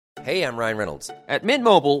Hey, I'm Ryan Reynolds. At Mint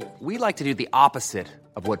Mobile, we like to do the opposite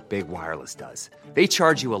of what Big Wireless does. They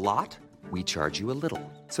charge you a lot, we charge you a little.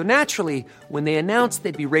 So naturally, when they announced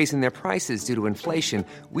they'd be raising their prices due to inflation,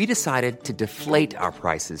 we decided to deflate our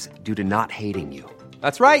prices due to not hating you.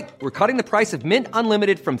 That's right. We're cutting the price of Mint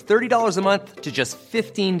Unlimited from $30 a month to just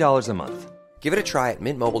 $15 a month. Give it a try at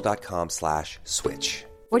mintmobile.com/switch.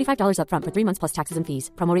 $45 up front for 3 months plus taxes and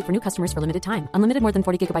fees. Promo rate for new customers for limited time. Unlimited more than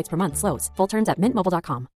 40 gigabytes per month. Slows full terms at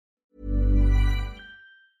mintmobile.com.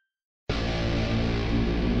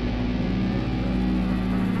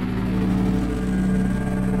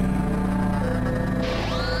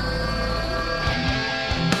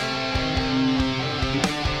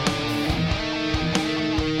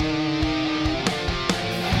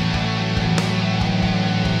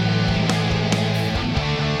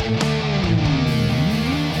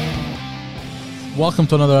 Welcome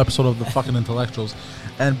to another episode of The Fucking Intellectuals.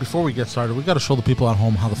 And before we get started, we got to show the people at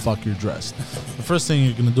home how the fuck you're dressed. The first thing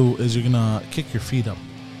you're going to do is you're going to kick your feet up.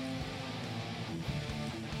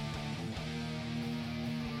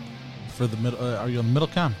 For the middle, are you on the middle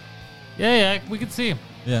cam? Yeah, we can see him.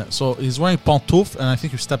 Yeah, so he's wearing pantoufles, and I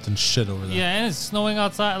think you stepped in shit over there. Yeah, and it's snowing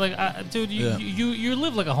outside. Like, dude, you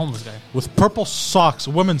live like a homeless guy. With purple socks,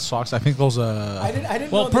 women's socks. I think those. I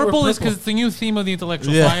didn't well, know they were purple is because it's the new theme of the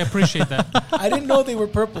intellectual. Yeah. So I appreciate that. I didn't know they were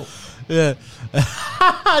purple. Yeah,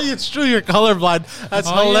 it's true. You're colorblind. That's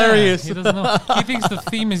hilarious. Yeah. He doesn't know. He thinks the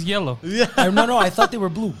theme is yellow. Yeah. No, I thought they were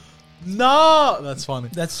blue. No, that's funny.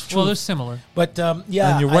 That's true. Well, they're similar. But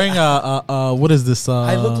yeah, And you're wearing what is this?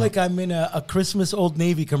 I look like I'm in a Christmas Old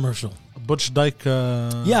Navy commercial. Butch Dyke.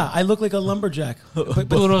 Yeah, I look like a lumberjack. But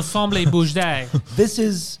Pour ressembler bouche d'ail. this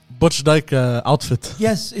is Butch Dyke outfit.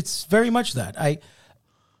 yes, it's very much that.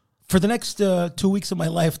 For the next 2 weeks of my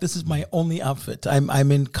life, this is my only outfit.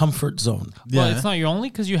 I'm in comfort zone. Well, it's not your only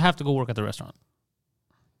because you have to go work at the restaurant.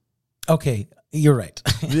 Okay, you're right.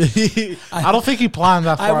 I don't think he planned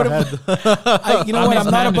that far ahead. You know what? his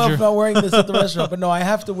I'm not manager. above not wearing this at the restaurant, but no, I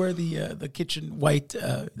have to wear the kitchen white.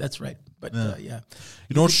 That's right. But yeah,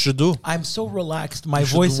 You know what you should do? I'm so relaxed. My You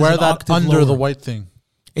should voice wear is an that octave under lower. the white thing.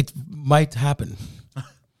 It might happen.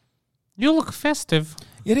 You look festive.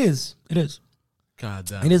 It is. It is. God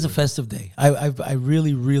damn. It is a festive day. I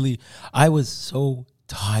really, I was so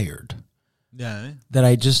tired Yeah. that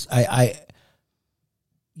I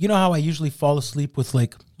you know how I usually fall asleep with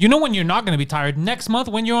like, You know when you're not going to be tired? Next month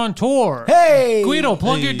when you're on tour. hey, Guido,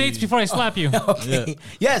 plug your Hey. dates before I slap you. Okay.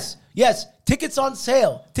 Yes. Tickets on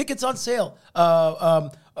sale.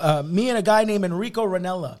 Me and a guy named Enrico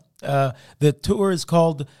Ranella. The tour is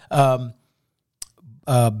called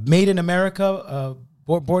Made in America.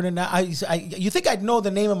 Born in. You think I'd know the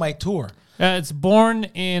name of my tour? It's Born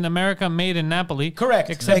in America, Made in Napoli. Correct.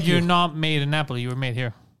 Except Thank you. you're not made in Napoli. You were made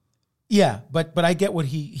here. Yeah, but I get what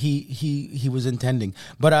he was intending.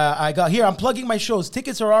 But I got here. I'm plugging my shows.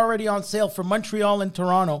 Tickets are already on sale for Montreal and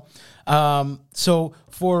Toronto. So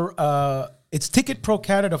for it's Ticket Pro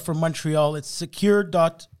Canada for Montreal. It's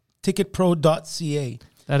secure.ticketpro.ca.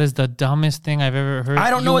 That is the dumbest thing I've ever heard. I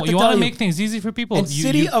don't know what to You tell want to you. make things easy for people. And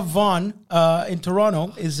City of Vaughan in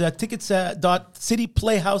Toronto is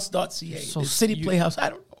tickets.cityplayhouse.ca. So City you- Playhouse. I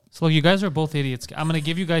don't know. So you guys are both idiots. I'm going to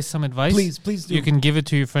give you guys some advice. Please do. You can give it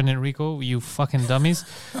to your friend Enrico, you fucking dummies.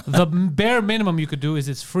 The bare minimum you could do is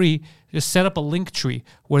it's free. Just set up a link tree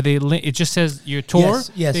where it just says your tour.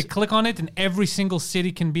 Yes. They click on it and every single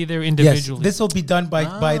city can be there Yes, individually. this will be done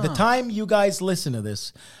by the time you guys listen to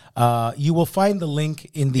this. You will find the link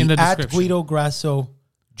in the In the at description. Guido Grasso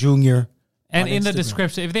Jr. and on in the Instagram.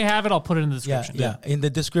 description. If they have it, I'll put it in the Yeah, description. yeah. In the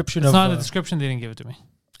description It's of not in the description. They didn't give it to me.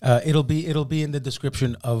 it'll be in the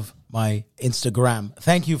description of my Instagram.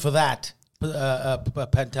 Thank you for that,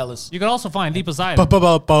 Pantelis. You can also find Deep Aside I was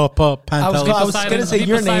Poseidon, going to say Deep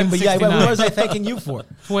your Poseidon name, but yeah, 69. what was I thanking you for?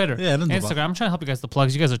 Twitter, Yeah, it doesn't Instagram. bother. I'm trying to help you guys the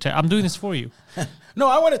plugs. You guys are. I'm doing this for you. No,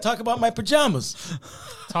 I want to talk about my pajamas.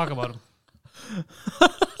 Talk about them.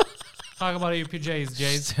 Talk about your PJs,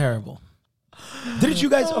 Jays. It's terrible. Didn't you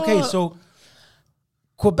guys? Okay, so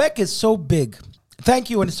Quebec is so big.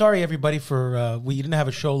 Thank you, and sorry everybody for we didn't have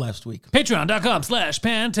a show last week.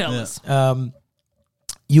 Patreon.com/Pantelis.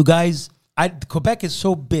 You guys, Quebec is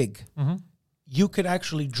so big. Mm-hmm. You could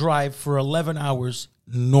actually drive for 11 hours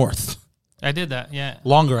north. I did that, yeah.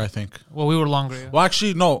 Longer, I think. Well, we were longer. Yeah. Well,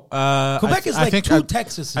 actually, no. Quebec is like two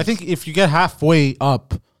Texas. I think if you get halfway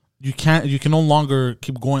up, you can no longer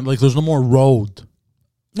keep going. Like, there's no more road.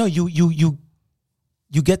 No, you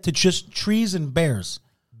get to just trees and bears,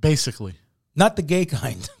 Basically, not the gay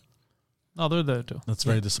kind. Oh, they're there too. that's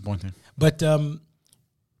very disappointing. But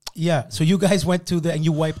yeah, so you guys went to and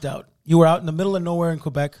you wiped out. You were out in the middle of nowhere in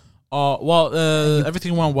Quebec.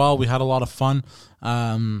 Everything went well. We had a lot of fun.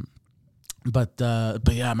 But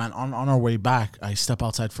yeah, man, on our way back, I step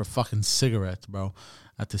outside for a fucking cigarette, bro,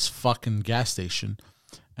 at this fucking gas station.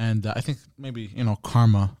 And I think maybe,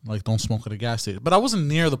 karma, like, don't smoke at a gas station. But I wasn't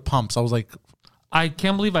near the pumps. I was like... I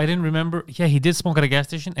can't believe I didn't remember. Yeah, he did smoke at a gas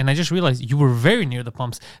station, and I just realized you were very near the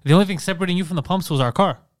pumps. The only thing separating you from the pumps was our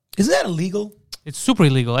car. Isn't that illegal? It's super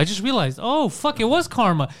illegal. I just realized, oh, fuck, it was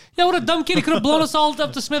karma. Yeah, what a dumb kid. He could have blown us all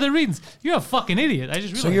up to smithereens. You're a fucking idiot. I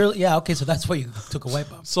just realized. So that's why you took a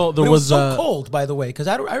wipe out. So there it was so was cold, by the way, because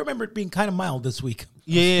I remember it being kind of mild this week.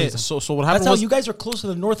 Yeah. So what happened That's how was... you guys are close to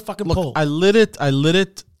the North fucking Look, pole. I lit it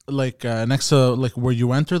like next to like where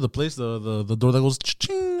you enter the place, the door that goes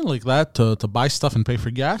ching like that to buy stuff and pay for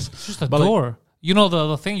gas. It's just a door.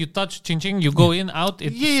 The thing you touch, ching ching, you go in, out.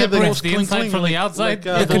 It separates the inside from the outside.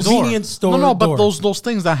 The convenience store. No, but door. those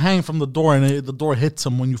things that hang from the door and the door hits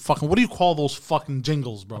them when you fucking... What do you call those fucking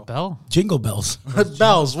jingles, bro? Bell? Jingle bells.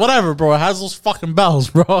 Bells, whatever, bro. It has those fucking bells,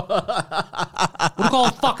 bro. What do you call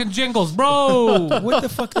fucking jingles, bro? What the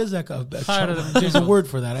fuck is that? Tired of them There's a jingles. word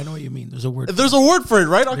for that. I know what you mean. There's a word. There's a word for it,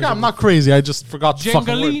 right? Okay, I'm not crazy. I just forgot the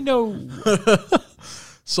fucking word. Jingolino.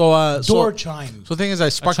 Door chime. So the thing is, I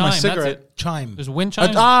sparked my chime, that's cigarette. it. Chime. There's wind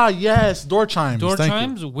chimes. Yes, door chimes. Door Thank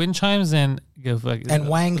chimes, wind chimes, and... And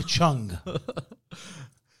Wang Chung.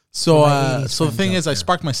 So, My 80s so the friends thing out is, I there.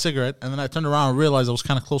 sparked my cigarette, and then I turned around and realized I was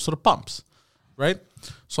kind of close to the pumps, right?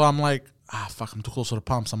 So I'm like, fuck, I'm too close to the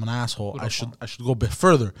pumps. I'm an asshole. I should go a bit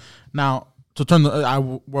further. Now, to turn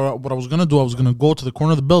what I was gonna do, I was gonna go to the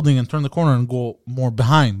corner of the building and turn the corner and go more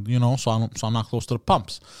behind, so I'm not close to the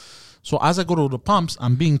pumps. So as I go to the pumps,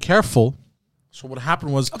 I'm being careful. So what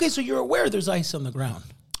happened was, Okay, so you're aware there's ice on the ground.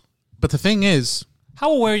 but the thing is,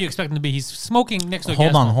 How aware are you expecting to be? He's smoking next to a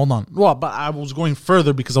gas pump. hold on. Well, but I was going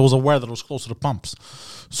further because I was aware that I was close to the pumps.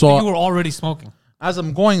 So You were already smoking. as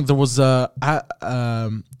I'm going, there was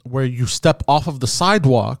where you step off of the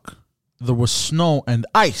sidewalk, there was snow and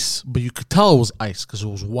ice, but you could tell it was ice because it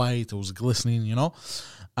was white, it was glistening,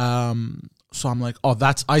 So I'm like, oh,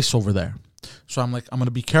 that's ice over there. So I'm like, I'm going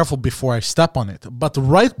to be careful before I step on it. But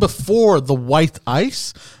right before the white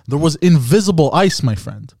ice, there was invisible ice, my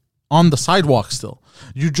friend, on the sidewalk still.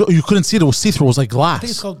 You couldn't see it. It was see-through. It was like glass. I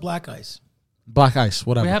think it's called black ice. Black ice,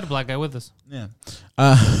 whatever. We had a black guy with us. Yeah,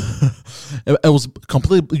 it was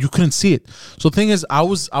completely. You couldn't see it. So the thing is, I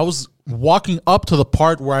was walking up to the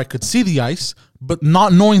part where I could see the ice, but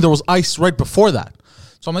not knowing there was ice right before that.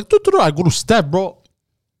 So I'm like, I go to step, bro.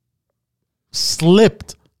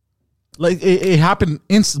 Slipped, like it happened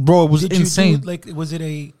instant, bro. It was insane, Was it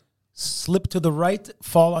a slip to the right,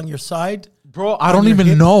 fall on your side? bro. I don't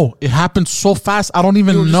even know. It happened so fast. I don't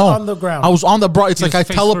even You were just know. on the ground. I was on the bro. It's He like was I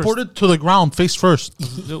face teleported to the ground face first.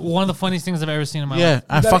 One of the funniest things I've ever seen in my Yeah,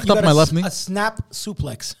 life. I fucked up my left knee. A snap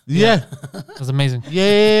suplex. Yeah, It was amazing.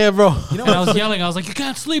 yeah, bro. And I was yelling. I was like, you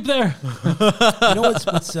can't sleep there. You know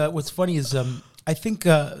what's funny is I think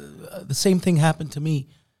the same thing happened to me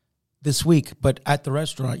this week, but at the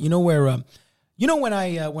restaurant. You know where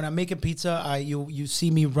when I'm making pizza, you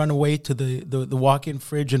see me run away to the walk-in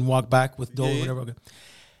fridge and walk back with dough or whatever.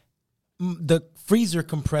 The freezer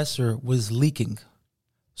compressor was leaking,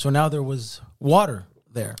 so now there was water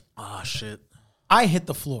there. Oh shit. I hit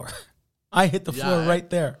the floor. I hit the floor right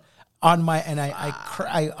there on my and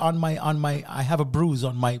I have a bruise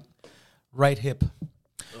on my right hip.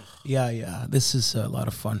 Yeah. This is a lot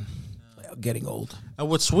of fun. Getting old. And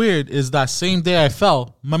what's weird is that same day I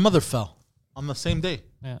fell, my mother fell on the same day.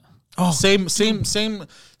 Yeah. Oh, Same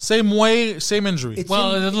way, same injury.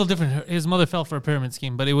 Well, it's a little different. His mother fell for a pyramid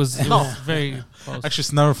scheme, but it was very close. Actually,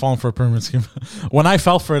 she's never fallen for a pyramid scheme. When I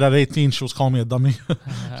fell for it at 18, she was calling me a dummy.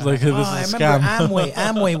 She's like, hey, this I is a remember scam.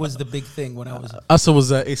 Amway was the big thing when I was Us, it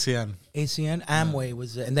was ACN. ACN. Amway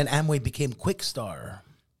was, and then Amway became Quickstar.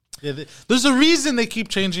 Yeah, there's a reason they keep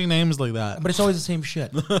changing names like that. But it's always the same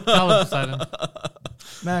shit, All of a sudden.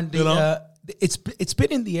 man. It's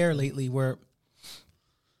been in the air lately where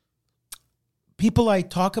people I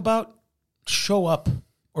talk about show up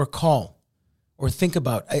or call or think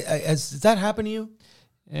about. Does that happen to you?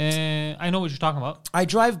 I know what you're talking about. I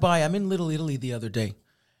drive by. I'm in Little Italy the other day,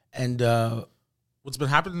 and What's been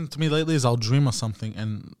happening to me lately is I'll dream of something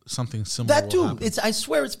and something similar that will too. happen. I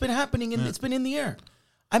swear it's been happening, and it's been in the air.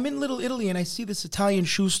 I'm in Little Italy, and I see this Italian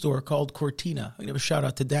shoe store called Cortina. I give a shout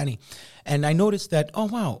out to Danny, and I noticed that. Oh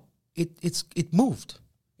wow, it moved.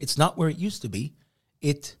 It's not where it used to be.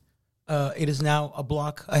 It it is now a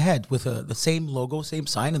block ahead with the same logo, same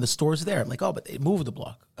sign, and the store's there. I'm like, oh, but they moved the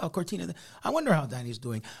block. Oh, Cortina. I wonder how Danny's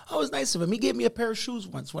doing. Oh, it was nice of him. He gave me a pair of shoes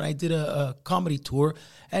once when I did a comedy tour,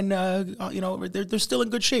 and they're still in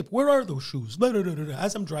good shape. Where are those shoes? Blah, blah, blah, blah.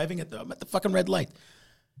 As I'm driving I'm at the fucking red light.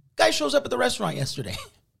 Guy shows up at the restaurant yesterday.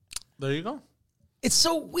 There you go. It's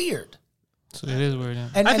so weird. So it is weird. Yeah.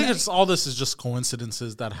 And I think it's all this is just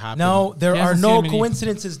coincidences that happen. no, there He are hasn't no seen many-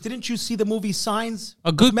 coincidences. Didn't you see the movie Signs?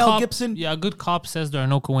 A good with Mel cop, Gibson. Yeah, a good cop says there are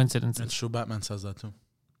no coincidences. It's true. Batman says that too.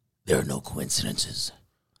 There are no coincidences.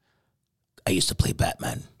 I used to play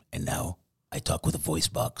Batman, and now I talk with a voice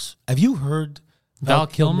box. Have you heard Val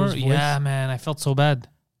Kilmer's Kilmer? voice? Yeah, man, I felt so bad.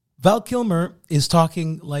 Val Kilmer is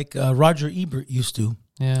talking like Roger Ebert used to.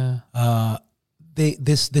 Yeah.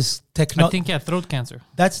 This I technology. think he had throat cancer.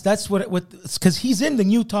 That's what because he's in the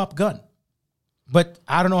new Top Gun, but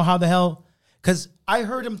I don't know how the hell. Because I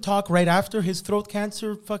heard him talk right after his throat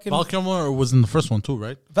cancer. Fucking Val Kilmer was in the first one too,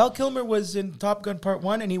 right? Val Kilmer was in Top Gun Part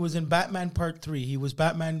 1, and he was in Batman Part 3. He was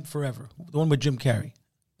Batman Forever, the one with Jim Carrey.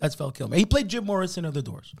 That's Val Kilmer. He played Jim Morrison of The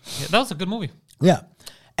Doors. Yeah, that was a good movie. Yeah.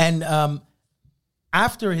 And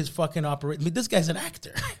after his fucking operation, this guy's an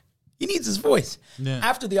actor. He needs his voice. Yeah.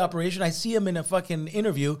 After the operation, I see him in a fucking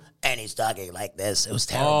interview, and he's talking like this. It was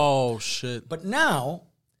terrible. Oh shit! But now,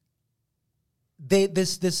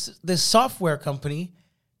 this software company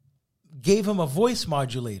gave him a voice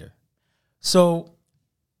modulator. So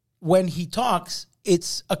when he talks,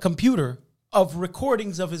 it's a computer of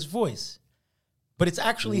recordings of his voice. But it's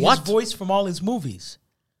actually What? his voice from all his movies.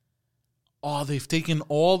 Oh, they've taken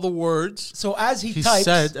all the words So as he he types,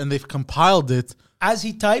 said and they've compiled it. as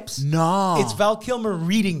he types, No, it's Val Kilmer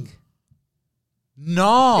reading.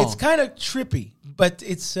 no. It's kind of trippy, but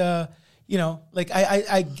it's like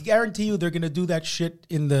I guarantee you they're gonna do that shit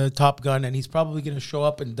in the Top Gun, and he's probably gonna show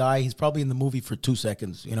up and die. He's probably in the movie for 2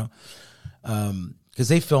 seconds, because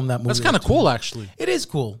they filmed that movie. That's kind of cool, actually. It is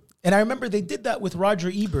cool, and I remember they did that with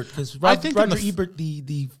Roger Ebert because I think in Roger the Ebert,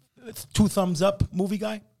 the Two Thumbs Up movie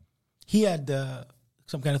guy, he had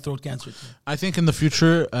some kind of throat cancer too. I think in the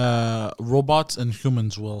future, robots and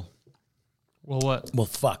humans will. Well, what? Well,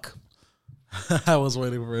 fuck. I was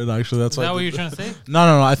waiting for it. Actually, that's Is that I what did you're trying to say?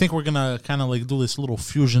 No. I think we're gonna kind of like do this little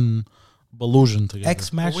fusion, ballusion together.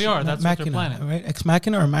 Ex Machina. we are. That's what they're planning. right? Ex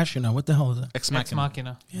Machina or Machina? What the hell is that? Ex Ex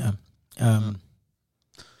Machina. Machina. Yeah.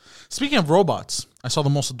 Speaking of robots, I saw the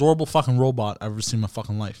most adorable fucking robot I've ever seen in my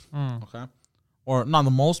fucking life. Okay, or not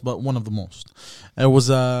the most, but one of the most. It was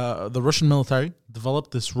the Russian military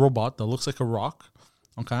developed this robot that looks like a rock.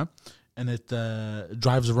 Okay, and it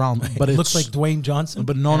drives around, but It it looks like Dwayne Johnson.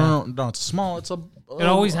 But no. It's small. It's a. It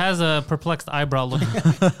always has a perplexed eyebrow looking.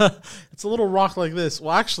 It's a little rock like this.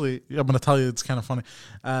 Well, actually, I'm gonna tell you, it's kind of funny.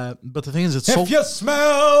 But the thing is, it's if so, you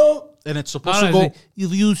smell, and it's supposed to go. If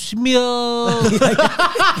you smell,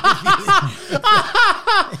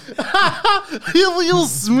 You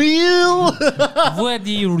smell. what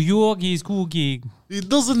the yolk is cooking. It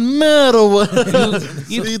doesn't matter.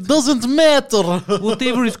 It doesn't matter.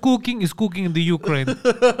 Whatever is cooking in the Ukraine.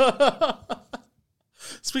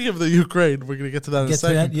 Speaking of the Ukraine, we're gonna get to that in a get to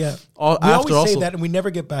second. that. Yeah, Oh, we after always say also- that, and we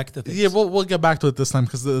never get back to things. Yeah, we'll get back to it this time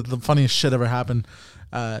because the funniest shit ever happened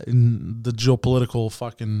in the geopolitical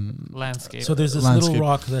fucking. Landscape. So there's this Landscape. little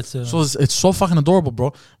rock that's So it's so fucking adorable,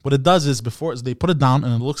 bro. What it does is they put it down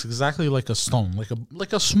and it looks exactly like a stone,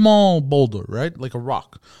 like a small boulder, right? Like a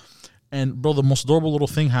rock. And bro, the most adorable little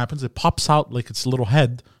thing happens. It pops out like its little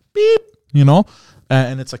head, beep,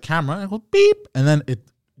 and it's a camera. And it goes beep, and then it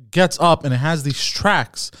gets up and it has these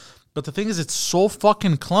tracks. But the thing is, it's so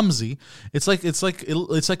fucking clumsy. It's like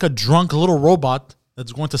a drunk little robot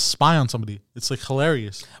that's going to spy on somebody. It's like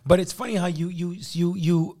hilarious. But it's funny how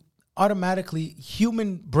you automatically,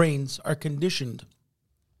 human brains are conditioned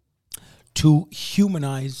to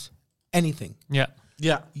humanize anything. yeah.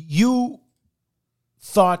 Yeah. You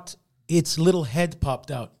thought its little head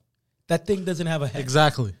popped out. That thing doesn't have a head.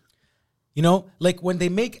 Exactly. Like when they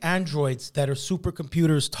make androids that are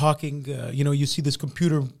supercomputers talking, you see this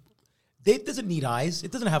computer, it doesn't need eyes.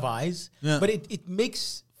 It doesn't have eyes. Yeah. But it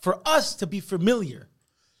makes, for us to be familiar,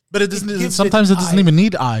 But it doesn't. gives Sometimes it it doesn't eyes. even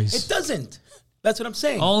need eyes. it doesn't. That's what I'm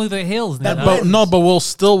saying. Only the hills. That need but- eyes. But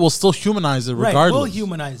we'll still humanize it Right, regardless. we'll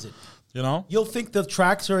humanize it. You know? You'll think the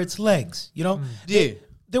tracks are its legs, Yeah.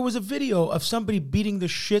 There was a video of somebody beating the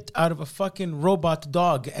shit out of a fucking robot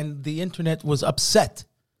dog, and the internet was upset.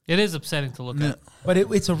 It is upsetting to look at. But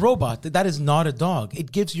it's a robot. That is not a dog.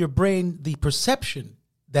 It gives your brain the perception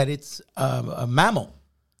that it's a mammal,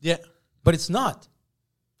 Yeah. but it's not.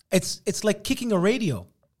 It's like kicking a radio.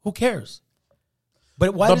 Who cares?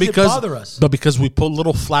 But why does it bother us? But because we put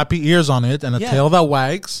little flappy ears on it and a Yeah. tail that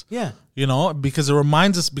wags. Yeah. You know, because it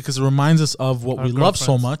reminds us of what Our we love so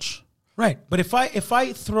girlfriends. much. Right. But if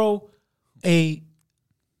I throw a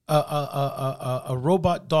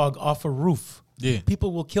robot dog off a roof, Yeah.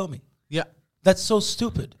 people will kill me. Yeah. That's so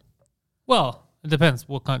stupid. Well, it depends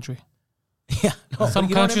what country. Yeah. No, Some but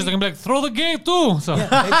you know what I countries are mean? gonna be like, throw the gate too. So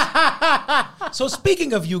So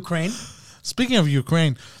speaking of Ukraine, Speaking of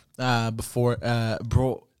Ukraine, bro,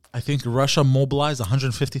 I think Russia mobilized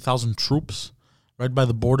 150,000 troops right by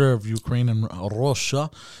the border of Ukraine and Russia,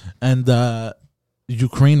 and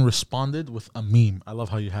Ukraine responded with a meme. I love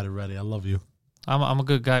how you had it ready. I love you. I'm a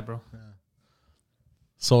good guy, bro.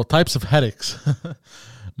 So types of headaches: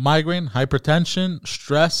 migraine, hypertension,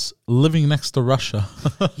 stress, living next to Russia.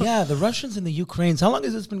 yeah, the Russians and the Ukrainians. How long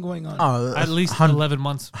has this been going on? At least hun- 11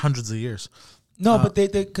 months. hundreds of years. No, but they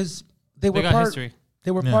because they were got part. history.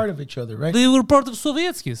 They were part of each other, right? They were part of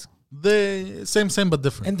Sovietskis. The same but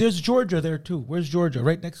different. And there's Georgia there too. Where's Georgia?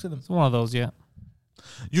 Right next to them. It's one of those, yeah.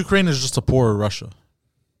 Ukraine is just a poorer Russia.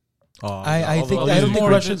 I don't although think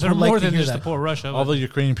Russians they're would like more to than hear just that. a poor Russia. all but the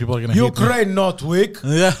Ukrainian people are gonna hate me. Ukraine not weak.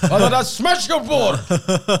 Yeah. But smash your board.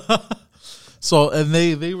 So and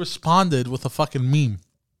they responded with a fucking meme.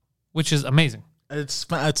 which is amazing. It's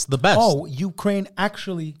the best. Oh, Ukraine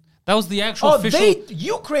actually. That was the actual Oh, official.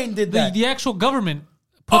 Ukraine did that. The actual government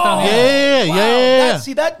put down. yeah, Wow, yeah.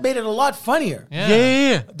 See, that made it a lot funnier. Yeah.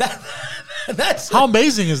 Yeah. That, that's How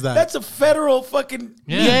amazing is that? That's a federal fucking.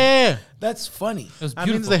 Yeah. yeah. That's funny. It was That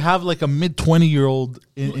means beautiful. they have like a mid-20-year-old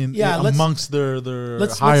Yeah, let's- amongst their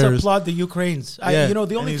Let's hires. applaud the Ukrainians. Yeah. The And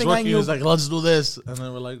only he's thing I working, knew he's like, let's do this, and then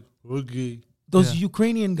we're like, okay. those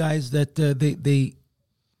Ukrainian guys that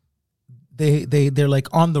they're like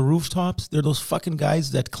on the rooftops. They're those fucking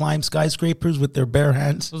guys that climb skyscrapers with their bare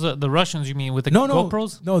hands. Those are the Russians, you mean, with the No,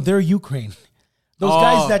 GoPros? no, they're Ukraine. Those Oh.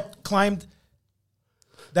 guys that climbed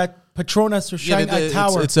that Petronas or Shanghai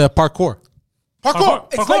Tower. It's a parkour. Parkour.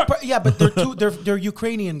 It's like but they're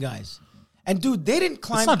Ukrainian guys. And dude, they didn't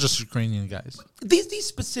climb It's not just Ukrainian guys. these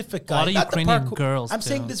specific guys. lot of not the Ukrainian parkour. girls, I'm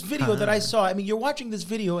saying too. this video that I saw. I mean, you're watching this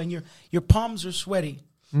video and your palms are sweaty.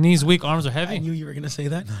 Knees weak, arms are I heavy. knew you were going to say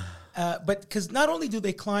that. But because not only do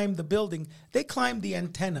they climb the building, they climb the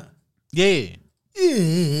antenna. Yeah.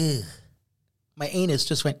 Ugh. My anus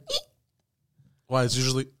just went. "Eek." Why? It's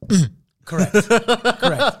usually. Correct.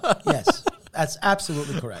 Correct. Yes, that's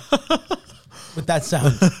absolutely correct. With that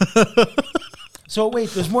sound. So wait,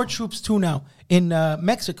 there's more troops too now in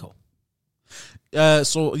Mexico.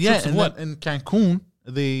 So yeah, Troops of and what? then in Cancun,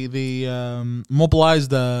 they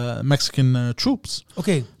mobilized Mexican troops.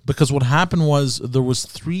 Okay. Because what happened was there was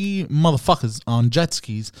 3 motherfuckers on jet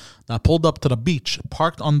skis that pulled up to the beach,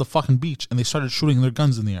 parked on the fucking beach, and they started shooting their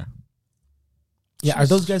guns in the air. Yeah, are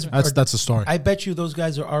those guys? That's the story. I bet you those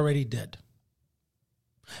guys are already dead.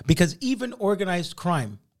 Because even organized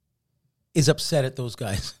crime is upset at those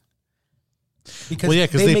guys. Because Well, yeah,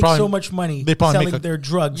 'cause they they make probably- so much money they probably selling make a- their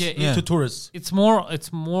drugs Yeah. to tourists. It's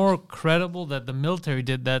more credible that the military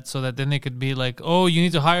did that so that then they could be like, oh, you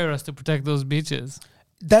need to hire us to protect those beaches.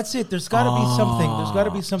 That's it. There's got to be something. There's got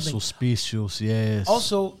to be something. Suspicious, yes.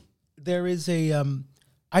 Also, there is a.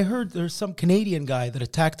 I heard there's some Canadian guy that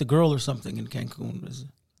attacked a girl or something in Cancun.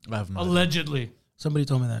 I have no idea. Allegedly. Somebody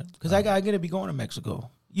told me that because I'm going to be going to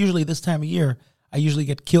Mexico. Usually this time of year, I usually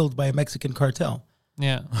get killed by a Mexican cartel.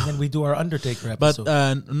 Yeah. And then we do our Undertaker But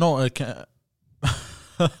episode. no,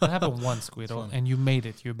 That happened once, Guido, and you made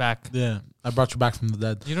it. You're back. yeah, I brought you back from the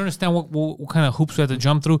dead. You don't understand what kind of hoops we had to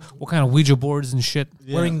jump through, what kind of Ouija boards and shit.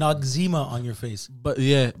 Wearing Noxzema on your face. But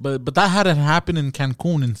yeah, but that hadn't happened in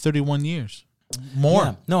Cancun in 31 years. More.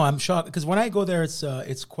 Yeah. No, I'm shocked because when I go there,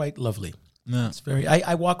 it's quite lovely. Yeah. It's very.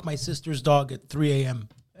 I walk my sister's dog at 3 a.m.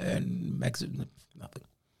 and Mexico. Nothing.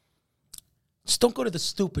 Just don't go to the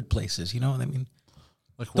stupid places. You know what I mean?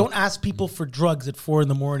 Like what? Don't ask people for drugs at 4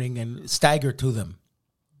 a.m. and stagger to them.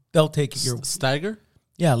 They'll take your Stagger?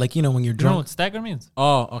 yeah, like when you're You don't know drunk. what stagger means?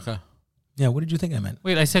 Oh, okay. Yeah, what did you think I meant?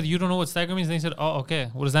 Wait, I said you don't know what stagger means? And you said, oh, okay.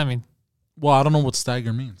 What does that mean? Well, I don't know what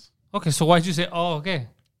stagger means. Okay, so why'd you say, oh, okay?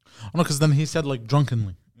 Oh, no, because then he said like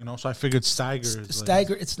drunkenly, so I figured stagger. Is like,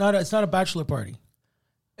 Stagger. It's not a bachelor party.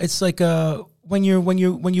 It's like when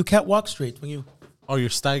you can't walk straight. When you oh, you're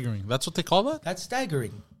staggering. That's what they call that? that's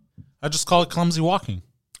staggering. I just call it clumsy walking.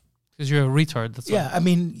 Because you're a retard. That's Yeah, I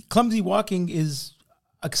mean clumsy walking is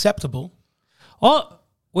acceptable. All. Oh,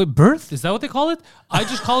 wait, birth? Is that what they call it? I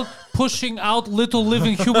just call it pushing out little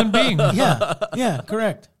living human being. Yeah,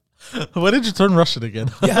 correct. Why did you turn Russian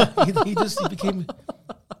again? Yeah, he became.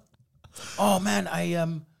 Oh man,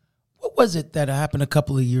 what was it that happened a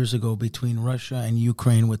couple of years ago between Russia and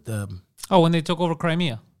Ukraine with the Oh, when they took over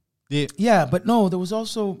Crimea. Yeah, but no, there was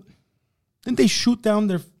also. Didn't they shoot down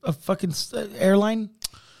their fucking airline?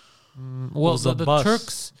 Well, was a the bus.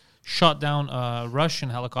 Turks shot down a Russian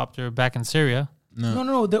helicopter back in Syria.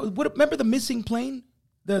 No. Remember the missing plane?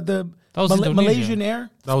 The That was Indonesia. Malaysian Air.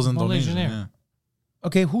 That was Malaysian Indonesia. Air. Yeah.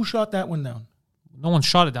 Okay, who shot that one down? No one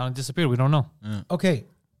shot it down. It disappeared. We don't know. Okay,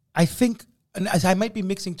 I think and I might be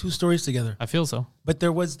mixing two stories together, I feel so. but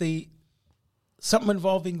there was something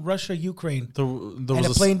involving Russia, Ukraine, There and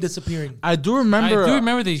was a plane disappearing. I do remember. I do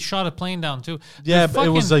remember they shot a plane down too. Yeah, The but it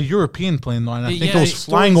was fucking- a European plane though, and I think Yeah, it was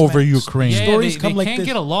they- flying stories, over man. Ukraine. Yeah, stories they come like can't this.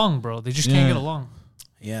 get along, bro. They just Yeah. can't get along.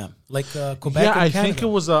 Yeah, like Quebec. Yeah, and I Canada.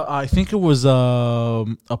 think it was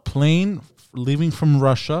a plane leaving from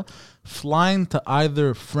Russia, flying to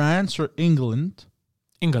either France or England,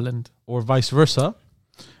 England. or vice versa,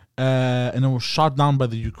 and it was shot down by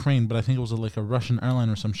the Ukraine. But I think it was like a Russian airline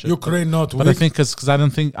or some shit. Ukraine not But I think because I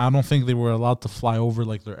don't think they were allowed to fly over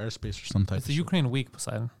like their airspace or some type. It's of the shit. Ukraine week,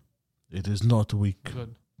 Poseidon. It is not weak.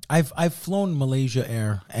 Good. I've flown Malaysia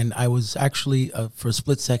Air, and I was actually for a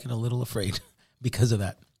split second a little afraid because of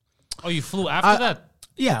that. Oh, you flew after that?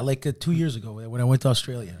 Yeah, like 2 years ago when I went to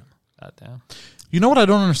Australia. God damn. You know what I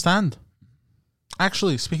don't understand?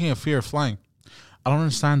 Actually, speaking of fear of flying, I don't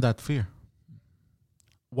understand that fear.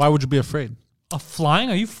 Why would you be afraid? Of flying?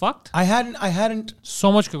 Are you fucked? I hadn't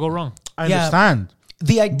So much could go wrong. I Yeah. understand.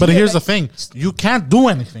 the idea. But here's the that- thing. You can't do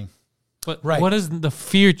anything. But Right. what is the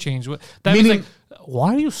fear change? That Meaning- means like,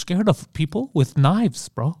 why are you scared of people with knives,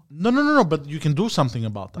 bro? No. But you can do something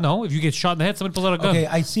about that. No, if you get shot in the head, somebody pulls out a gun. Okay,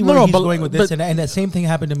 I see No, where no, he's but- going with this, but- and the same thing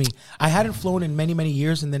happened to me. I hadn't flown in many, many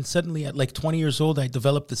years, and then suddenly at like 20 years old, I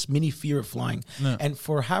developed this mini fear of flying. And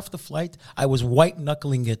for half the flight, I was white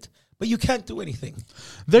knuckling it. But you can't do anything.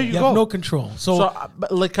 There you You go. have no control. So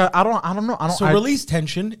but, like I don't know. release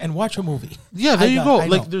tension and watch a movie. Yeah, there I you got- go. I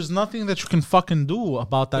Like know. there's nothing that you can fucking do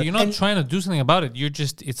about that. But you're not trying to do something about it. You're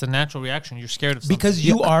just, it's a natural reaction. You're scared of something. Because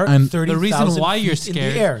you are and 30,000 the reason why you're feet scared,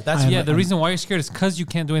 in the air. That's the reason why you're scared is because you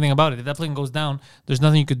can't do anything about it. If that plane goes down, there's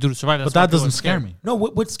nothing you could do to survive. but That's why that people doesn't are scare scared. me. No,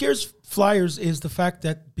 what scares flyers is the fact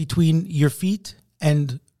that between your feet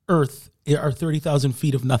and Earth are 30,000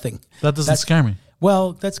 feet of nothing. That doesn't That's- scare me.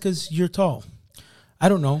 Well, that's because you're tall. I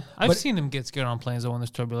don't know. I've but seen them get scared on planes though when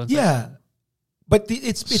there's turbulence. yeah, but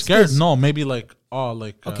it's Scared? this. No, maybe like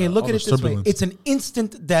Okay, look at it this way. It's an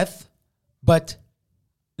instant death, but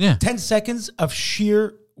yeah. 10 seconds of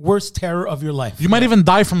sheer worst terror of your life. You might even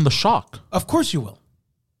die from the shock. Of course you will.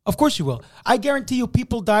 Of course you will. I guarantee you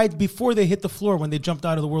people died before they hit the floor when they jumped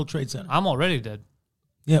out of the World Trade Center. I'm already dead.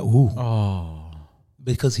 Yeah, ooh. Oh.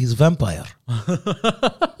 Because he's vampire.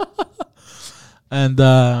 And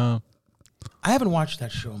I haven't watched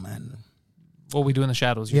that show, man. What we do in the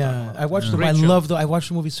shadows. you're talking Yeah, about. I watched Great I show. loved I watched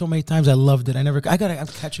the movie so many times. I loved it. I'm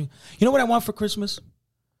catching. You know what I want for Christmas?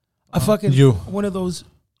 A fucking You. one of those.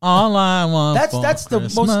 all I want That's for that's the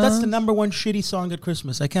Christmas. most that's the number one shitty song at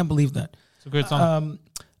Christmas. I can't believe that. It's a great song.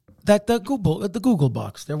 That the Google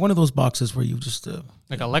box. They're one of those boxes where you just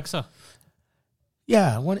Like Alexa.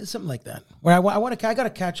 something like that. Where I got to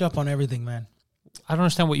catch up on everything, man. I don't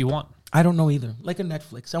understand what you want. I don't know either. Like a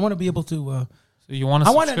Netflix. I want to be able to. So you want a I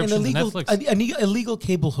want an subscription to illegal Netflix? illegal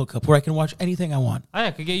cable hookup where I can watch anything I want.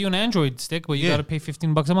 I could get you an Android stick, but you Yeah. got to pay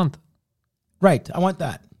 $15 a month. Right. I want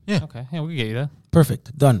that. Yeah. Okay, yeah, we can get you that.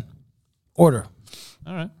 Perfect. Done. Order.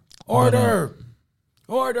 All right. Order.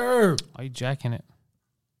 Order. Why are you jacking it?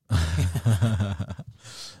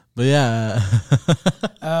 But yeah.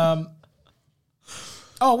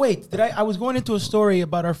 Oh wait, I was going into a story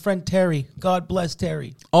about our friend Terry. God bless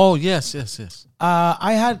Terry. Oh yes.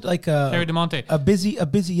 I had like Terry DeMonte. a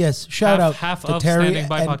busy yes. Shout out half to of Terry Standing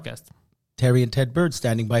By and podcast. Terry and Ted Bird,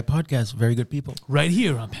 Standing By podcast. Very good people. Right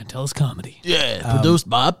here on Pantelis Comedy. Yeah. Produced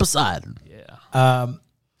by Poseidon. Yeah.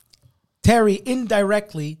 Terry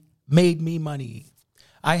indirectly made me money.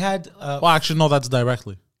 I had Well, actually, no. That's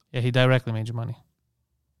directly. Yeah, he directly made you money.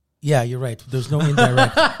 yeah, you're right. There's no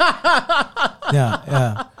indirect.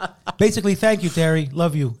 yeah. Basically, thank you, Terry.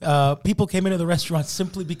 Love you. People came into the restaurant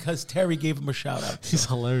simply because Terry gave him a shout out. He's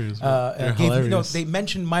hilarious. Bro. You're hilarious. They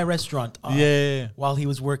mentioned my restaurant Yeah. while he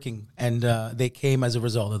was working, and they came as a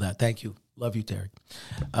result of that. Thank you. Love you, Terry.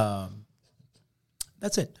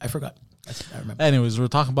 That's it. I forgot. I remember. Anyways, we're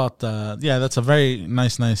talking about that's a very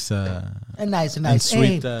nice And nice. and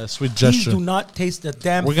sweet Hey, sweet please gesture. do not taste the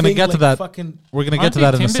damn We're gonna thing get to like that. fucking... We're gonna get Aren't to they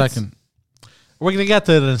that in a Timbits? second. We're gonna get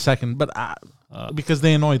to it in a second, but because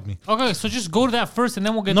they annoyed me. Okay, so just go to that first, and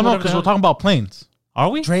then we'll get No, to no, whatever because the we're hell- talking about planes. Are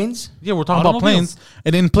we? Trains? Yeah, we're talking about Automobiles. planes,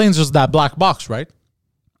 and in planes there's that black box, right?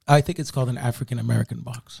 I think it's called an African American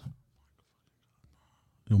box.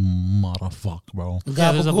 You motherfucker, bro.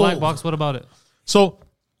 Yeah, there's a black Gabagool. box. What about it? So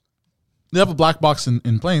they have a black box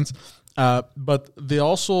in planes, but they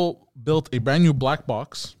also built a brand new black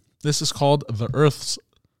box. This is called the Earth's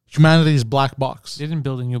humanity's black box. They didn't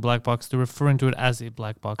build a new black box. They're referring to it as a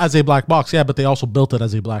black box. As a black box, yeah, but they also built it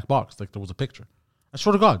as a black box. Like there was a picture. I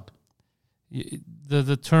swear to God.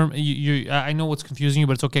 The term I know what's confusing you,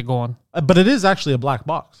 but it's okay. Go on. But it is actually a black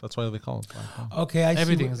box. That's why they call it black box. Okay, I see.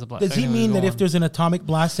 Everything is a black- Does he anyway, mean go that if on. there's an atomic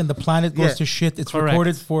blast and the planet goes Yeah. to shit, it's Correct.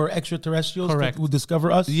 recorded for extraterrestrials Correct. who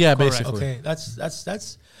discover us? Yeah, Correct. basically. Okay,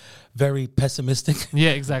 that's very pessimistic. Yeah,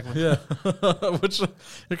 exactly. Yeah. Which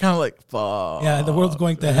you're kind of like, fuck. Yeah, the world's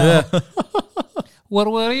going to hell. What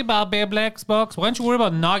worry about Bear Black's box? Why don't you worry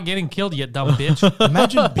about not getting killed, you dumb bitch?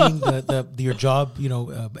 Imagine being your job,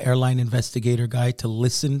 airline investigator guy, to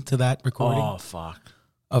listen to that recording Oh, fuck.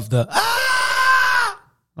 of the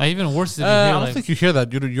Even worse is if you I hear don't like, think you hear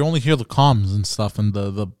that. You only hear the comms and stuff and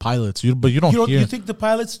the pilots. But you don't hear. You think the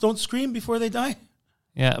pilots don't scream before they die?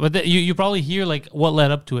 yeah, but you probably hear like what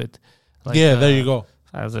led up to it. Like, yeah, there you go.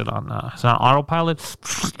 Is it on autopilot?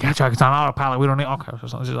 Yeah, check. It's on autopilot. We don't need. Okay,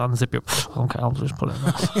 so it's on zip you. Okay, I'll just put it.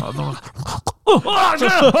 It's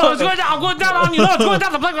going down. Going down on you. No, it's going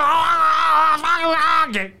down the plane.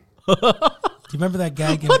 Okay. Do you remember that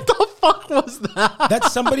gag? What the fuck was that?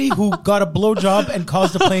 That's somebody who got a blowjob and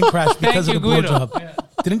caused a plane crash because Thank of the you, Guido. blowjob. Yeah.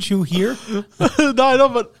 Didn't you hear? No, I know,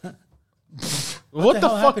 but what the the hell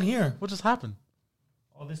fuck happened here? What just happened?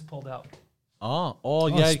 Oh, this pulled out. Oh,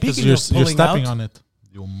 yeah, because speaking you're of pulling stepping out- on it.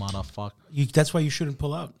 You motherfucker. That's why you shouldn't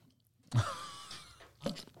pull out.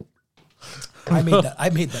 I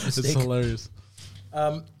made that It's mistake. hilarious.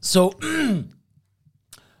 So,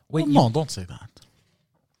 wait, No, don't say that.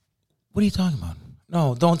 what are you talking about?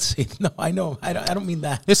 No, don't say. No, I know. I don't mean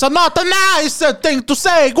that. It's not a nice thing to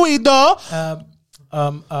say, Guido.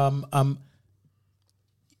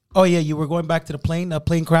 Oh yeah, you were going back to the plane.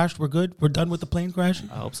 Plane crashed. We're good. We're done with the plane crash.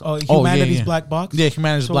 I hope so. Oh, Oh, humanity's yeah. black box. Yeah,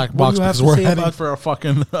 humanity's So black what box do you have because to we're say heading about- for a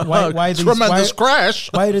fucking Why these- tremendous why- crash.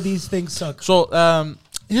 Why do these things suck? So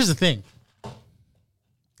here's the thing.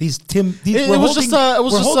 These Tim. These, It we're was holding, just, it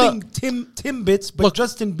was we're just, holding Tim bits, but look,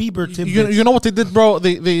 Justin Bieber Tim You, bits. you know what they did, bro?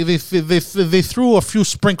 They threw a few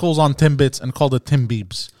sprinkles on Timbits and called it Tim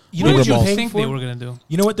Biebs. You What know did what you you're Balls. paying think for? they were gonna do?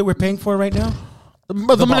 You know what that we're paying for right now?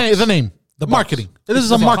 But the name, the box. marketing. It is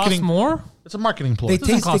a Does it marketing. cost more? It's a marketing ploy. They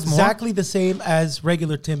Doesn't taste cost more. exactly the same as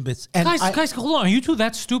regular Timbits. And Guys, hold on. Are you two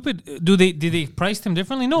that stupid? Did they price them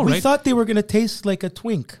differently? No, we right? thought they were going to taste like a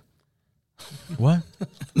twink, What?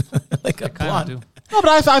 like a Kind blonde. of do. No,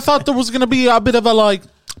 but I thought there was gonna be a bit of a like.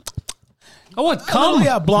 Oh, what? Oh, Come.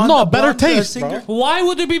 yeah, blonde. No, a better blonde, taste, singer. Why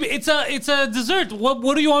would there be? It's a dessert. What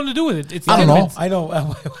do you want to do with it? It's I don't know. Timbits. I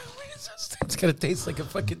know. It's gonna taste like a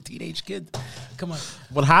fucking teenage kid. Come on.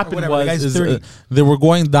 What happened Whatever, the guy's was 30. they were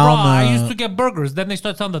going Bro, down. I used to get burgers. Then they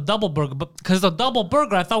started selling the double burger, but because the double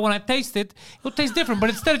burger, I thought when I taste it, it would taste different. But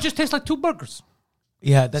instead, it just tastes like two burgers.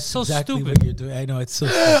 Yeah, that's So exactly stupid. what you're doing. I know it's so.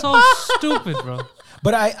 So stupid, bro.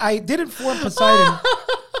 But I did inform Poseidon.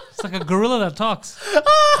 It's like a gorilla that talks.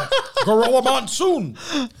 Gorilla Monsoon.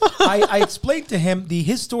 I explained to him the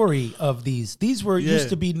history of these. These were used Yeah.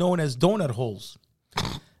 to be known as donut holes.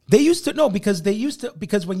 They used to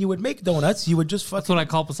because when you would make donuts, you would just That's fucking what I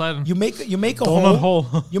call Poseidon. you make a Donut hole.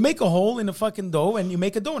 hole. You make a hole in a fucking dough and you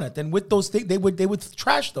make a donut. And with those things, they would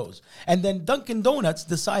trash those. And then Dunkin' Donuts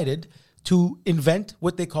decided to invent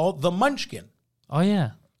what they call the Munchkin. Oh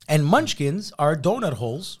yeah. And Munchkins are donut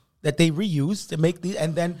holes that they reuse to make the.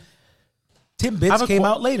 And then Timbits came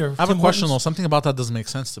out later. I have a Tim question though. Hortons. Something about that doesn't make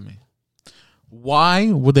sense to me.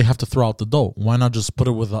 Why would they have to throw out the dough? Why not just put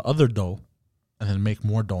it with the other dough and then make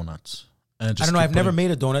more donuts? And I just don't know. keep I've never putting-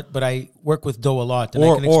 made a donut, but I work with dough a lot, and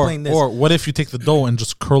I can explain this. Or what if you take the dough and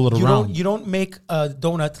just curl it around? You don't make a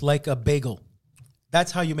donut like a bagel.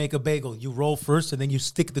 That's how you make a bagel. You roll first, and then you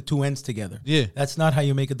stick the two ends together. Yeah. That's not how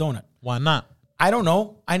you make a donut. Why not? I don't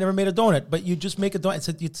know. I never made a donut, but you just make a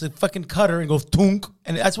donut. It's a fucking cutter and goes tunk,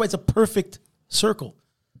 and that's why it's a perfect circle.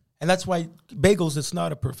 And that's why bagels, it's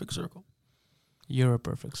not a perfect circle. You're a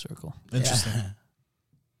perfect circle. Interesting.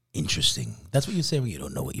 Interesting. That's what you say when you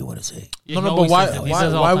don't know what you want to say. Yeah, No, he no, but always why? says that. He Why,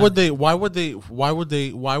 says it all why the would time. they? Why would they? Why would they?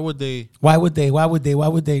 Why would they? Why would they? Why would they? Why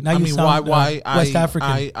would they? Now I you mean, sound why? West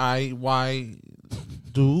African. Why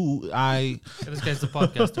do I? This guy's the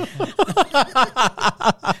podcaster.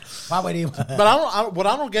 Why would they? But what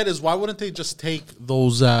I don't get is why wouldn't they just take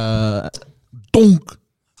those dunk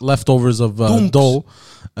leftovers of Dunks. dough?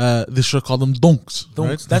 They should call them dunks, Don't-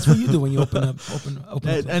 right? That's what you do when you open up.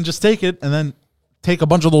 and just take it and then take a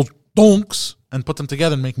bunch of those dunks and put them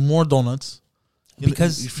together and make more donuts. You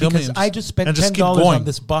Because feel me? I just spent and $10 keep going. on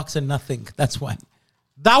this box and nothing. That's why.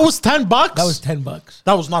 That was $10. That was $10.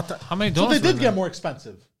 That was not. How many So they donuts were did in get there? more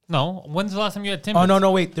expensive. No. When's the last time you had Timbits? Oh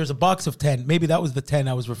no, wait. There's a box of 10. Maybe that was the 10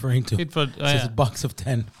 I was referring to. Paid for- It says yeah. a box of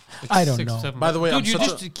 10. I don't 6, know. 7. By the way, dude, I'm you're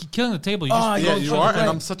such just killing the table. You Oh, just yeah, Yeah, you you're are, right. and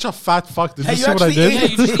I'm such a fat fuck. Did Hey, you you see what I actually did? yeah,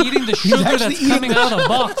 you're just eating the sugar actually that's eating coming out of the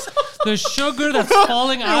box. The sugar that's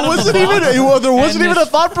falling out of the wasn't box. even- there wasn't And even a this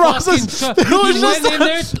thought process. fucking It was he just- went in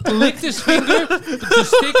there, licked his finger to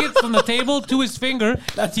stick it from the table to his finger.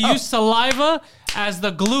 He used saliva as the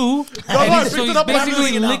glue. no, I and picked so it he's up and I'm basically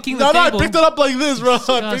doing it now. licking the No, I table. picked it up like this, bro. I picked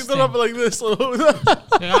it Disgusting. up like this.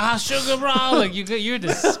 Like, sugar, bro. Like you're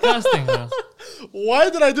disgusting, bro. Why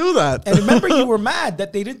did I do that? And remember, you were mad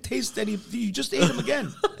that they didn't taste any. You just ate them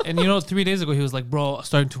again. And 3 days ago he was like, bro,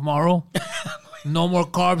 starting tomorrow, no more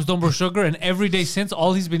carbs, no more sugar. And every day since,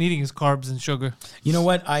 all he's been eating is carbs and sugar. You know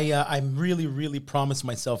what? I'm really promised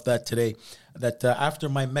myself that today, that after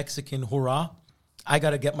my Mexican hurrah, I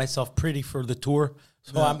got to get myself pretty for the tour.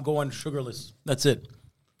 So I'm going sugarless. That's it.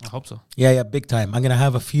 I hope so. Yeah, big time. I'm gonna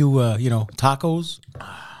have a few, tacos,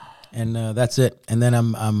 and that's it. And then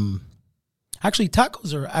I'm actually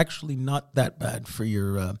tacos are actually not that bad for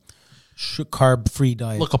your carb-free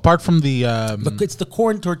diet. Look, apart from the Look, it's the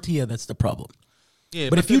corn tortilla that's the problem. yeah,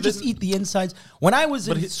 But if you just eat the insides, when I was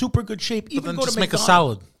in super good shape, even then go just to make a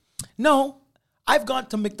McDonald's. salad. No, I've gone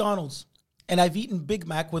to McDonald's and I've eaten Big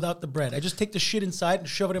Mac without the bread. I just take the shit inside and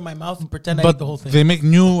shove it in my mouth and pretend I But ate the whole thing. they make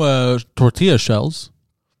new tortilla shells.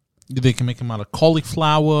 They can make them out of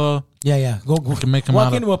cauliflower. Yeah. Go can make 'em walk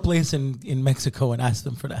out of- into a place in Mexico and ask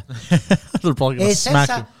them for that. They're probably gonna smack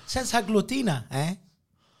you. Senza glutina, eh?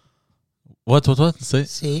 What? Say.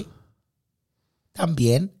 Sí.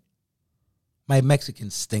 También. My Mexican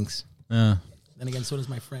stinks. Yeah. Then again, so does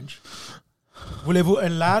my French. Voulez-vous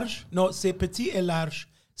un large? Non, c'est petit et large.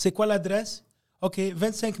 C'est quoi l'adresse? OK,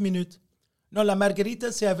 25 minutes. Non, la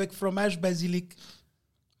margarita, c'est avec fromage basilic.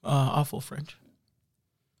 Awful French.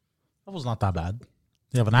 That was not that bad.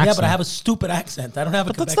 You have an accent. Yeah, but I have a stupid accent. I don't have a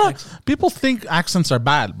But that's Quebec not. accent. People think accents are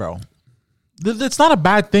bad, bro. It's not a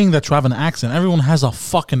bad thing that you have an accent. Everyone has a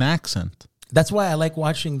fucking accent. That's why I like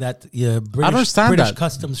watching that British, understand British that.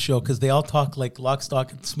 customs show, because they all talk like lock,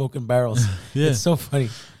 stock, and smoking barrels. Yeah. It's so funny.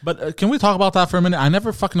 But can we talk about that for a minute? I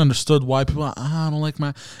never fucking understood why people are, I don't like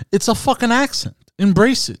my... It's a fucking accent.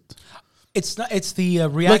 Embrace it. It's not. It's the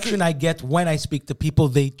reaction I get when I speak to people.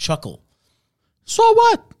 They chuckle. So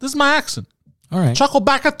what? This is my accent. All right. Chuckle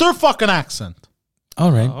back at their fucking accent.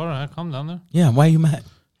 All right. All right, calm down there. Yeah. Why are you mad?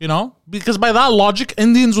 You know? Because by that logic,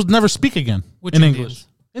 Indians would never speak again. Which in Indians? English.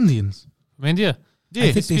 Indians. From India. Yeah.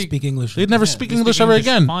 I think they speak English. They'd never Yeah, speak they English speak ever English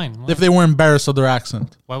again fine. Why? if they were embarrassed of their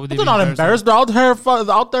accent. Why would they They're be not embarrassed? embarrassed.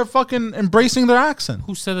 They're out there fucking embracing their accent.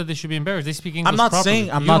 Who said that they should be embarrassed? They speak English. not properly.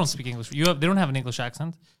 saying- I'm you not- don't speak English. They don't have an English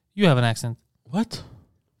accent. You have an accent. What?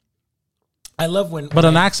 I love when. But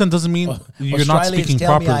an accent doesn't mean you're not Australians speaking tell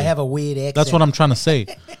properly. me I have a weird accent. That's what I'm trying to say.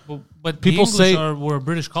 But People the say- English were a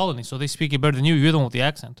British colony, so they speak it better than you. You're the one with the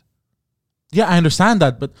accent. Yeah, I understand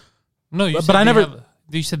that, but No, you But said I they never- have-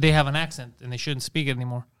 you said they have an accent and they shouldn't speak it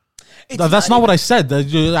anymore. that's not what I said.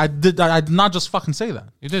 I did not just fucking say that.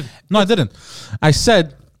 You did. No, I didn't. I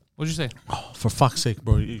said, What'd you say? oh, for fuck's sake,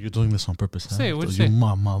 bro, you're doing this on purpose. Say it, what'd you You say?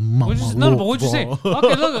 mama, What'd you say? No, but what'd you say?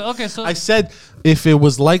 Okay, look. Okay, so I said if it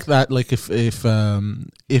was like that, like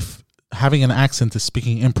if having an accent is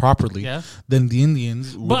speaking improperly, Yeah. then the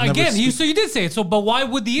Indians. Would But never again, speak. you did say it. So, but why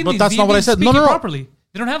would the Indians? that's the not what I Indians said. Speak No, no, it no. properly.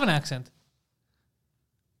 They don't have an accent.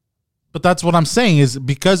 But that's what I'm saying is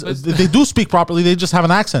because But- they do speak properly, they just have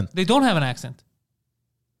an accent. They don't have an accent.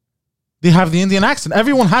 They have the Indian accent.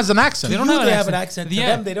 Everyone has an accent. They don't you, have, they an have an accent. accent. To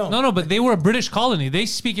them, they don't. No, but they were a British colony. They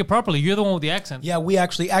speak it properly. You're the one with the accent. Yeah, we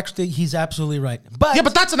actually, he's absolutely right. But Yeah,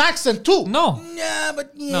 but that's an accent too. No. yeah,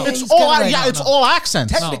 but yeah, No. It's he's all kinda right. yeah, it's all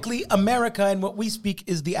accents. Technically, America and what we speak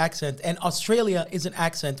is the accent, and Australia is an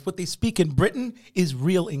accent. What they speak in Britain is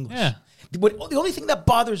real English. Yeah. The only thing that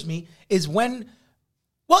bothers me is when,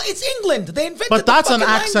 well, it's England. They invented. But the that's an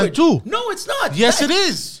fucking accent language. too. No, it's not. Yes, it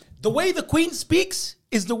is. The way the Queen speaks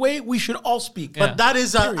is the way we should all speak. Yeah. But that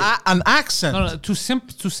is an accent. No,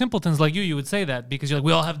 to simpletons like you would say that because you're like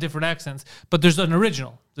we all have different accents, but there's an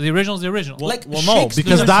original. The original is the original. Like Well, no, Shakespeare.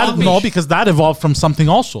 because There's because that evolved from something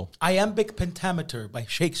also. Iambic pentameter by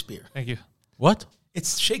Shakespeare. Thank you. What?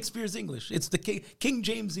 It's Shakespeare's English. It's the King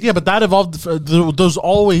James English. Yeah, but that evolved. There's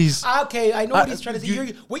always. Okay, I know what he's trying to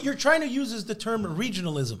say. What you're trying to use is the term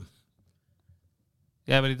regionalism.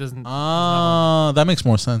 Yeah, but it doesn't. That makes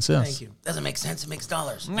more sense. Yes. Thank you. Doesn't make sense. It makes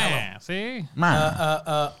dollars. Nah, see.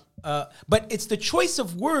 Man. But it's the choice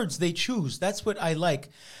of words they choose. That's what I like.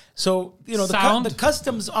 So, Sound. the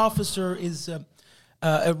customs officer is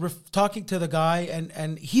talking to the guy,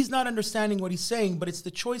 and he's not understanding what he's saying, but it's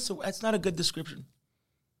the choice of, that's not a good description.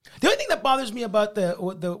 The only thing that bothers me about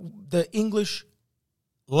the English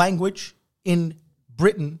language in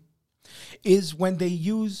Britain is when they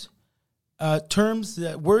use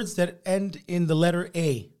words that end in the letter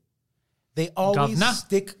A. They always Govna?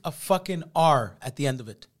 stick a fucking R at the end of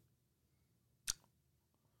it.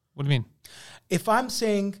 What do you mean? If I'm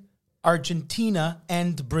saying Argentina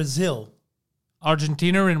and Brazil,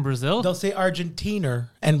 Argentina and Brazil? they'll say Argentina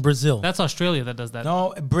and Brazil. That's Australia that does that.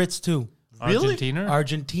 No, Brits too. Really? Argentina?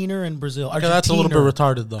 Argentina and Brazil. Okay, that's a little bit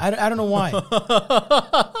Argentina. retarded, though. I don't know why.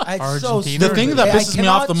 It's so Argentina? stupid. The thing that I pisses me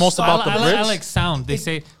off the cannot most about the I Brits. like sound. They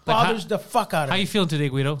say, It like, how, bothers the fuck out of how me. you feeling today,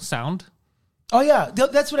 Guido? Sound? Oh yeah,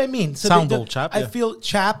 that's what I mean. So Sound old chap, I yeah. feel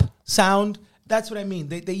chap, sound. That's what I mean.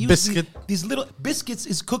 They use Biscuit. these little biscuits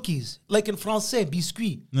is cookies, like in français,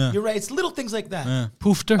 biscuit. Yeah. You're right. It's little things like that.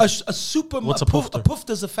 Poofter? A super. What's a poof? poofter? A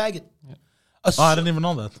poofter's a faggot. Oh, I didn't even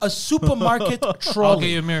know that. A supermarket I'll get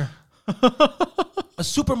trolley. you a mirror. A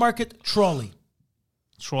supermarket trolley.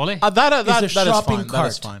 Trolley? That a is shopping fine. That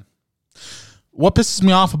is cart. fine. What pisses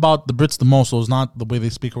me off about the Brits the most, though, is not the way they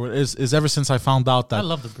speak, or is ever since I found out that I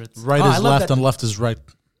love the Brits. right Oh, I is love left that- and left is right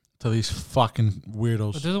to these fucking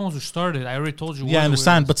weirdos. But they're the ones who started. I already told you. Yeah, I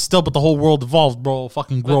understand, but still, but the whole world evolved, bro.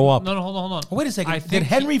 Fucking grow up. No, hold on. Wait a second. I Did think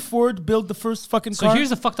Henry Ford build the first fucking So car?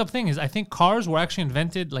 here's the fucked up thing: is I think cars were actually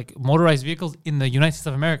invented, like motorized vehicles, in the United States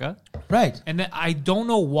of America, right. and then I don't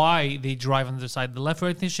know why they drive on the side, the left,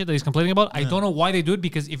 right, this shit that he's complaining about. I don't know why they do it,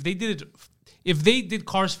 because if they did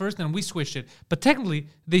cars first, then we switched it. But technically,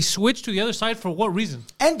 they switched to the other side for what reason?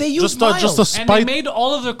 And they use Just miles. to And they spite, made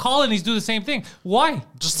all of their colonies do the same thing. Why?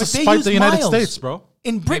 just to But they spite use the United miles. States, bro.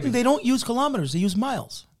 In Britain, they don't use kilometers. They use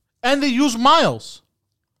miles. And they use miles,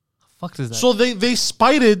 Fuck is that? so they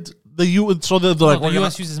spited the U. So they're No, like, the we're gonna-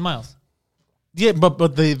 U.S. uses miles. yeah,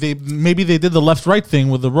 but they maybe they did the left right thing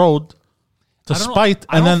with the road to I don't know. spite,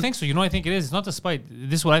 I and don't then think so. You know what I think it is? It's not to spite.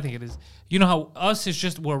 This is what I think it is. You know how us is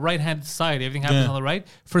just we're right-handed side. Everything happens Yeah. on the right.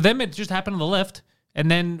 For them, it just happened on the left. And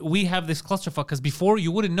then we have this clusterfuck. Because before,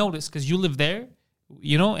 you wouldn't notice because you live there,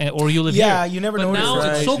 you know, or you live here. Yeah, you never but notice, now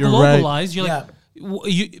right. it's so You're right. globalized. You're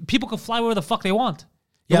like, people can fly wherever the fuck they want.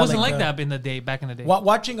 It Yeah, wasn't like, like that in the day, back in the day.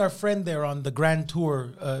 Watching our friend there on the Grand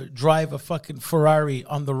Tour drive a fucking Ferrari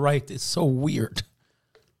on the right is so weird.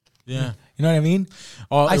 yeah. You know what I mean?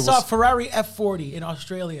 Oh, I it saw a was- Ferrari F40 in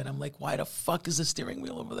Australia, and I'm like, why the fuck is the steering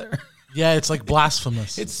wheel over there? Yeah, it's like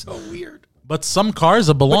blasphemous. It's so weird. But some cars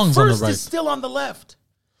it But belongs on the first right. is still on the left.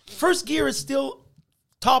 First gear is still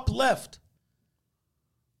top left.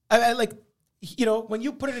 I like, you know, when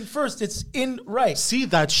you put it in first, it's in right. See,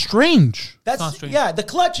 that's strange. That's not strange. yeah. The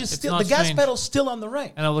clutch is It's still not the gas strange. pedal's still on the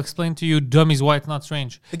right. And I'll explain to you, dummies, why it's not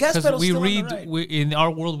strange. The gas 'Cause pedal's we still on the read, right. in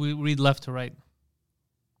our world, we read left to right.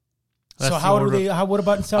 That's So the how do order. they? What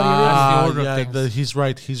about in Saudi Arabia? the order of things. He's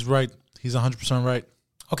right. He's right. He's 100% right.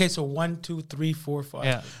 Okay, so 1, 2, 3, 4, 5.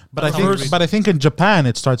 Yeah. But I That's how we think, read. I think in Japan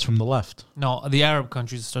it starts from the left. No, the Arab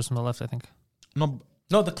countries, it starts from the left, I think. No,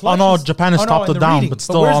 No, the clutch. no, is, Japan is oh, top in to the down, reading. but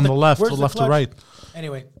still where's on the left, where's to left to clutch? right.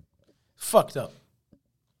 Anyway, fucked up.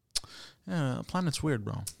 Yeah, planet's weird,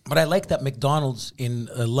 bro. But I like that McDonald's in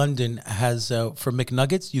London has for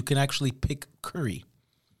McNuggets you can actually pick curry.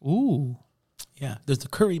 Ooh. Yeah, there's the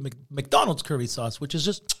curry McDonald's curry sauce, which is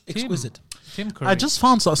just exquisite. Tim Curry. I just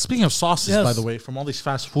found, speaking of sauces, Yes. by the way, from all these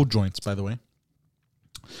fast food joints, by the way,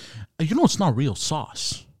 you know it's not real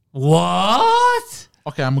sauce. What?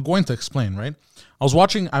 Okay, I'm going to explain, right? I was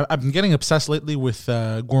watching, I've been getting obsessed lately with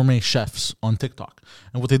gourmet chefs on TikTok.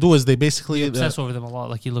 And what they do is they basically... Obsess over them a lot.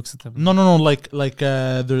 Like he looks at them. No, like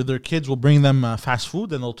their kids will bring them fast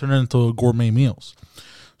food and they'll turn it into gourmet meals.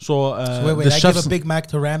 So, Wait, the I give chefs... a Big Mac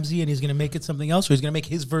to Ramsey and he's going to make it something else, or he's going to make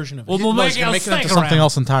his version of it? Well, we'll No, make he's it gonna a make it into steak something around.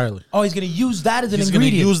 else entirely. Oh, he's going to use that as an He's going to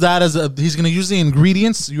ingredient. use that as he's going to use the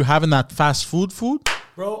ingredients you have in that fast food.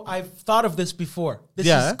 Bro, I've thought of this before. This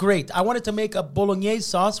Yeah. is great. I wanted to make a bolognese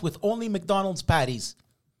sauce with only McDonald's patties.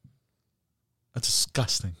 That's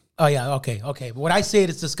disgusting. Oh, yeah, okay. But when I say it,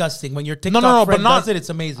 it's disgusting. When your TikTok no, friend but not- does it, it's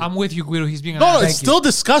amazing. I'm with you, Guido. He's being an No, ass. it's still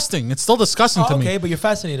disgusting. It's still disgusting to me. okay, but you're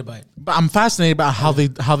fascinated by it. But I'm fascinated about how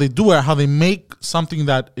they do it, how they make something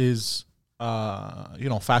that is,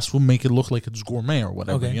 fast food, make it look like it's gourmet or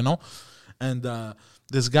whatever, Okay. you know. And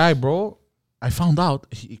this guy, bro, I found out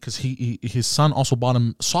because his son also bought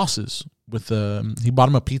him sauces with he bought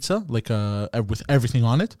him a pizza like with everything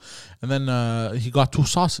on it, and then he got 2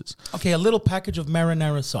 sauces. Okay, a little package of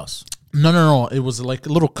marinara sauce. No, it was like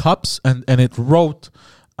little cups, and it wrote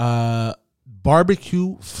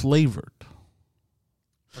barbecue flavored.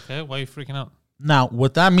 Okay, why are you freaking out? Now,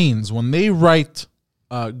 what that means when they write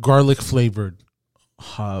garlic flavored,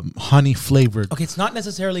 honey flavored. Okay, it's not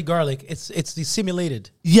necessarily garlic. It's the simulated.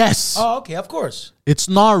 Yes, Oh, okay, of course. it's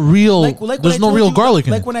not real. Like when There's I no told real you- garlic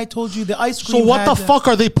in Like it. when I told you the ice cream. So what the had, fuck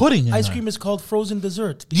are they putting in Ice there? cream is called frozen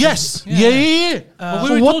dessert. because- Yes, yeah. But we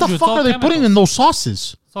So already what told the you, it's fuck all are they putting chemicals. in those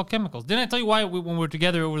sauces? It's all chemicals. Didn't I tell you why when we were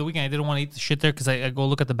together over the weekend I didn't want to eat the shit there because I go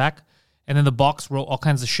look at the back and then the box wrote all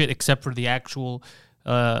kinds of shit except for the actual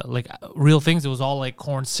real things. It was all like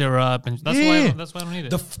corn syrup and that's why I don't eat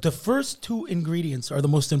it. The first two ingredients are the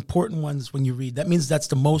most important ones when you read. That means that's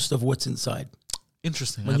the most of what's inside.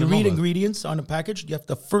 Interesting. When you read ingredients on a package, you have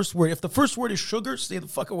the first word. If the first word is sugar, stay the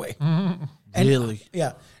fuck away. And, Really?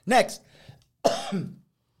 Yeah. Next,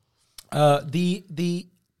 the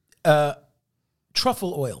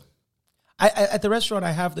truffle oil. I at the restaurant,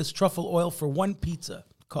 I have this truffle oil for one pizza.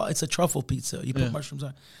 It's a truffle pizza. You put mushrooms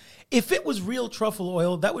on. If it was real truffle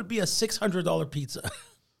oil, that would be a $600 pizza.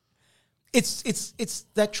 It's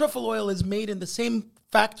that truffle oil is made in the same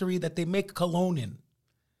factory that they make cologne in.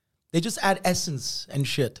 They just add essence and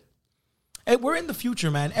shit. And we're in the future,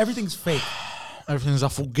 man. Everything's fake. Everything's a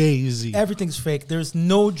fugazi. Everything's fake. There's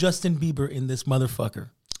no Justin Bieber in this motherfucker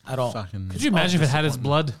at all. Could you imagine if it had its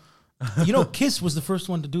blood? You know, Kiss was the first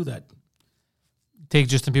one to do that. Take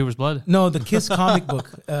Justin Bieber's blood? No, the Kiss comic book.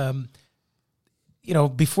 You know,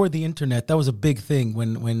 before the internet, that was a big thing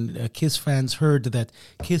when Kiss fans heard that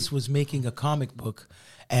Kiss was making a comic book,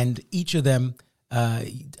 and each of them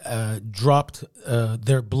dropped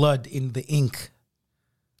their blood in the ink.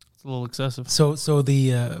 It's a little excessive. So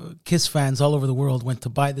the Kiss fans all over the world went to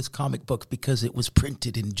buy this comic book because it was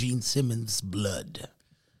printed in Gene Simmons' blood.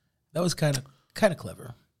 That was kind of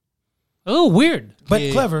clever, A little weird. but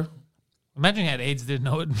clever. Imagine you had AIDS, didn't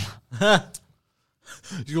know it.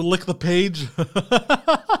 You lick the page.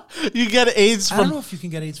 You get AIDS I don't from know if you can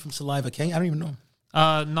get AIDS from saliva, can you? I don't even know.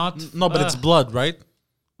 Not no, but it's blood, right?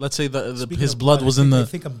 Let's say Speaking his of blood was in I the.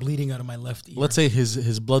 think I'm bleeding out of my left ear. Let's say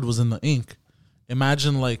his blood was in the ink.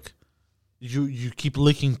 Imagine like you keep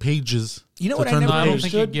licking pages. You know to what I turn never the I don't page.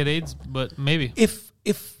 think you'd get AIDS, but maybe. if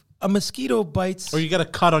a mosquito bites, Or you get a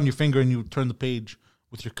cut on your finger and you turn the page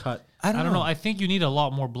with your cut. I I don't know. I think you need a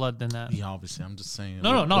lot more blood than that. Yeah, obviously, I'm just saying.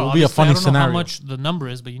 No. It would be a obviously, funny I don't know scenario. how much the number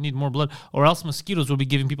is, but you need more blood, or else mosquitoes will be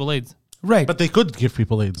giving people AIDS. right? But they could give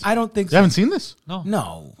people AIDS. I don't think You so. haven't seen this? No,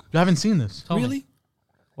 You haven't seen this? Tell me. really?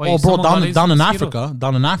 Why, Oh, bro, someone got AIDS down from in mosquito?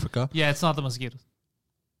 Africa. Yeah, it's not the mosquitoes.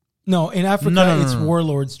 No, in Africa, No. it's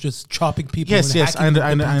warlords just chopping people. Yes, and yes, hacking them to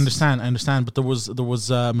I pieces. understand. But there was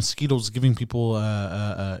mosquitoes giving people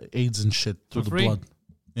AIDS and shit through For the free? blood.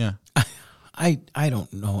 Yeah. I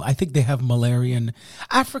don't know. I think they have malaria. And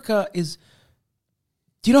Africa is.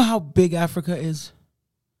 Do you know how big Africa is?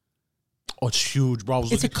 Oh, it's huge, bro. I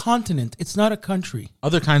was It's a looking- continent. It's not a country.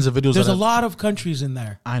 other kinds of videos. There's that a I've- lot of countries in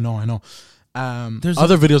there. I know. There's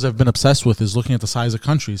Other videos I've been obsessed with is looking at the size of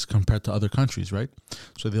countries compared to other countries, right?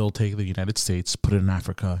 So they'll take the United States, put it in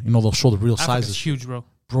Africa. You know, they'll show the real Africa's sizes. huge, bro.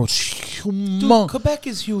 Bro, it's Dude, humongous. Quebec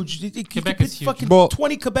is huge. You Quebec could is put huge. fucking Bro.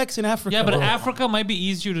 20 Quebecs in Africa. Yeah, but bro. Africa might be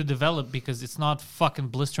easier to develop because it's not fucking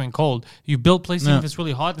blistering cold. You build places Yeah. if it's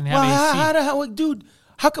really hot and they Well, have AC. how the hell, dude?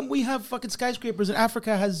 How come we have fucking skyscrapers and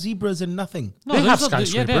Africa has zebras and nothing? No, They there's have no- yeah,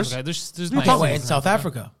 skyscrapers. there's No, nice way, things in South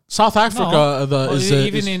Africa. South Africa No. Well, is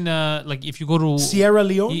even is- in like if you go to Sierra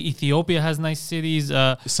Leone? Ethiopia has nice cities.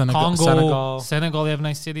 Senegal- Congo, Senegal. Senegal, they have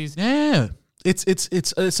nice cities. yeah.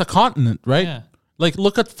 It's a continent, right? Yeah. Like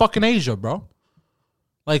look at fucking Asia, bro.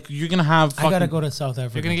 Like you're gonna have. I gotta fucking- go to South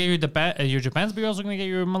Africa. You're gonna get your Japans, but you're also gonna get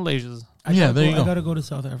your Malaysias. Yeah, there you I go. gotta go to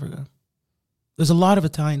South Africa. There's a lot of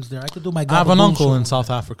Italians there. I could do my I have an gabagool uncle show in over South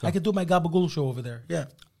there. Africa. I could do my gabagool show over there. Yeah.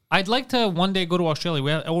 I'd like to one day go to Australia.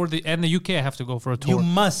 We have, or the UK. I have to go for a tour. You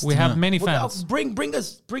must. We have many Well, fans.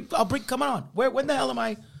 I'll bring. Come on. When the hell am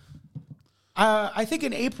I? I think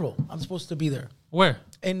in April I'm supposed to be there Where?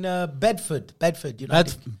 in Bedford. Bedford,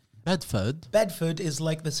 United. Bedford. Bedford is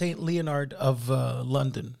like the Saint Leonard of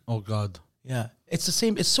London. Oh God. Yeah, it's the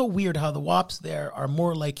same. It's so weird how the WAPs there are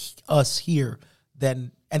more like us here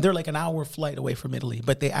than, and they're like an hour flight away from Italy,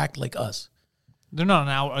 but they act like us. They're not an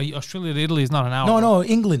hour. Australia to Italy is not an hour. No,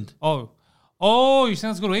 England. Oh, you're saying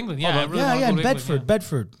let's go to England? Yeah, I really wanna Yeah, go in to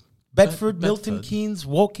England, Bedford, Milton Keynes,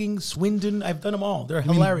 Woking, Swindon. I've done them all. They're I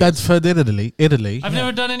mean, hilarious. Bedford, Italy. I've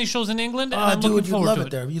never done any shows in England, and Oh, I'm looking dude, you forward love to it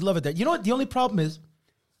there. You love it there. You know what? The only problem is,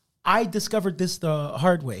 I discovered this the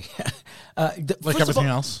hard way. Like everything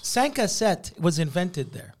else. Sanka Set was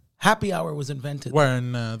invented there. Happy hour was invented. Where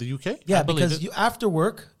in the UK? Yeah, believe because it. you after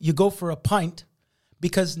work you go for a pint.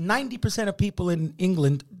 Because 90% of people in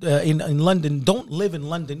England, in London, don't live in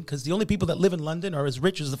London. Because the only people that live in London are as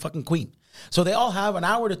rich as the fucking Queen. So they all have an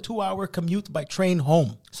hour to 2 hour commute by train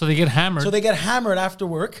home. So they get hammered. So they get hammered after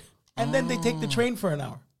work. and then they take the train for an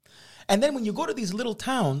hour. And then when you go to these little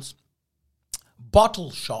towns,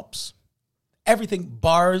 bottle shops, everything,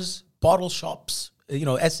 bars, bottle shops,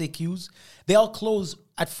 SAQs, they all close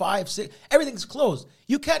at 5, 6. Everything's closed.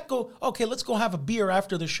 You can't go, okay, let's go have a beer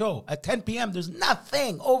after the show. At 10 p.m., there's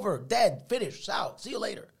nothing. Over, dead, finished, out. See you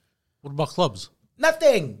later. What about clubs?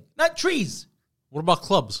 Nothing. Not trees. What about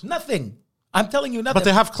clubs? Nothing. I'm telling you nothing. But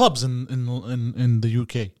they have clubs in the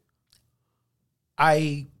UK.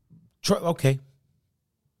 Okay.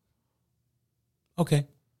 Okay.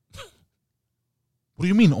 What do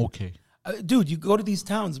you mean, okay? Dude, you go to these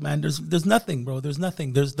towns, man. There's nothing, bro. There's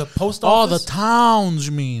nothing. There's the post Oh, office. the towns,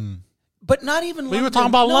 you mean? But not even. But you were London. talking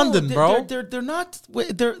about London, bro. They're not.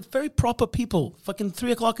 They're very proper people. Fucking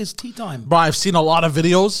 3:00 is tea time, Bro, I've seen a lot of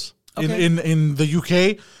videos Okay. in the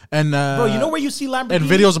UK and bro. You know where you see Lamborghinis? and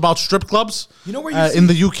videos about strip clubs. You know where you see- in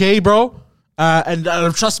the UK, bro. And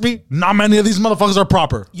trust me, not many of these motherfuckers are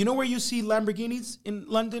proper. You know where you see Lamborghinis in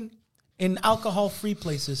London? In alcohol-free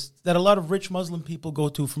places that a lot of rich Muslim people go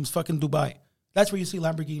to from fucking Dubai. That's where you see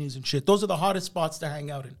Lamborghinis and shit. Those are the hottest spots to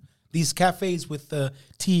hang out in. These cafes with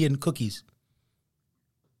tea and cookies.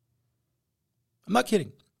 I'm not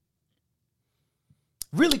kidding.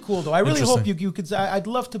 Really cool though. I really hope you could. I'd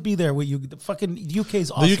love to be there with you. The fucking UK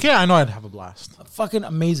is awesome. The UK, I know I'd have a blast. Fucking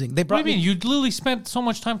amazing. They What do brought you mean? me. You literally spent so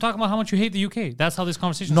much time talking about how much you hate the UK. That's how this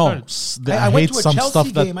conversation No, started. I I went hate to a some Chelsea stuff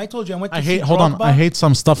game. that I told you I went to I see hate. Hold on, Drogba. I hate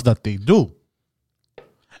some stuff that they do,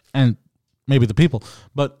 and maybe the people,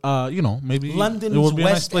 but maybe London's it would be a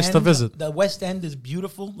nice West place End, to visit. The West End is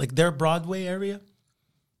beautiful, like their Broadway area.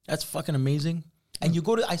 That's fucking amazing. And you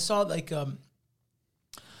go to, I saw like,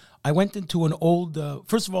 I went into an old.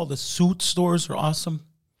 First of all, the suit stores are awesome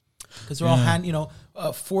because they're all hand,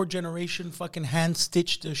 4th generation fucking hand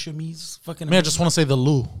stitched chemise. Fucking. I just want to say the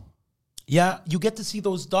Lou. Yeah, you get to see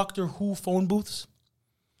those Doctor Who phone booths,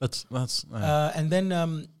 That's and then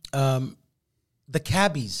the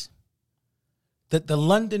cabbies. The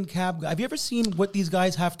London cab. Have you ever seen what these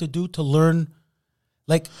guys have to do to learn?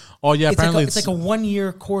 Like, oh yeah, apparently it's like a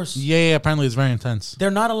 1-year course. yeah, apparently it's very intense.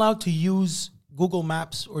 They're not allowed to use Google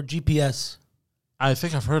Maps or GPS. I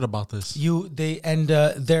think I've heard about this.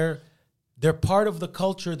 They're part of the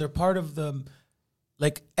culture. They're part of the,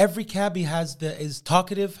 like every cabbie is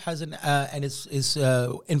talkative, and is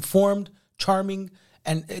informed, charming,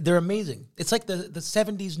 and they're amazing. It's like the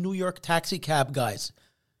 70s New York taxi cab guys.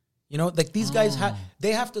 Like these guys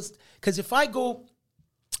they have to, because if I go,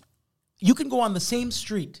 you can go on the same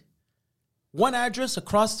street. One address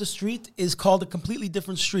across the street is called a completely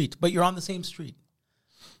different street, but you're on the same street.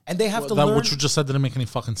 And they have to learn. What you just said didn't make any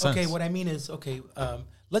fucking sense. Okay, what I mean is,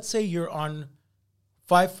 let's say you're on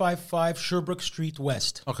 555 Sherbrooke Street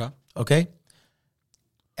West. Okay?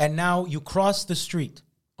 And now you cross the street.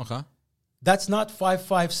 Okay. That's not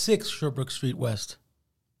 556 Sherbrooke Street West.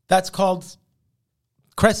 That's called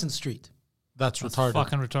Crescent Street. That's retarded.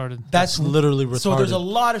 Fucking retarded. That's literally retarded. So there's a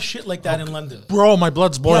lot of shit like that in London. Bro, my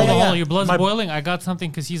blood's boiling. Yeah, yeah, Oh, your blood's boiling. I got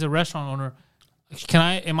something because he's a restaurant owner.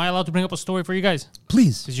 Am I allowed to bring up a story for you guys?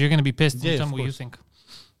 Please. Because you're going to be pissed. Yeah, Tell me of what you course. think.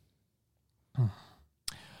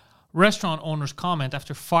 Restaurant owners comment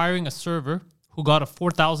after firing a server who got a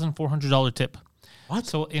 $4,400 tip. What?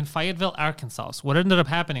 So in Fayetteville, Arkansas, what ended up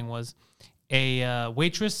happening was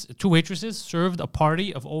two waitresses served a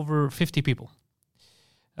party of over 50 people.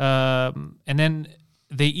 And then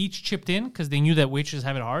they each chipped in because they knew that waitresses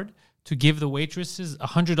have it hard to give the waitresses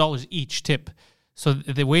 $100 each tip. So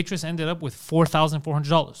the waitress ended up with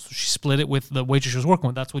 $4,400. So she split it with the waitress she was working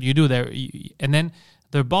with. That's what you do there. And then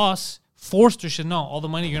their boss forced her to know all the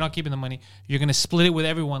money. You're not keeping the money. You're gonna split it with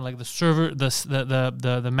everyone, like the server,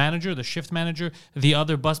 the manager, the shift manager, the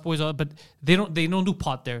other busboys. But they don't do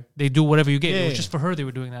pot there. They do whatever you get. It was just for her. They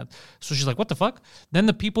were doing that. So she's like, what the fuck? Then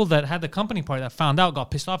the people that had the company party that found out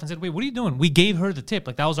got pissed off and said, wait, what are you doing? We gave her the tip.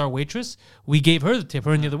 Like that was our waitress. We gave her the tip.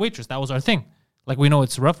 Her and the other waitress. That was our thing. Like we know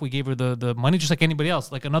it's rough. We gave her the money just like anybody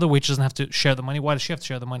else. Like another waitress doesn't have to share the money. Why does she have to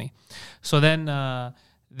share the money? So then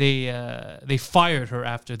they fired her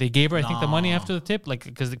after. They gave her, I think, the money after the tip, like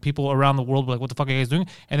because the people around the world were like, what the fuck are you guys doing?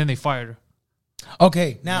 And then they fired her.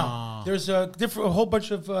 Okay, now there's a whole bunch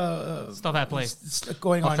of Stuff at play.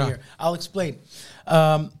 Going on here. I'll explain.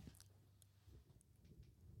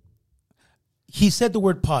 He said the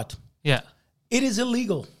word pot. Yeah. It is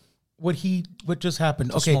illegal. What just happened.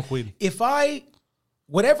 To Okay, smoke weed.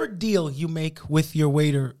 Whatever deal you make with your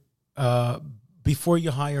waiter before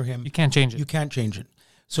you hire him, You can't change it. you can't change it.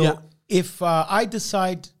 So Yeah. if I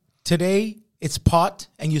decide today it's pot,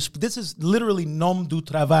 and this is literally nom du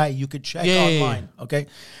travail, you could check online. Okay,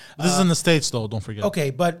 This is in the States, though. Don't forget. okay,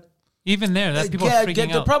 but Even there, that people are freaking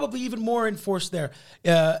they're out. probably even more enforced there.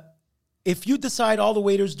 if you decide all the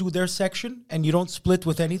waiters do their section and you don't split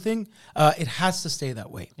with anything, it has to stay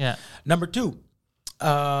that way. Yeah. Number two,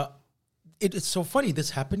 it's so funny. This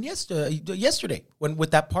happened yesterday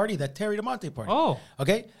with that party, that Terry DeMonte party. Oh.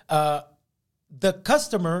 Okay. The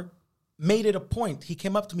customer made it a point. He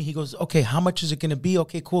came up to me. He goes, okay, how much is it going to be?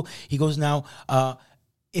 Okay, cool. He goes, now,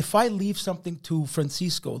 if I leave something to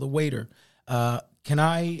Francisco, the waiter,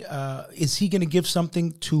 is he going to give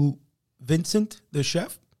something to Vincent, the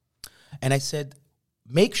chef? And I said,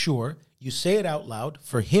 make sure you say it out loud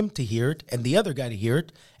for him to hear it and the other guy to hear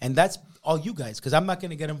it. And that's all you guys, because I'm not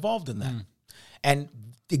going to get involved in that. And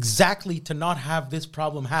exactly to not have this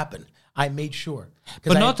problem happen, I made sure.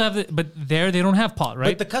 But not to have but there they don't have pot,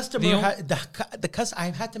 right? But the customer, I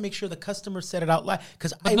had to make sure the customer said it out loud,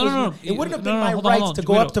 because it wouldn't have been my right to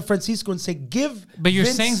go up to Francisco and say, give. But you're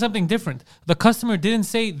Vince. saying something different. The customer didn't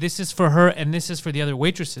say this is for her and this is for the other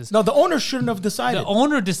waitresses. No, the owner shouldn't have decided. The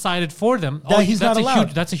owner decided for them. That he's that's not allowed.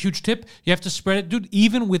 That's a huge tip. You have to spread it, dude.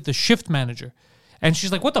 Even with the shift manager. And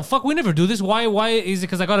she's like, what the fuck? We never do this. Why is it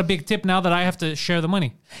because I got a big tip now that I have to share the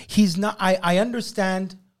money? He's not. I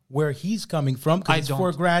understand where he's coming from, because it's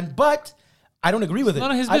 $4,000, but I don't agree with it.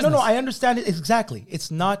 None of his I don't know. business. I understand it exactly.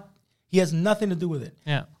 It's not. He has nothing to do with it.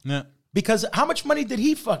 Yeah. Yeah. Because how much money did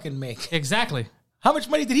he fucking make? Exactly. How much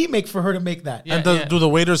money did he make for her to make that? Yeah. And do the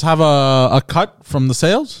waiters have a cut from the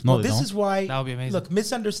sales? No, Well, they this don't. is why. That would be amazing. Look,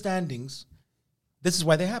 misunderstandings. This is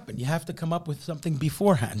why they happen. You have to come up with something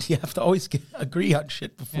beforehand. You have to always agree on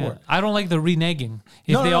shit before. Yeah. I don't like the reneging.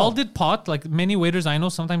 If No, they no. all did pot, like many waiters I know,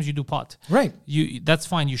 sometimes you do pot. Right. That's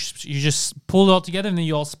fine. You just pull it all together and then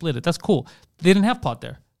you all split it. That's cool. They didn't have pot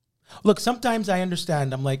there. Look, sometimes I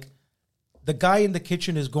understand. I'm like, the guy in the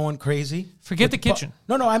kitchen is going crazy. Forget with the kitchen.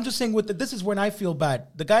 No, I'm just saying this is when I feel bad.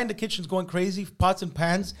 The guy in the kitchen's going crazy, pots and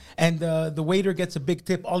pans, and the waiter gets a big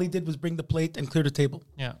tip. All he did was bring the plate and clear the table.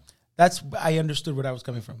 Yeah. I understood where I was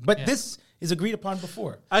coming from. But Yeah. this is agreed upon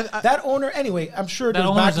before. I- that owner, anyway, I'm sure That there's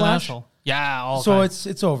owner's an backlash. asshole. Yeah. All So kinds.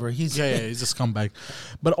 it's over. He's Yeah, he's a scumbag.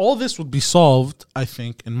 But all this would be solved, I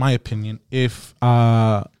think, in my opinion, if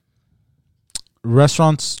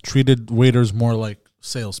restaurants treated waiters more like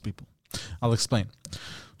salespeople. I'll explain.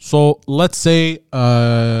 So let's say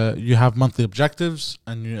you have monthly objectives,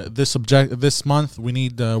 and this month we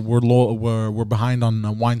need we're behind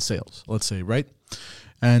on wine sales. Let's say, right?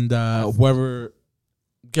 And whoever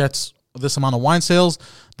gets this amount of wine sales,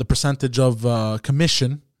 the percentage of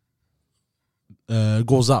commission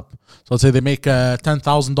goes up. So let's say they make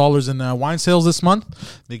 $10,000 in wine sales this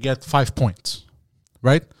month, they get 5 points,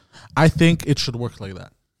 right? I think it should work like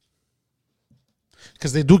that,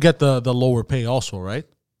 because they do get the lower pay also, right?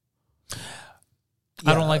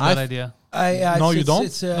 I don't like that idea. No, you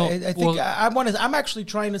don't? No, I think I'm actually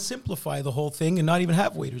trying to simplify the whole thing and not even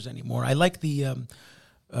have waiters anymore. I like the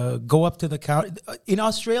go up to the counter. In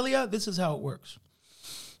Australia, this is how it works.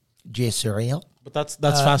 cereal. But that's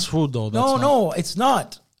fast food though. No, it's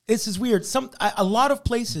not. This is weird. A lot of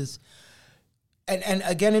places, and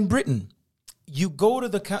again in Britain, you go to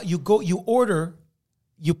the you order,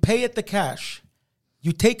 you pay at the cash,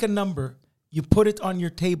 you take a number, you put it on your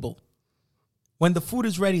table. When the food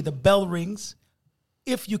is ready, the bell rings.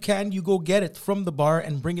 If you can, you go get it from the bar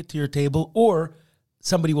and bring it to your table, or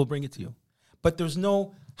somebody will bring it to you. But there's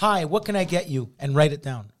no, hi, what can I get you? And write it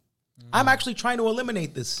down. I'm actually trying to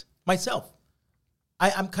eliminate this myself.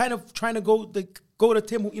 I'm kind of trying to go to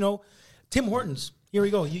Tim Hortons. Here we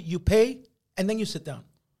go. You pay, and then you sit down.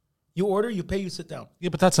 You order, you pay, you sit down. Yeah,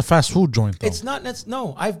 but that's a fast food joint though. It's not,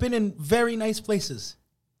 no. I've been in very nice places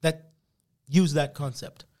that use that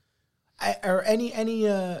concept. Or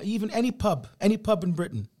even any pub in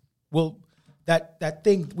Britain will that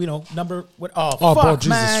thing, number what? Oh, fuck, bro, Jesus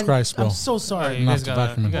man. Christ, bro. I'm so sorry. You Not guys to gotta,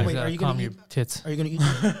 vacuum you it. guys Wait, gotta are you gonna calm your eat- tits. Are you gonna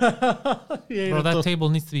eat? Bro, that table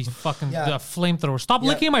needs to be fucking Yeah. a flamethrower. Stop Yeah.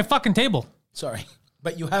 licking at my fucking table. Sorry,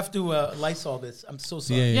 but you have to Lysol this. I'm so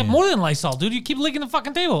sorry. Yeah. Yeah, more than Lysol, dude. You keep licking the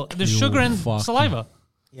fucking table. There's You sugar and fucking- saliva.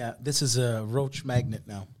 Yeah, this is a roach magnet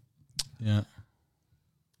now. Yeah.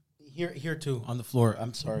 Here too on the floor.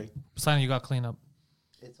 I'm sorry, Simon, you got clean up.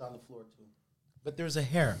 it's on the floor too. But there's a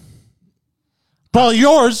hair. Probably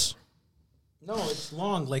yours. No, it's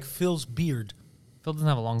long like Phil's beard. Phil doesn't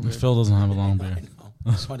have a long beard. Phil doesn't have a long I beard. know.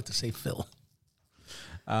 I just wanted to say Phil.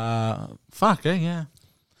 Yeah.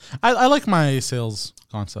 I like my sales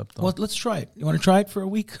concept though. Well, let's try it. You want to try it for a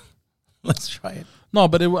week? Let's try it. No,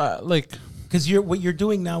 but it like Because what you're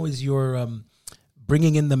doing now is you're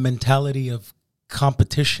bringing in the mentality of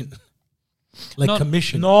competition. like No,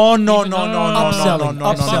 commission. No, no, Even- no, no, no, Upselling. no,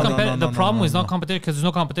 no, It's not no, competi- no, no, the no, problem no, is no. not competition because there's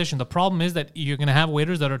no competition. The problem is that you're gonna have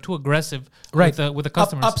waiters that are too aggressive Right. with the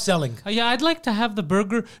customers. Upselling. Yeah, I'd like to have the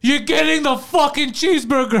burger. You're getting the fucking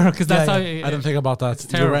cheeseburger because that's Yeah, how. yeah. I didn't think about that. You're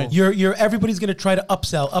terrible. right. You're everybody's gonna try to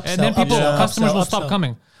upsell. and then people, upsell, customers upsell, will stop upsell.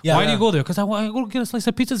 coming. Yeah, Why do yeah. you go there? Because I want to go get a slice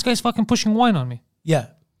of pizza. This guy's fucking pushing wine on me. Yeah,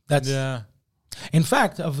 that's. Yeah. In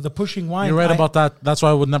fact, of the pushing wine, You're right about that. That's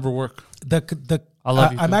why it would never work. I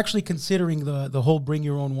love you I'm too. actually considering the whole bring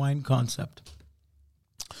your own wine concept.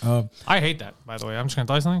 I hate that, by the way. I'm just going to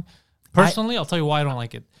tell you something. Personally, I'll tell you why I don't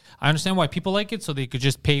like it. I understand why people like it, so they could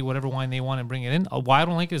just pay whatever wine they want and bring it in. Why I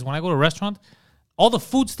don't like it is when I go to a restaurant, all the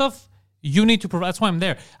food stuff, you need to provide. That's why I'm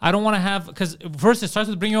there. I don't want to have, because first it starts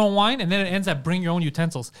with bring your own wine, and then it ends at bring your own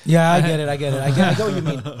utensils. Yeah, I get it. I get what you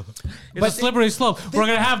mean. It's a slippery slope. We're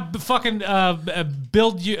going to have fucking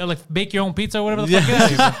bake your own pizza or whatever the fuck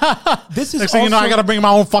it is. This is Next thing you know, I gotta bring my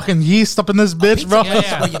own fucking yeast up in this bitch, bro. Yeah,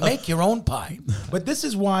 yeah. Well, you make your own pie. But this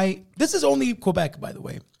is why. This is only Quebec, by the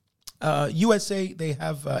way. USA, they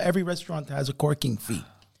have every restaurant has a corking fee.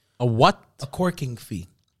 A what? A corking fee,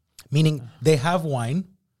 meaning they have wine,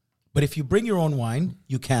 but if you bring your own wine,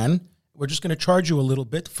 you can. We're just going to charge you a little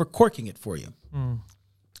bit for corking it for you.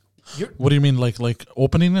 What do you mean, like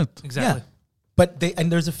opening it? Exactly. Yeah, but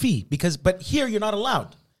there's a fee but here you're not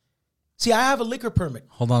allowed. See, I have a liquor permit.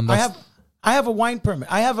 Hold on, I have a wine permit.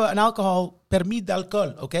 I have an alcohol permis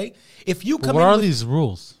d'alcool. Okay, if you come What in are with- these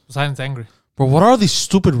rules? Poseidon's angry. Bro, what are these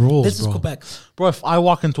stupid rules, This is bro? Quebec. Bro, if I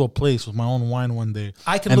walk into a place with my own wine one day,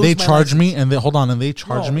 I can and lose they my charge me, license. and they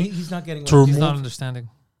charge No, me he's not getting to one. He's remove. not understanding.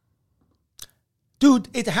 Dude,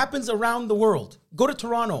 it happens around the world. Go to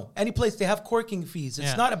Toronto, any place, they have corking fees. It's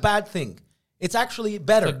Yeah. not a bad thing. It's actually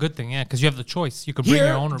better. It's a good thing, yeah, because you have the choice. You could bring Here,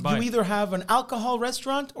 your own or buy. you either have an alcohol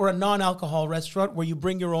restaurant or a non-alcohol restaurant where you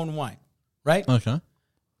bring your own wine, right? Okay.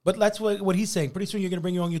 But that's what he's saying. Pretty soon you're going to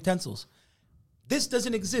bring your own utensils. This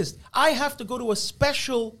doesn't exist. I have to go to a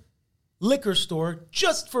special liquor store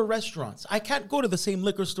just for restaurants. I can't go to the same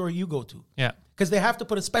liquor store you go to Yeah. because they have to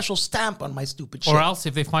put a special stamp on my stupid shit. Or else,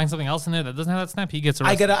 if they find something else in there that doesn't have that stamp, he gets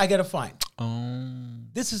arrested. I get a fine.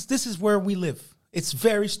 This is where we live. It's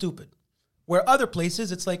very stupid. Where other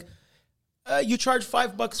places, it's like you charge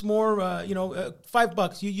 $5 more.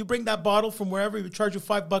 $5. You bring that bottle from wherever. You charge you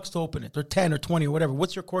 $5 to open it, or 10 or 20 or whatever.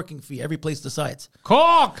 What's your corking fee? Every place decides.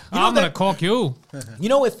 Cork! You know I'm going to that- cork you. You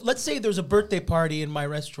know, if let's say there's a birthday party in my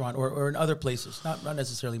restaurant or in other places, not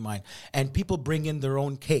necessarily mine, and people bring in their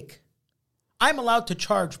own cake, I'm allowed to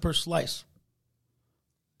charge per slice.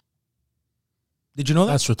 Did you know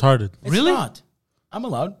that? That's retarded. It's Really? not. I'm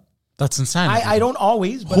allowed. That's insanity. I don't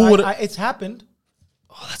always, but Who would- it's happened.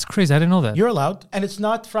 Oh, that's crazy. I didn't know that. You're allowed, and it's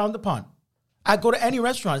not frowned upon. I go to any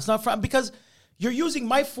restaurant. It's not frowned because you're using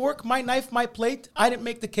my fork, my knife, my plate. I didn't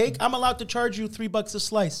make the cake. I'm allowed to charge you $3 a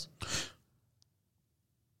slice.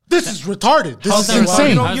 This is retarded. This How's is that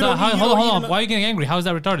insane. retarded? How's You that- don't- how- you hold on, don't hold on. even- Why are you getting angry? How is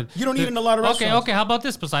that retarded? You don't eat in a lot of Okay, restaurants. okay. How about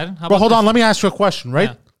this, Poseidon? How Bro, about hold this? on. Let me ask you a question, right?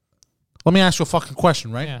 Yeah. Let me ask you a fucking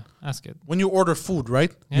question, right? Yeah, ask it. When you order food,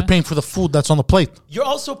 right? Yeah. You're paying for the food that's on the plate. You're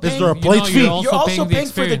also paying. there a plate fee? You're also, You're also paying, paying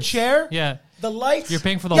the for the experience. chair. Yeah. The lights. You're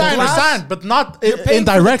paying for the Yeah, I whole glass. understand, but not You're paying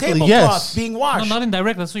indirectly. for the Yes. tablecloth being No, washed. not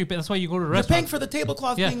indirect. That's why you pay. That's why you go to the You're restaurant. paying for the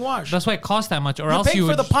tablecloth yeah. being washed. That's why it costs that much. Or You're else paying you for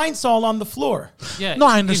would the pine sol on the floor. Yeah. No,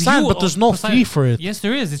 I if understand, but there's no Poseidon- fee for it. Yes,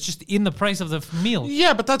 there is. It's just in the price of the meal.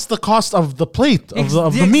 Yeah, but that's the cost of the plate of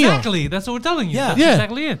the meal. Exactly. That's what we're telling you. Yeah. That's Yeah.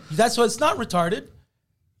 exactly it. That's why it's not retarded.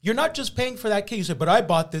 You're not just paying for that cake. You said, but I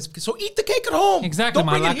bought this. So eat the cake at home. Exactly, Don't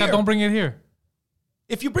bring it Malaka. here. Don't bring it here.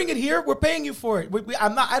 If you bring it here, we're paying you for it.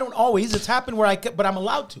 I don't always. It's happened where but I'm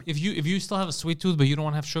allowed to. If you still have a sweet tooth but you don't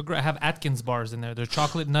want to have sugar, I have Atkins bars in there. They're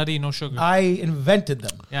chocolate nutty, no sugar. I invented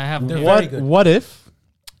them. yeah, I have. They're yeah. very good. What if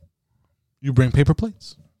you bring paper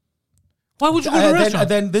plates? Why would you go to a restaurant?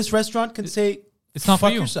 Then this restaurant can say, It's not fuck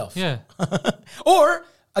for you. yourself. Yeah. Or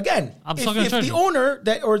again, I'm still gonna if charge the you. owner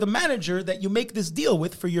or the manager that you make this deal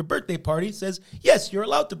with for your birthday party says, yes, you're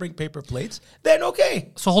allowed to bring paper plates, then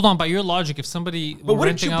okay. So hold on. By your logic, if somebody But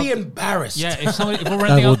wouldn't renting you be out, embarrassed? yeah, if we're renting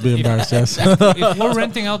That out, would be embarrassed, yes. if we're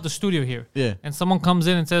renting out the studio here, Yeah. and someone comes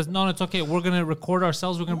in and says, "No, it's okay. We're gonna record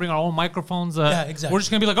ourselves. We're gonna bring our own microphones." Yeah, exactly. We're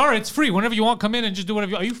just gonna be like, "All right, it's free. Whenever you want, come in and just do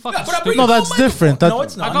whatever you." Are you fucking Yeah, but I'm stupid? bringing No, my that's own different. microphone. No, That-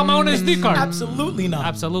 it's not. I got my own SD card. Absolutely not.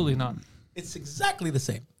 Absolutely not. It's exactly the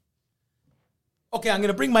same. Okay, I'm going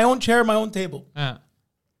to bring my own chair, my own table. Yeah.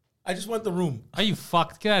 I just want the room. Are you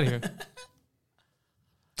fucked? Get out of here.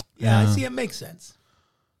 Yeah, I see it makes sense.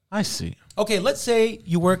 I see. Okay, let's say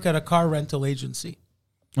you work at a car rental agency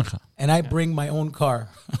Okay. and I bring my own car.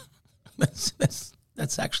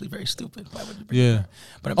 That's actually very stupid. Why would you bring Yeah.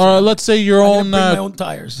 But I'm Or sorry. let's say your I'm gonna own. bring my own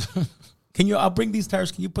tires. Can you? I'll bring these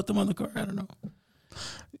tires. Can you put them on the car? I don't know.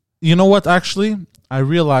 You know what? Actually, I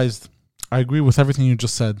realized I agree with everything you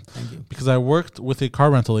just said. Thank you. Because I worked with a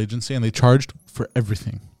car rental agency and they charged for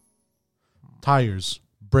everything. Tires,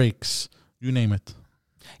 brakes, you name it.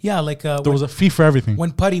 Yeah, like There was a fee for everything.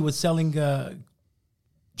 when Putty was selling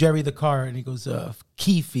Jerry the car, and he goes,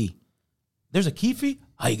 key fee. There's a key fee?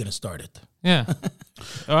 How are you going to start it? Yeah.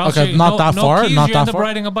 Or else Okay, not that far, Keys, not you that end up far.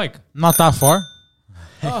 riding a bike. Not that far.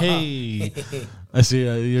 Hey. I see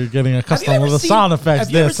you're getting accustomed with the sound effects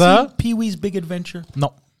Have you ever this, huh? seen Pee-wee's Big Adventure?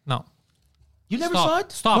 No. No. You never Stop. saw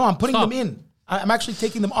it? Stop. No, I'm putting Stop. them in. I'm actually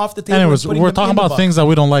taking them off the table. Anyways, and putting we're them talking in the about box. things that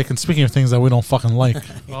we don't like. And speaking of things that we don't fucking like.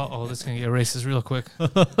 Oh, this is going to get racist real quick.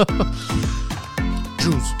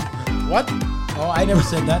 Jews. What? Oh, I never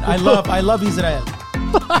said that. I love Israel.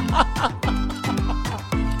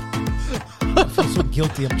 I feel so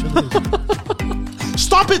guilty. I'm trying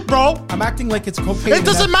Stop it, bro. I'm acting like it's cocaine. It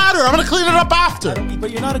doesn't matter. I'm going to clean it up after.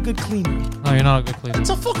 But you're not a good cleaner. No, you're not a good cleaner. It's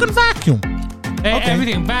a fucking vacuum. Hey, okay.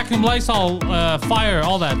 everything. Vacuum, Lysol, fire,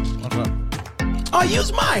 all that. Oh,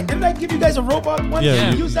 use mine. Didn't I give you guys a robot one?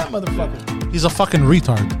 Yeah, you- Use that motherfucker. He's a fucking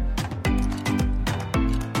retard.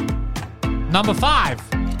 Number 5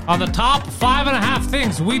 on the top 5.5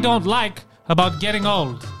 things we don't like about getting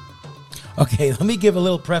old. Okay, let me give a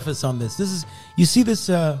little preface on this. This is, you see this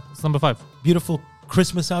It's number 5. beautiful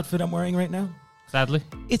Christmas outfit I'm wearing right now? Sadly.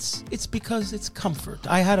 It's because it's comfort.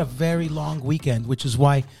 I had a very long weekend, which is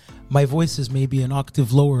why my voice is maybe an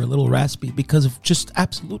octave lower, a little raspy, because of just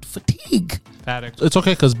absolute fatigue. Addict. It's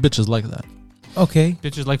okay because bitches like that. Okay.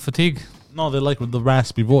 Bitches like fatigue. No, they like with the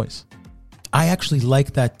raspy voice. I actually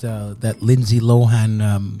like that Lindsay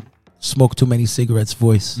Lohan smoke too many cigarettes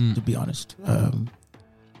voice, to be honest.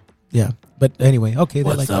 Yeah. But anyway, okay.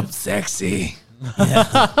 What's like up, sexy?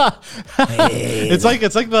 It's like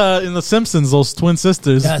the in the Simpsons, those twin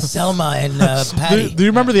sisters. Selma and Patty. Do you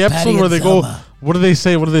remember the episode Patty where and they Selma. go? What do they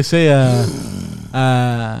say?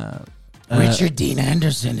 Richard Dean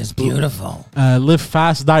Anderson is beautiful. Live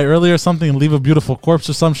fast, die early, or something, and leave a beautiful corpse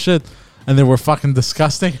or some shit. And they were fucking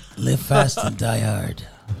disgusting. Live fast and die hard.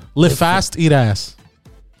 Live fast, eat ass.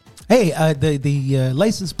 Hey, the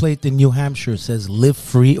license plate in New Hampshire says "Live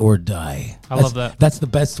free or die." I love that. That's the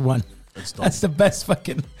best one. That's the best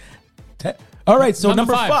fucking. All right, so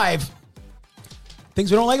Number number 5. 5.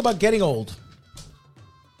 Things we don't like about getting old.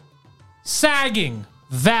 Sagging.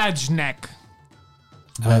 Vag neck.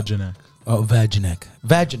 Vaginex. Oh, Vaginex.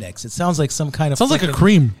 Vaginex. It sounds like some kind of. Sounds like a fucking-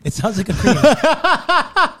 cream. It sounds like a cream.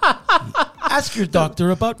 Ask your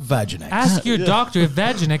doctor about Vaginex. Ask your doctor if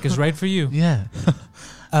Vaginex is right for you. Yeah.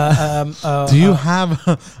 Do you have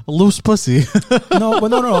a loose pussy? No.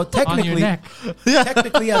 On Technically, your neck.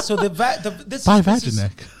 technically, yeah. So this Buy this is-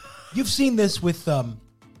 Vaginex. You've seen this with John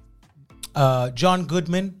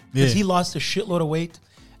Goodman because Yeah. he lost a shitload of weight,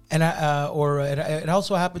 and it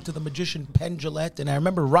also happened to the magician Penn Jillette. And I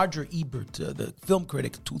remember Roger Ebert, the film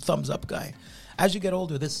critic, 2 thumbs up guy. As you get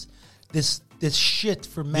older, this shit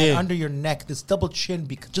for men Yeah. under your neck, this double chin,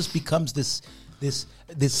 just becomes this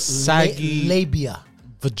Saggy labia.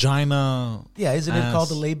 Vagina. Yeah, isn't it ass.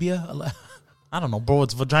 called a labia? I don't know, bro.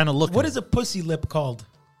 It's vagina looking. What is a pussy lip called?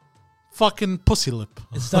 fucking pussy lip?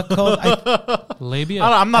 It's not called. Labia.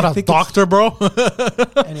 I'm not I a think it's- doctor, bro.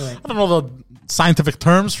 Anyway, I don't know the scientific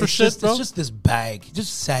terms for it's shit, just, bro. it's just this bag,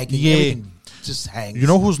 just sagging. Yeah. Everything just hangs. You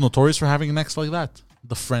know who's notorious for having necks like that?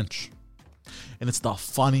 The French. And it's the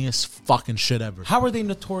funniest fucking shit ever. How are they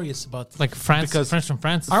notorious about? Like France. Because- French from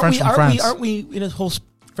France. Aren't French we? from Aren't France. we? Aren't we in a whole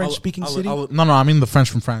French-speaking city? No, I mean the French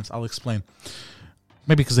from France. I'll explain.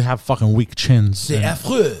 Maybe because they have fucking weak chins. C'est and-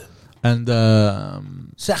 affreux. And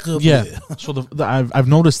Sacre yeah, bleu. so I've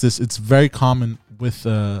noticed this. It's very common with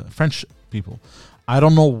French people. I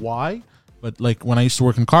don't know why, but like when I used to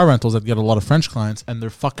work in car rentals, I'd get a lot of French clients, and their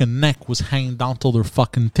fucking neck was hanging down till their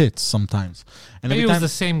fucking tits sometimes. And Maybe it every was time, the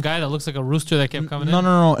same guy that looks like a rooster that kept coming in.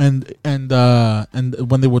 no, and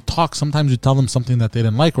when they would talk, sometimes you tell them something that they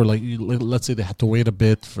didn't like, or like let's say they had to wait a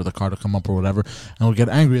bit for the car to come up or whatever, and would get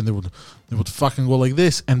angry, and they would fucking go like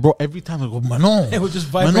this, and bro, every time they go, "Mais non, It would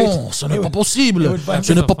just mais vibrate. non, ce n'est It pas would- possible, it would vibrate.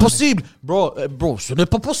 ce n'est pas So funny. possible, bro, ce n'est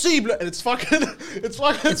pas possible," and it's fucking, It's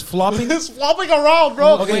flopping? it's flopping around,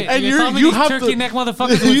 bro, Wait, and you're telling me you these have turkey to, neck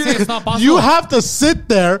motherfuckers would say it's not possible? you have to sit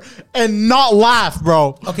there and not laugh,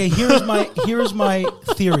 bro. Okay, here's my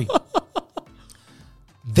theory.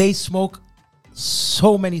 They smoke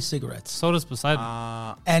so many cigarettes, So does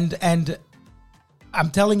Poseidon. and I'm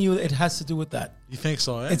telling you, it has to do with that. You think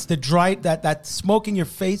so? Eh? It's the dry that smoke in your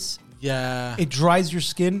face. yeah, It dries your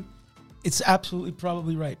skin. It's absolutely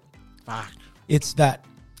probably right. fuck. It's that.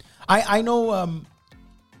 I know.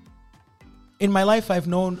 in my life, I've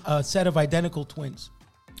known a set of identical twins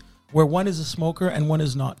where one is a smoker and one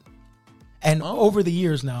is not. And over the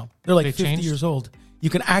years now, they're like They 50 changed? years old. You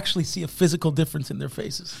can actually see a physical difference in their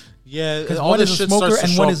faces. Yeah, Because all one this is a shit smoker starts to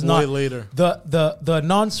and show one up is way not. later. The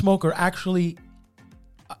non-smoker actually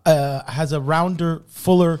has a rounder,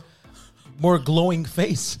 fuller, more glowing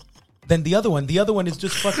face than the other one. The other one is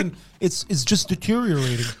just fucking. It's just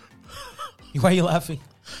deteriorating. Why are you laughing?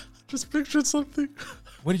 Just pictured something.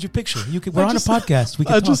 What did you picture? We're on a podcast. We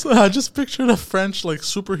can talk. I just pictured a French like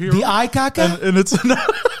superhero. The eye caca? and it's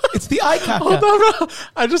It's the eye caca. Oh, no.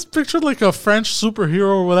 I just pictured like a French superhero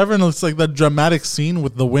or whatever, and it's like that dramatic scene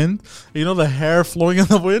with the wind. You know, the hair flowing in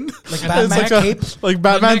the wind, Like And Batman's it's like cape? like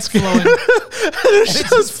Batman's neck cape. flowing. And it's It's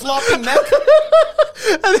just his flopping neck.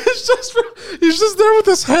 and he's just there with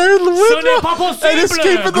his hair in the wind, Ce n'est pas bro, possible, and his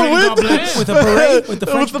cape in the Green wind Goblin. With a beret, with the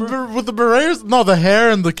French with the berets. No, the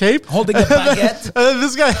hair and the cape. Holding a baguette. And then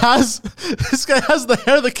this guy has the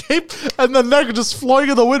hair, the cape, and the neck just flowing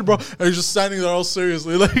in the wind, bro. And he's just standing there all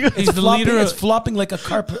seriously, like He's the Flopping, leader. it's flopping like a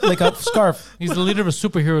carpet, like a scarf. He's the leader of a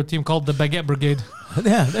superhero team called the Baguette Brigade.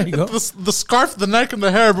 Yeah, there you go. the scarf, the neck, and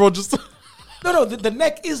the hair, bro. Just No, the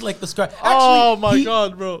neck is like the scarf. Actually, oh my he-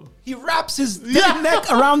 god, bro. He wraps his Yeah. neck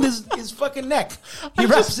around his fucking neck. He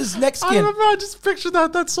wraps his neck I skin. remember. I just pictured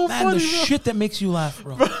that. That's so Man, funny, the bro. shit that makes you laugh,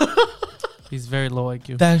 bro. He's very low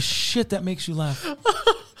IQ. The shit that makes you laugh.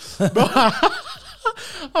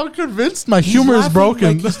 I'm convinced my He's humor is laughing broken.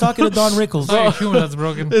 Like he's talking to Don Rickles. Sorry, humor that's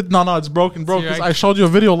broken. No, it's broken, bro. See, Because I- I showed you a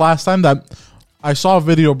video last time that I saw a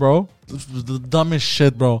video, bro. This was the dumbest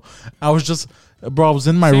shit, bro. I was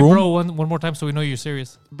in my Say room, bro one more time so we know you're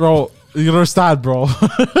serious. bro. You understand, bro?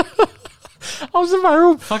 I was in my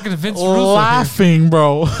room Fucking Vince Russo here. laughing,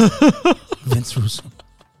 bro. Vince Russo.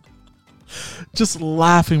 Just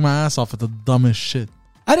laughing my ass off at the dumbest shit.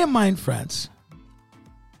 I didn't mind France.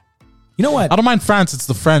 You know what? I don't mind France. It's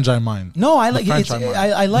the French I mind. No, I like French it's, I mind.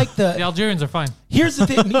 I like The Algerians are fine. Here's the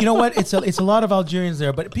thing. You know what? It's a lot of Algerians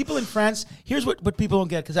there, but people in France. Here's what people don't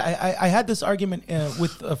get, because I had this argument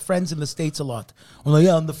with friends in the States a lot. I'm like,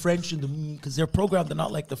 yeah, I'm the French, and because they're programmed to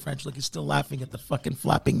not like the French. Look, he's still laughing at the fucking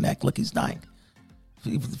flapping neck. Look, he's dying.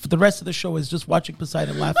 For the rest of the show is just watching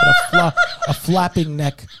Poseidon laugh at a flapping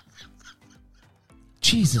neck.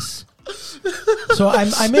 Jesus. So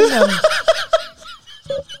I'm in.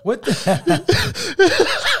 What the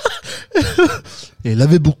Il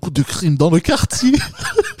avait beaucoup de crimes dans le quartier.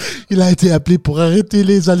 Il a été appelé pour arrêter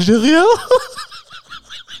les Algériens.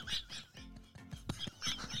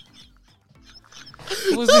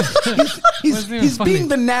 He's being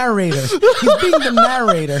the narrator. He's being the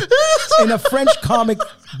narrator in a French comic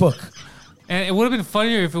book. And it would have been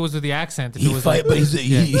funnier if it was with the accent. If it was But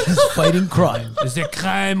he's fighting crime. the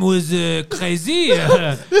crime was crazy.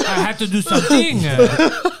 I had to do something.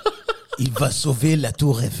 Il va sauver la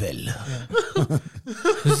Tour Eiffel.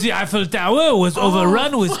 The Eiffel Tower was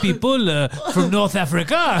overrun with people from North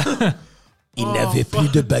Africa. Il n'avait plus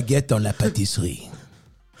de baguette dans la pâtisserie.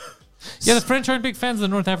 Yeah, the French aren't big fans of the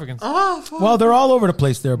North Africans. Well, they're all over the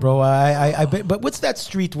place there, bro. I bet. But what's that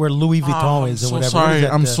street where Louis Vuitton is or so whatever? sorry. What is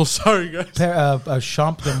that, I'm so sorry, guys.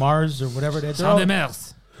 Champ de Mars or whatever. They're Champ all- de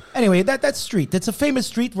Mars. Anyway, that street. That's a famous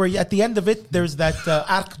street where at the end of it, there's that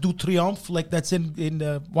Arc du Triomphe, like that's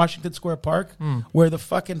in Washington Square Park, where the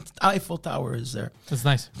fucking Eiffel Tower is there. That's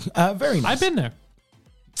nice. Very nice. I've been there.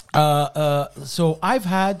 So I've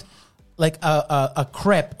had like a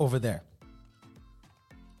crepe over there.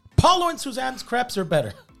 Paulo and Suzanne's crepes are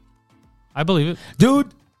better. I believe it.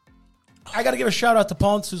 Dude, I got to give a shout out to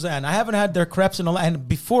Paul and Suzanne. I haven't had their crepes in a lot. And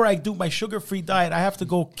before I do my sugar-free diet, I have to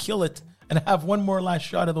go kill it and have one more last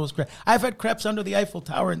shot of those crepes. I've had crepes under the Eiffel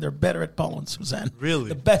Tower, and they're better at Paul and Suzanne. Really?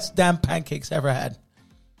 The best damn pancakes ever had.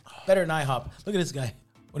 Better than IHOP. Look at this guy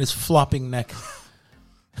with his flopping neck.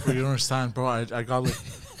 Bro, you don't understand, bro. I got like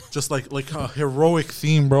just like a heroic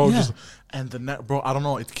theme, bro. Yeah. Just and the net, bro. I don't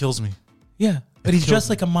know. It kills me. Yeah, but he's killed dressed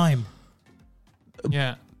me. like a mime.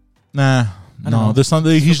 Yeah. Nah, no. There's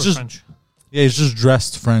something. He's Super just French. yeah. He's just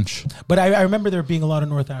dressed French. But I remember there being a lot of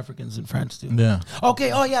North Africans in France, too. Yeah.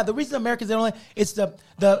 Okay. Oh yeah. The reason Americans they don't like it's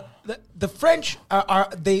the French are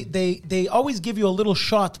they always give you a little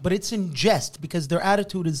shot, but it's in jest because their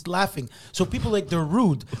attitude is laughing. So people like they're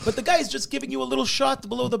rude, but the guy is just giving you a little shot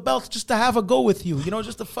below the belt just to have a go with you,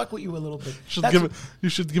 just to fuck with you a little bit. You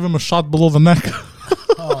should give him a shot below the neck.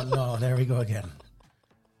 Oh no! There we go again.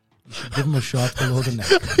 You should give him a shot below the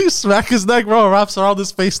neck. You smack his neck, bro. Wraps around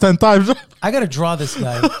his face 10 times. I gotta draw this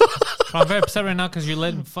guy. I'm very upset right now because you're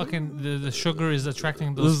letting fucking the sugar is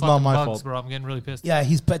attracting those This is not fucking my bugs, fault. bro. I'm getting really pissed. Yeah,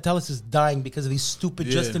 Patelis is dying because of these stupid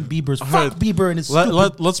Yeah. Justin Bieber's. All Fuck right. Bieber and his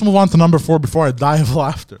stupid. Let's move on to number 4 before I die of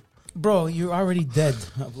laughter. Bro, you're already dead.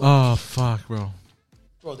 Oh fuck, bro.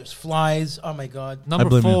 Bro, there's flies. Oh my god. Number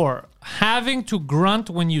blame you. 4, having to grunt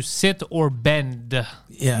when you sit or bend.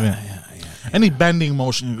 Yeah. Any bending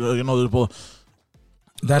motion, you know, there's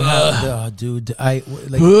That happened, dude.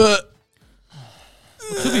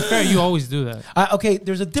 To be fair, you always do that. Okay,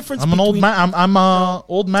 there's a difference. I'm an old man. I'm a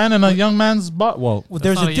old man in a young man's butt. Well,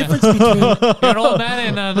 There's not a a difference between. You're an old man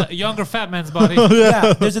in a younger fat man's body.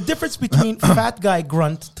 Yeah, there's a difference between fat guy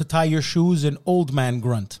grunt to tie your shoes and old man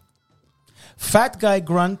grunt. Fat guy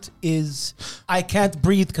grunt is I can't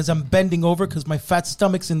breathe because I'm bending over because my fat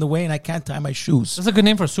stomach's in the way and I can't tie my shoes. That's a good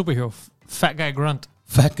name for a superhero. Fat guy grunt.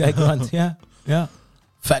 Fat guy grunt, yeah.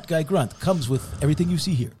 Fat guy grunt comes with everything you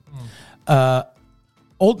see here.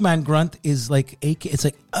 Old man grunt is like it's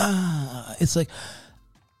like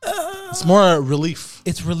it's more relief.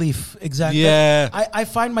 it's relief. Exactly. Yeah. I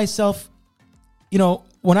find myself,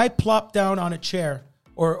 when I plop down on a chair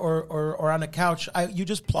or on a couch, you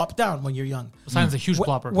just plop down when you're young. Sign's a huge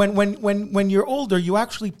plopper. When you're older, you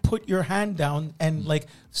actually put your hand down and like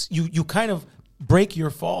you kind of break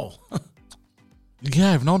your fall.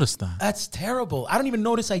 Yeah, I've noticed that. That's terrible. I don't even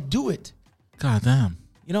notice I do it. God damn.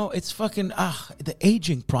 It's fucking the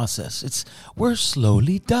aging process. We're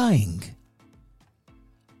slowly dying.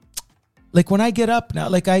 Like when I get up now,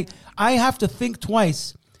 like I have to think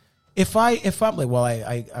twice. If I'm like, well,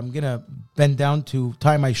 I'm gonna bend down to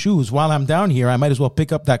tie my shoes while I'm down here, I might as well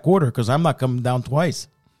pick up that quarter because I'm not coming down twice.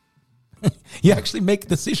 You actually make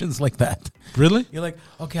decisions like that. Really? You're like,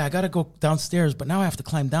 okay, I got to go downstairs, but now I have to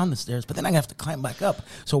climb down the stairs, but then I have to climb back up.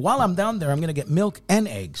 So while I'm down there, I'm going to get milk and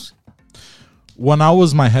eggs. When I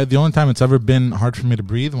was my head, the only time it's ever been hard for me to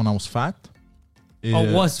breathe when I was fat.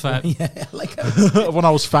 Was fat. Yeah, like When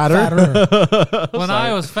I was fatter. When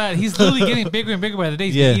I was fat, he's literally getting bigger and bigger by the day.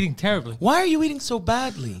 He's been eating terribly. Why are you eating so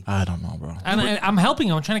badly? I don't know, bro. And I'm helping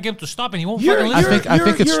him. I'm trying to get him to stop, and he won't fucking listen. I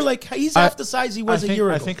think it's- you're like, he's half the size he was a year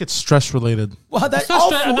ago. I think it's stress related. Well, that's That's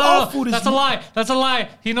all not food, stress- all food is that's a lie. That's a lie.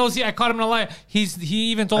 He knows. I caught him in a lie. He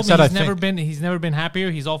even told me said I he's never been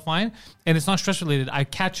happier. He's all fine, and it's not stress related. I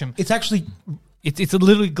catch him. It's actually It's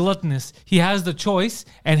literally gluttonous. He has the choice,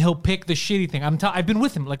 and he'll pick the shitty thing. I've been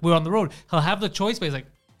with him. Like we're on the road. He'll have the choice, but he's like,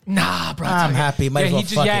 nah, bro. I'm happy. Might as well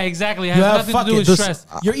fuck it. Exactly. It You has have nothing fuck to do it. with stress.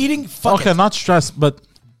 You're eating fuck Okay, it. not stress, but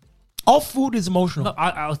All food is emotional. No,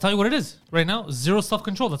 I'll tell you what it is right now. Zero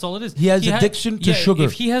self-control. That's all it is. He has addiction to sugar.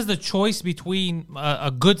 If he has the choice between a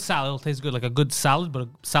good salad, it'll taste good, like a good salad, but a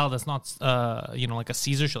salad that's not, like a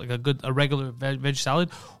Caesar, like a regular veg salad,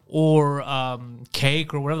 or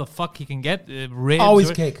cake or whatever the fuck he can get. Ribs, Always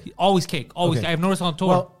or- cake. Always cake. Always. Okay. I've noticed on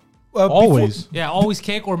tour. Well, always. Yeah, always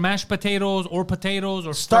cake or mashed potatoes or potatoes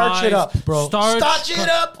or Starch fries. it up, bro. Starch it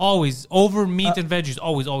up. Always over meat and veggies.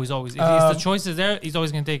 Always. If the choice is there, he's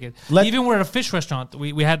always gonna take it. Even we're at a fish restaurant.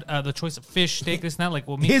 We had the choice of fish, steak, this and that. Like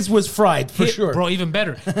me. His was fried for sure. Bro. Even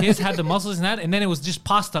better. His had the mussels and that, and then it was just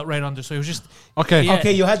pasta right under. So it was just Okay. Yeah.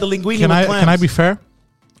 Okay, you had the linguine can with I clams. can I be fair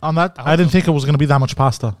on that? I didn't think it was gonna be that much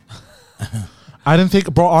pasta. I didn't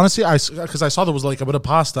think, bro. Honestly, because I saw there was like a bit of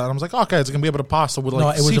pasta, and I was like, okay, it's gonna be a bit of pasta with like. No,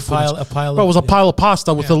 it was a seafood. pile. Bro, it was a of- pile of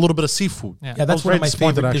pasta with Yeah. a little bit of seafood. Yeah. Yeah, that's I one of was my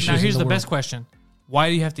very disappointed, favorite actually. dishes. Now here's in the the best world. question: why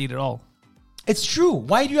do you have to eat it all? It's true.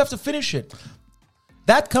 Why do you have to finish it?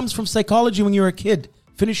 That comes from psychology when you're a kid.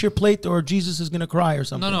 Finish your plate or Jesus is going to cry or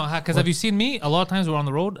something. No, because have you seen me? A lot of times we're on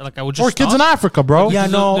the road. Like I would just Or kids stop. in Africa, bro. Yeah,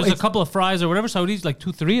 no, There's a it's- couple of fries or whatever, so I would eat like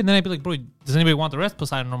 2, 3, and then I'd be like, bro, does anybody want the rest?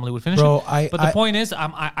 Plus, I normally would finish Bro, it. But the point is,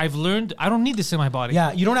 I've learned I don't need this in my body.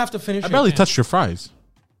 Yeah, you don't have to finish I it. barely touched your fries.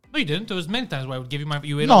 No, you didn't. There was many times where I would give you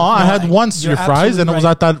you ate No, all the I fries. had once you're your fries, and it was absolutely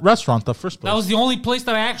at that restaurant, the first place. That was the only place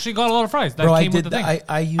that I actually got a lot of fries. That Bro, I came with did the thing. that.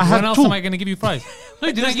 I used I had when else two. am I going to give you fries? No,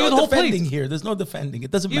 did I There's give you the no whole defending plate? here. There's no defending.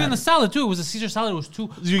 It doesn't Even the matter. salad too. It was a Caesar salad. It was too.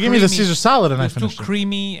 You gave me the creamy. Caesar salad, and It I was too finished it.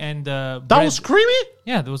 creamy and That bread. was creamy.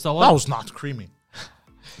 Yeah, there was a lot. That was not creamy.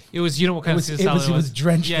 It was. You know what kind was- of Caesar it salad was- it was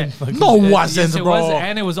drenched in fucking- No, it Yes, wasn't, it bro. was,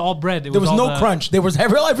 and it was all bread. It There was all no the- crunch. There was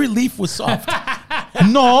every leaf was soft.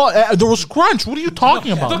 No, there was crunch. What are you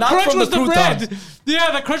talking The about? Not crunch from was the the bread. croutons.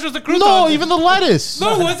 Yeah, the crunch was the croutons. No, even the lettuce.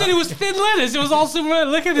 No, it wasn't. It was thin lettuce. It was all super.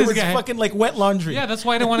 Look at it this was guy. fucking like wet laundry. Yeah, that's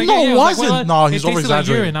why I didn't want to No, get it you. wasn't. No, he's it tasted like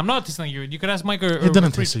over-exaggerating. urine. I'm not tasting like urine. You could ask Mike or It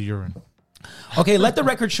didn't Freak. taste of urine. Okay, let the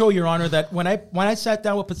record show, Your Honor, that when I sat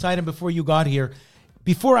down with Poseidon before you got here,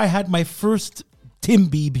 before I had my first Tim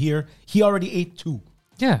Beeb here, he already ate 2.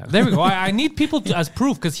 Yeah, there we go. I need people as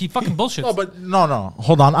proof because he fucking bullshits. No, but no.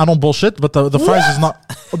 Hold on, I don't bullshit. But the fries is not.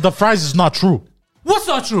 The fries is not true. What's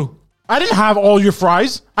not true? I didn't have all your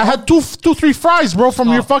fries. I had two, 3 fries, bro, from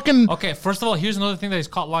your fucking. Okay, first of all, here's another thing that he's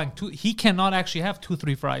caught lying. He cannot actually have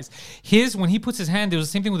 2-3 fries. His when he puts his hand, there was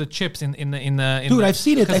the same thing with the chips in the. Dude, I've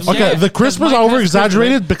seen it. because- Okay, the crispers are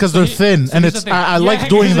over-exaggerated because they're thin, and here's it's the thing. I like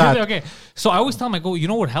doing that. Okay, so I always tell him, I go, you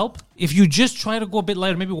know what would help? If you just try to go a bit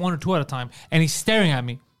lighter, maybe 1 or 2 at a time, and he's staring at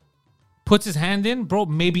me. Puts his hand in, bro.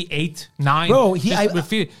 Maybe 8, 9. Bro,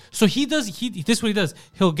 so he does. This is what he does.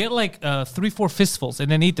 He'll get like 3-4 fistfuls and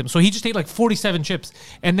then eat them. So he just ate like 47 chips,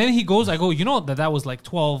 and then he goes. I go, you know that was like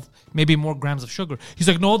 12, maybe more grams of sugar. He's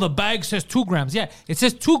like, no, the bag says 2 grams. Yeah, it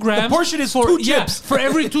says 2 grams. The portion is for 2 chips. for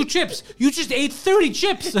every 2 chips. You just ate 30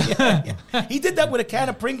 chips. He did that with a can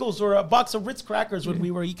of Pringles or a box of Ritz crackers when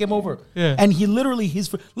he came over. Yeah. And he literally,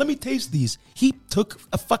 let me taste these. He took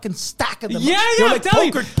a fucking stack of them. Yeah, They're yeah, like I'm telling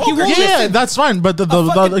you. poker He won't- chips. Yeah, that's fine, but fucking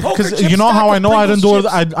poker because chip you know how stack I of know I didn't do it.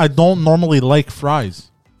 Pringles I don't normally like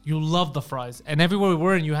fries. You love the fries, and everywhere we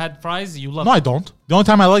were and you had fries, you loved. No, I don't. The only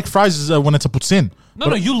time I like fries is when it's a poutine.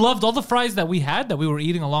 No, you loved all the fries that we had that we were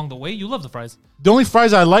eating along the way. You loved the fries. The only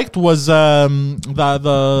fries I liked was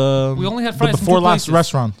the We only had fries before in 2 last places.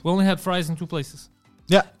 restaurant. We only had fries in 2 places.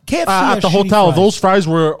 Yeah, KFC at has the shitty hotel. fries.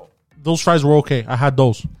 Those fries were okay. I had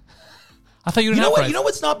those. I thought you didn't You know have what? fries. You know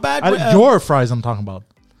what's not bad? Your fries, I'm talking about.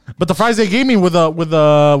 But the fries they gave me with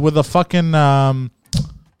a fucking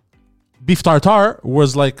beef tartare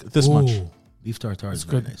was like this much. Beef tartare is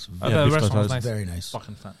very good. nice. The beef restaurant tartare was is nice. Very nice.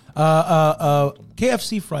 Fucking fan.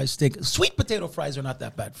 KFC fries stink. Sweet potato fries are not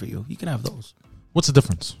that bad for you. You can have those. What's the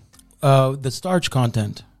difference? The starch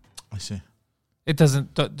content. I see. It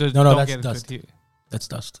doesn't. No, don't that's get into dust. it. That's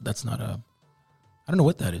dust. That's not a. I don't know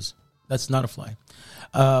what that is. That's not a fly.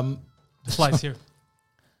 The flies here.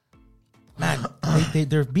 Man,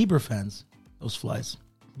 they're Bieber fans. Those flies.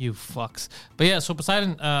 You fucks. But yeah, so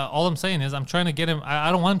Poseidon, all I'm saying is I'm trying to get him.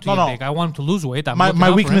 I don't want him to No, get no. big. I want him to lose weight. I'm My looking out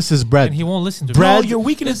for weakness him, is bread. and he won't listen to Bread- me. No, your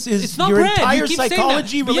weakness is It's not your bread. entire You keep saying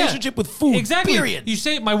psychology that. Yeah. relationship with food. Exactly. Period. You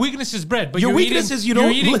say my weakness is bread, but Your you're weakness eating, is you you're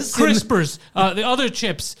don't eating listen. crispers, the other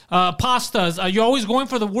chips, pastas. You're always going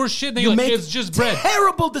for the worst shit. Then You you're like, make it's just bread.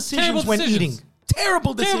 terrible decisions Terrible when decisions. eating.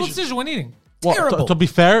 Terrible decisions. Terrible decision when eating. Well, Terrible. to be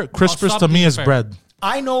fair, Crispers stop to me being is fair. bread.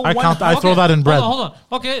 I know. I one- throw that in bread. Hold on.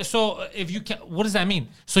 Okay, so if you what does that mean?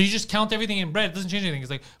 So you just count everything in bread? It doesn't change anything. It's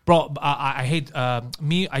like, bro, I hate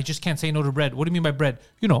me. I just can't say no to bread. What do you mean by bread?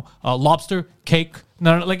 You know, lobster, cake.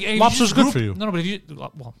 No, like if you Lobster's just good group- for you. No, but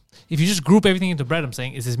if you just group everything into bread, I'm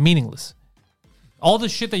saying is meaningless. All the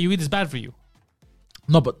shit that you eat is bad for you.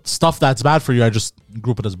 No, but stuff that's bad for you, I just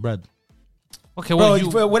group it as bread. Okay, well,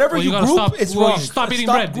 Bro, whatever you gotta group, stop, it's well, wrong. Stop eating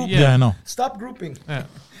Stop bread. grouping. Yeah, I know. Stop grouping. Yeah.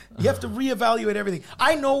 You have to reevaluate everything.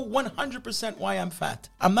 I know 100% why I'm fat.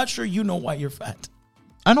 I'm not sure you know why you're fat.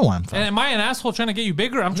 I know why I'm fat. And am I an asshole trying to get you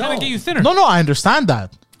bigger? I'm trying No. to get you thinner. No, I understand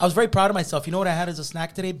that. I was very proud of myself. You know what I had as a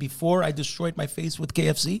snack today before I destroyed my face with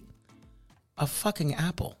KFC? A fucking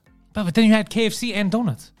apple. But then you had KFC and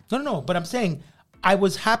donuts. No. But I'm saying I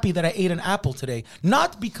was happy that I ate an apple today.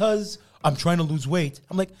 Not because I'm trying to lose weight.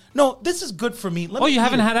 I'm like, no, this is good for me. Let Oh, me you eat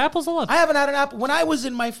haven't it. had apples a lot? I haven't had an apple. When I was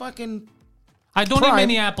in my fucking... I don't eat prime-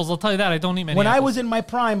 many apples. I'll tell you that. I don't eat many When I apples. was in my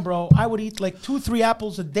prime, bro, I would eat like 2-3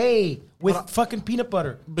 apples a day with fucking peanut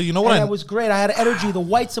butter. But you know what And I- that was great. I had energy. The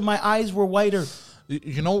whites of my eyes were whiter.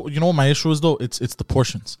 You know what my issue is though? It's the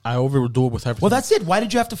portions. I overdo it with everything. Well, that's it. Why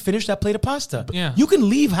did you have to finish that plate of pasta? Yeah. You can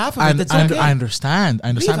leave half of it. That's okay. I understand,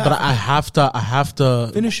 Leave but half of I it. have to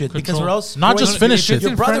Finish it because Control. or else Not your- just finish your it.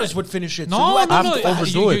 Your in front brothers of- would finish it. No, so you had have to to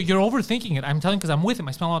overdo it. You're overthinking it. I'm telling because I'm with him.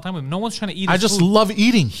 I spend a lot of time with him. No one's trying to eat. I his just food. love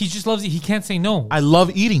eating. He just loves it. He can't say no. I love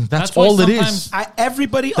eating. That's why all it sometimes- is.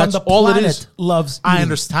 Everybody on That's the all it planet is. loves I eating.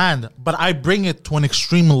 understand, but I bring it to an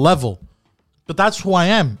extreme level. But that's who I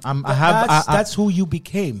am. That's who you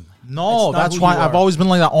became. No, not that's who why you I've are. always been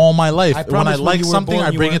like that all my life. I When I promise when like you were something, born,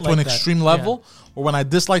 I you bring it weren't to an like that. extreme level. Or when I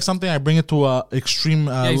dislike something, I bring it to a extreme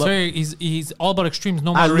Yeah, he's level. he's all about extremes.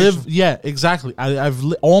 No I moderation. live, exactly.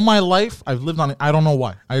 All my life, I've lived on it. I don't know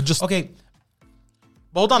why. I just Okay,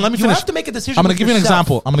 hold on. Let me you finish. have to make a decision. I'm gonna with give you an yourself.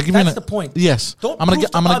 example. I'm gonna give you That's an, the point. Yes. Don't I'm gonna prove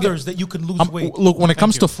get. to I'm gonna others get, that you can lose I'm- weight. Look, when it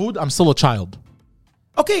comes you. to food, I'm still a child.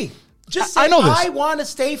 Okay, just say I know this. I want to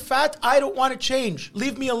stay fat. I don't want to change.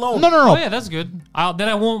 Leave me alone. No. Oh yeah, that's good. Then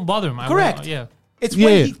I won't bother him. I won't- Correct. yeah. It's Yeah,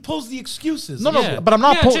 when yeah. he pulls the excuses. No, Yeah. but I'm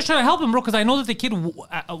not. Yeah, just trying to help him, bro. Because I know that the kid, well,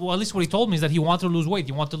 at least what he told me is that he wanted to lose weight.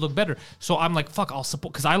 He wanted to look better. So I'm like, fuck, I'll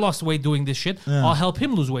support. Because I lost weight doing this shit. I'll help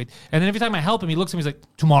him lose weight. And then every time I help him, he looks at me. He's like,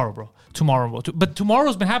 tomorrow, bro. But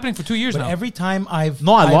tomorrow's been happening for 2 years But now. every time I've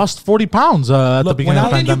I lost 40 pounds at the Look, beginning when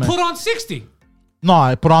of the then you pandemic. put on 60. No,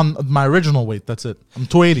 I put on my original weight. That's it. I'm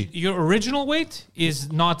 280. Your original weight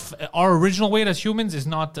is not. Our original weight as humans is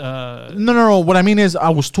not. No. What I mean is, I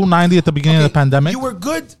was 290 at the beginning of the pandemic. You were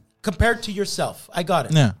good compared to yourself. I got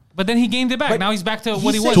it. Yeah. But then he gained it back. But now he's back to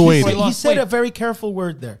what he said- was. 280. before he He lost said a weight. very careful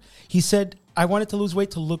word there. He said, "I wanted to lose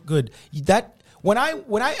weight to look good." That when I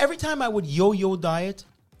every time I would yo-yo diet,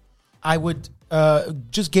 I would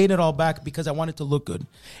just gain it all back because I wanted to look good.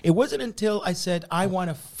 It wasn't until I said, "I want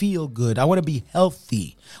to feel good. I want to be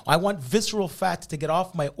healthy. I want visceral fat to get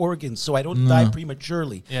off my organs so I don't die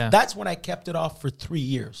prematurely." Yeah. That's when I kept it off for 3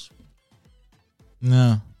 years.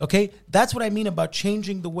 Yeah. Okay, that's what I mean about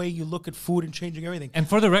changing the way you look at food and changing everything. And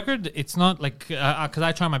for the record, it's not like because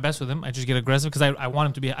I try my best with him. I just get aggressive because I want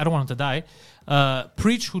him to be. I don't want him to die.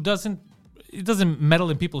 Preach, who doesn't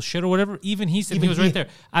meddle in people's shit or whatever. Even he said, Even he was he- right there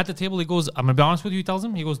at the table. He goes, "I'm gonna be honest with you." He tells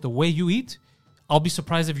him, he goes, "The way you eat, I'll be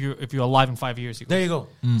surprised if you're alive in 5 years." He goes, There you go.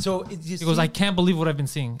 So He goes, "I can't believe what I've been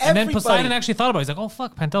seeing." And then Everybody- Poseidon actually thought about it. He's like, "Oh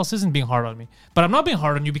fuck, Pantelis isn't being hard on me, but I'm not being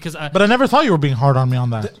hard on you because But I never thought you were being hard on me on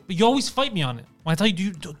that. you always fight me on it. When I tell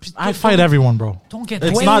you, I fight everyone, bro. Don't get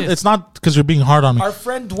It's Dwayne not. is- It's not because you're being hard on me. Our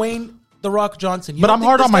friend Dwayne The Rock Johnson. You But don't I'm think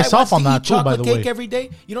hard this on guy myself wants on to that eat too, by chocolate the cake way. every day?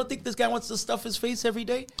 You don't think this guy wants to stuff his face every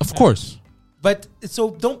day? Of course. But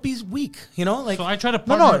so don't be weak. You know, like So I try to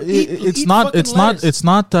No, partner. no. Eat It's not. fucking It's not. lettuce. It's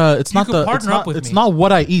not. It's You not could the. It's partner up not. with It's me. not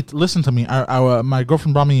what I eat. Listen to me. My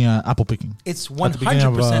girlfriend brought me apple picking. it's At the beginning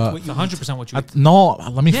of, 100% what It's you 100% what you eat. No,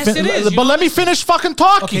 let me. Yes, it is. You But know let me this. finish fucking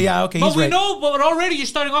talking. Okay, yeah, okay, But he's we right. know, but already you're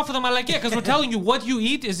starting off with them. I like, yeah, because we're telling you what you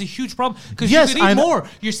eat is a huge problem. Because Yes, you could I eat know. more.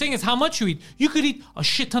 You're saying it's how much you eat. You could eat a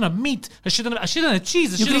shit ton of meat, a shit ton of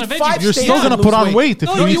cheese, a You shit ton could of eat veggies. 5 You're steaks still and gonna lose put on weight. weight if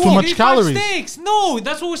No, you eat too won't. much You eat 5 calories. steaks. No,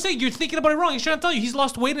 that's what we're saying. You're thinking about it wrong. He's trying to tell you he's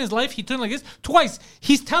lost weight in his life. He turned like this twice.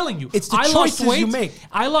 He's telling you. It's the I lost choices weight. you make.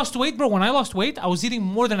 I lost weight, bro. When I lost weight, I was eating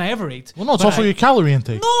more than I ever ate. Well, no, it's But also I- your calorie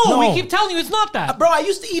intake. No, we No. keep telling you it's not that. Bro, I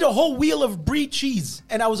used to eat a whole wheel of brie cheese,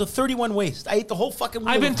 and I was a 31 waist. I ate the whole fucking wheel.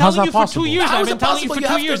 I've been of- How's telling that you for possible? 2 years. How I've is been it telling you possible? for You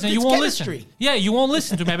 2 have to- years, and you it's won't chemistry. listen. Yeah, you won't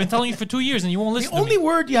listen to me. I've been telling you for 2 years, and you won't The listen to only me.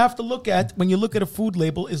 word you have to look at when you look at a food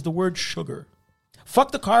label is the word sugar.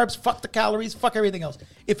 Fuck the carbs, fuck the calories, fuck everything else.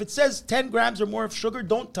 If it says 10 grams or more of sugar,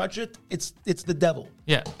 don't touch it. It's the devil.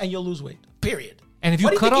 Yeah. And you'll lose weight. Period. And if you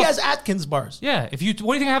Why do you cut think he off- has Atkins bars? Yeah, if you,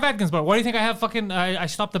 what do you think I have Atkins bar? Why do you think I have fucking? I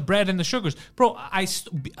stopped the bread and the sugars, bro.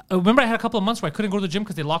 Remember I had a couple of months where I couldn't go to the gym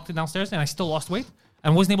because they locked it downstairs, and I still lost weight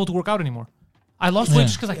and wasn't able to work out anymore. I lost weight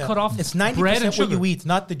just because I cut off It's bread and 90% what sugar. you eat,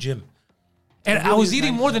 not the gym. And It I really was is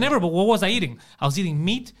eating more than 90%. ever, but what was I eating? I was eating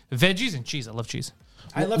meat, veggies, and cheese. I love cheese.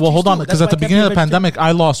 I love Well, cheese hold on, too. because That's at the why I kept beginning of being the a vegetarian. pandemic,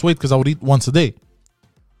 I lost weight because I would eat once a day.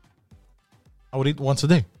 I would eat once a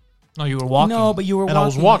day. No, you were walking. No, but you were And walking. I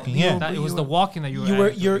was walking, You yeah. were- That, it you was were- the walking that you were. you were-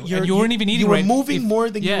 adding to. you're- And you weren't even eating you were right. moving more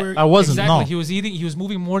than you were- I wasn't, Exactly. no. He was eating. He was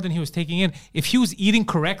moving more than he was taking in. If he was eating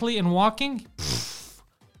correctly and walking,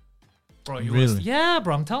 bro, you was, Really? yeah,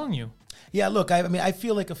 bro. I'm telling you. Yeah, look, I mean, I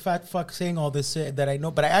feel like a fat fuck saying all this that I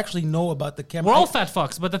know, but I actually know about the chemical. We're all fat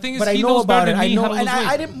fucks, but the thing is, But I he know knows about better it. than I me know, how to and lose weight.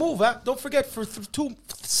 I didn't move. Huh? Don't forget, for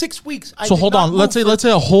 6 weeks. I So did hold not on. Let's move say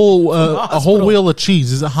for- a whole the a whole hospital. wheel of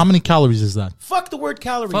cheese. How many calories is that? Fuck the word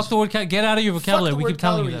calories. Fuck the word. Get out of your Fuck vocabulary. the We word keep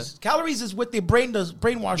telling you calories. that. Calories is what the brain does.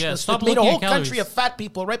 Brainwash Yeah, us. stop It made a looking whole at calories. country of fat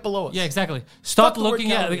people right below us. Yeah, exactly. Stop Fuck the word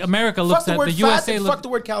looking at calories. America. Looks Fuck the at word the fat USA. and fuck the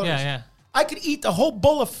word calories. Yeah, yeah, I could eat a whole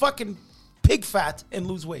bowl of fucking pig fat and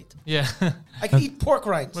lose weight. yeah. I could eat pork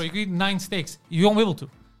rinds. Bro, you could eat 9 steaks. You won't be able to.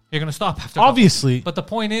 You're gonna stop after. a couple. Obviously. But the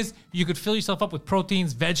point is, you could fill yourself up with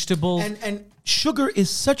proteins, vegetables. And sugar is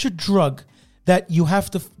such a drug that you have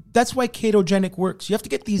to. That's why ketogenic works. You have to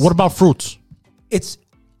get these. What about fruits? It's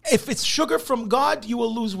if it's sugar from God, you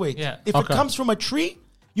will lose weight. Yeah. If Okay. it comes from a tree,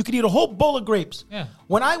 you could eat a whole bowl of grapes. Yeah.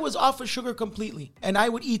 When I was off of sugar completely and I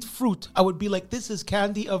would eat fruit, I would be like, this is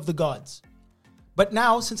candy of the gods. But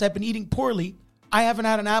now, since I've been eating poorly, I haven't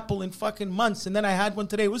had an apple in fucking months. And then I had one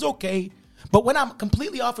today. It was okay. But when I'm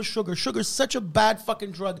completely off of sugar, sugar's such a bad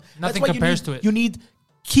fucking drug. Nothing That's why compares you to need, it. You need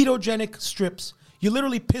ketogenic strips. You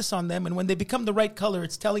literally piss on them, and when they become the right color,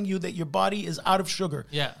 it's telling you that your body is out of sugar.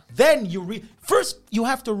 Yeah. Then first you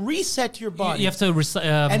have to reset your body. you have to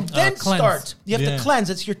and then cleanse. start. You have Yeah. to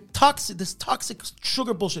cleanse. It's your toxic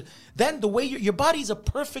sugar bullshit. Then the way your body's a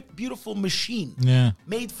perfect, beautiful machine. Yeah.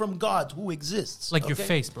 Made from God who exists. Like your okay?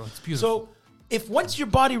 face, bro. It's beautiful. So if once your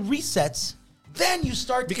body resets, then you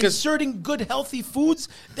start Because- inserting good, healthy foods,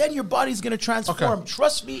 then your body's going to transform. Okay.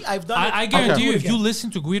 Trust me, I've done it. I guarantee I'll do you, it if you again. listen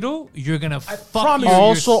to Guido, you're gonna fuck promise I you.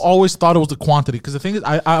 also always thought it was the quantity because the thing is,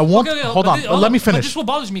 I won't. Hold on. Let me But finish. this what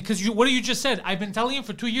bothers me because what you just said. I've been telling him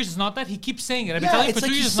for 2 years it's not that. He keeps saying it. I've been Yeah, telling him it's for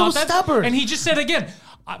like 2 years he's it's not so that. stubborn. And he just said again.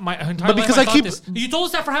 My entire But life because I I thought keep- this. You told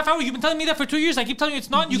us that for half hour. You've been telling me that for 2 years. I keep telling you it's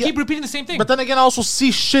not. You Yeah. keep repeating the same thing. But then again, I also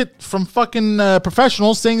see shit from fucking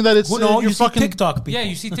professionals saying that it's Well, no, you're you see fucking TikTok people. yeah,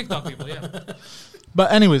 you see TikTok people. Yeah,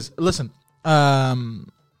 But anyways, listen.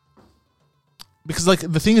 because like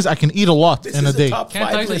the thing is, I can eat a lot This in is a day. top Can't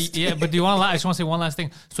 5 tell you list. that- yeah, but do you want? I just want to say one last thing.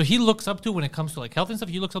 So he looks up to when it comes to like health and stuff.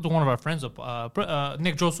 He looks up to one of our friends,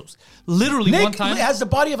 Nick Josos. Literally one Nick time, has the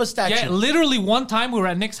body of a statue. yeah, literally one time we were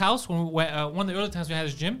at Nick's house when we went, one of the early times we had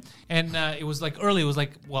his gym, and it was like early. It was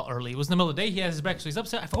like early. It was in the middle of the day. He had his breakfast. So he's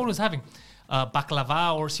upset. I forgot what he was having,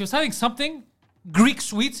 baklava, or he was having something Greek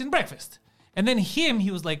sweets in breakfast. And then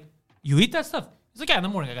he was like, "You eat that stuff?" He's like, "Yeah, in the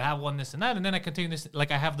morning I have one this and that, and then I continue this.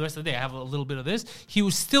 Like I have the rest of the day. I have a little bit of this." He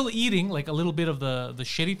was still eating like a little bit of the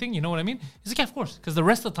shitty thing. You know what I mean? He's like, "Yeah, of course," because the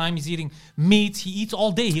rest of the time he's eating meats. He eats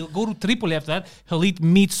all day. He'll go to Tripoli after that. He'll eat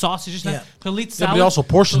meat, sausages. Yeah. He'll eat Yeah, salad. but he also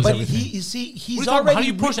portions But everything. you see, he's What are you talking about? already. How do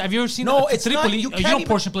you portion? Have you ever seen? No, at it's not. Tripoli? You You can't don't even-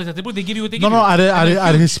 portion plates at Tripoli. They give you what they no, give no, you. And they're at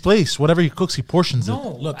huge. his place, whatever he cooks, he portions it.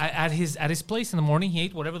 No, look, at his place in the morning, he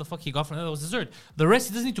ate whatever the fuck he got from there. That was dessert. The rest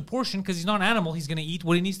he doesn't need to portion because he's not an animal. He's gonna eat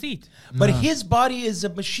what he needs to eat. But his body is a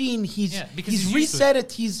machine. Yeah, because He's he's used to reset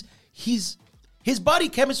it. His body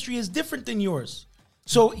chemistry is different than yours.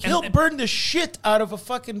 So he'll burn the shit out of a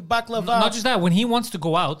fucking baklava. Not just that. When he wants to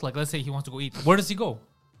go out, like let's say he wants to go eat, where does he go?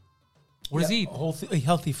 Where does he eat?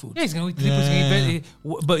 Healthy food. Yeah, he's gonna eat Tripoli. He's gonna eat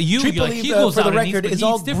but you, Tripoli, like, he goes for out the and eats, record, but is he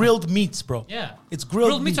all eats different. grilled meats, bro. Yeah, It's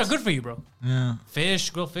grilled meats meats. are good for you, bro. Yeah.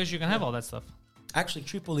 Grilled fish. You can have all that stuff. Actually,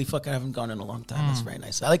 Tripoli, fuck, I haven't gone in a long time. That's very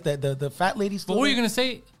nice. I like that. The fat lady still. But what were you there. gonna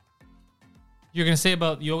say? You're gonna say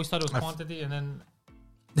about you always thought it was quantity, and then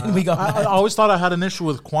Then we got I mad. always thought I had an issue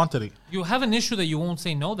with quantity you have an issue that you won't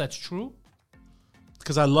say no. That's true.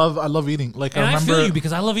 because I love eating. Like And I I remember, feel you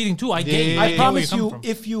because I love eating too. I get you. Yeah. I I get where promise you're you, coming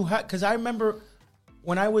from. if you had, because I remember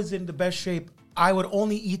when I was in the best shape, I would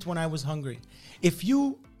only eat when I was hungry. If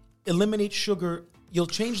you eliminate sugar, you'll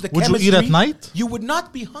change the Would you chemistry. eat at night? You would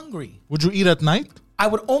not be hungry. would you eat at night? I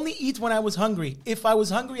would only eat when I was hungry. If I was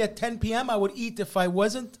hungry at 10 p.m., I would eat. If I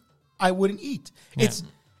wasn't, I wouldn't eat. It's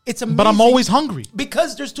amazing. But I'm always hungry.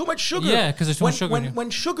 Because there's too much sugar. Yeah, 'cause there's too much sugar in you. When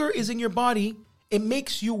sugar is in your body, it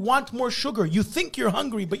makes you want more sugar. You think you're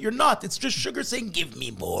hungry, but you're not. It's just sugar saying, give me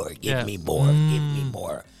more, give me more, give me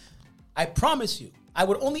more. I promise you, I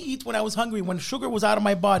would only eat when I was hungry. When sugar was out of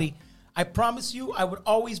my body, I promise you, I would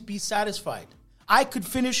always be satisfied. I could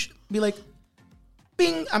finish, be like,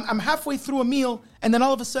 bing, I'm halfway through a meal, and then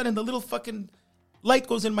all of a sudden the little fucking light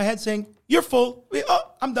goes in my head saying, you're full. Oh,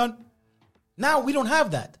 I'm done. Now we don't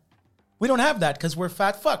have that. We don't have that because we're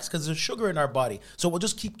fat fucks because there's sugar in our body. So we'll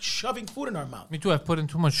just keep shoving food in our mouth. Me too. I've put in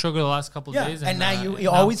too much sugar the last couple of Yeah, days, and now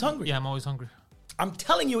you're always hungry. Yeah, I'm always hungry. I'm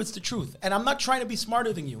telling you it's the truth. And I'm not trying to be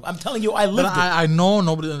smarter than you. I'm telling you I But lived it. I know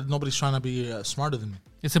nobody's trying to be smarter than me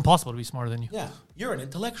It's impossible to be smarter than you. Yeah, you're an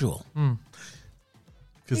intellectual.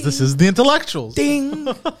 because this is the intellectuals. Ding.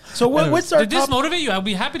 So what's our Did this top? motivate you? I'll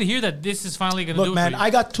be happy to hear that this is finally going to do Look, it man, for you. I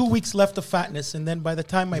got 2 weeks left of fatness. And then by the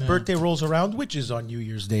time my birthday rolls around, which is on New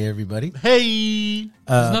Year's Day, everybody. Hey,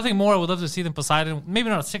 There's nothing more I would love to see than Poseidon. Maybe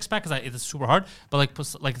not a six pack because it's super hard, but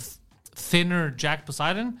like thinner Jack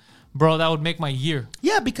Poseidon, bro. That would make my year.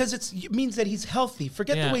 Yeah, because it means that he's healthy.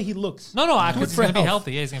 Forget Yeah. the way he looks. No, Do it because he's for going to be health.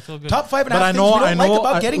 healthy. Yeah, he's going to feel good. Top 5 and a But half I things know- we don't I like know-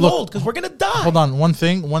 about I- getting look, old because we're going to die. hold on. One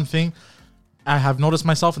thing. I have noticed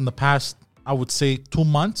myself in the past, I would say 2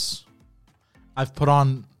 months, I've put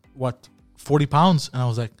on 40 pounds, and I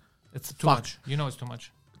was like, It's too Fuck. much. You know it's too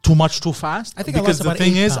much. too much too fast. I think I because lost the about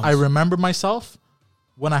thing 8 is, I pounds. remember myself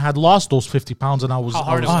when I had lost those 50 pounds, and I was How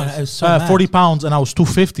hard it Oh, was. I was so mad. 40 pounds, and I was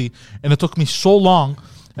 250, and it took me so long.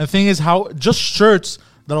 And the thing is, how just shirts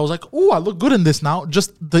that I was like, oh, I look good in this now.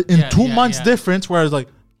 Just in Yeah, 2 yeah, months yeah. difference, where I was like,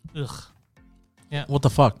 Ugh. Yeah. what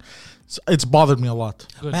the fuck? So it's bothered me a lot.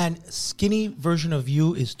 Good. Man, skinny version of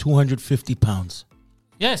you is 250 pounds.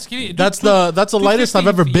 Yeah, skinny. Dude, That's the lightest I've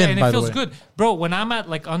ever 250, been, and by it the feels way. good, bro. When I'm at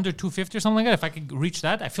like under 250 or something like that, if I could reach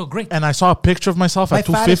that, I feel great. And I saw a picture of myself My at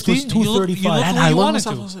fattest 250. was 235. You look and where I you looked at wanted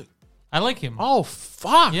myself, to. I was like, I like him. oh,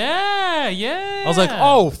 fuck. Yeah. I was like,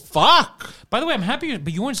 oh, fuck. By the way, I'm happy,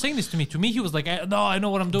 but you weren't saying this to me. To me, he was like, no, I know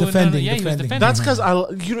what I'm doing. Defending, Yeah, he was defending. defending. That's because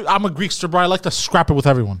I'm a Greekster, bro. I like to scrap it with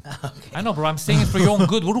everyone. I know, bro. I'm saying it for your own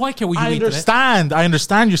good. What do I care what you I eat? understand. I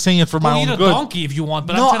understand you're saying it for my We'll eat own a good. donkey if you want,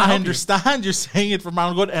 but No, I'm trying to I help you. understand you're saying it for my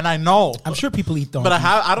own good, and I know. I'm sure people eat donkeys. But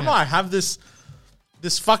I don't know. I have this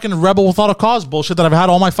fucking rebel without a cause bullshit that I've had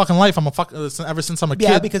all my fucking life. I'm ever since I'm a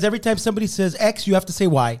Yeah, kid. because every time somebody says X, you have to say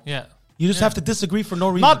Y. Yeah. You just have to disagree for no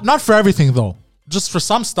reason. Not for everything though. Just for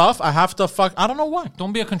some stuff, I have to I don't know why.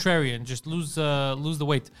 Don't be a contrarian. Just lose the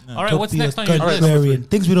weight. All right, Don't what's be next a on your list? contrarian.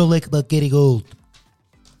 Things we don't like about getting old.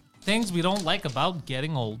 Things we don't like about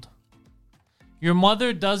getting old. Your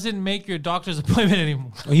mother doesn't make your doctor's appointment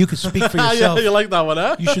anymore. Or you could speak for Yeah, yourself. you like that one,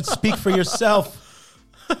 huh? You should speak for yourself.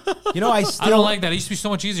 You know, I I don't like that. It used to be so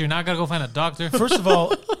much easier. Now I gotta go find a doctor. First of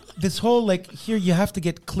all, this whole here you have to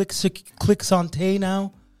get click santé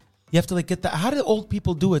now. You have to like get that. How do old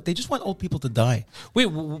people do it? They just want old people to die. Wait,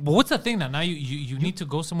 but what's the thing now? Now you need to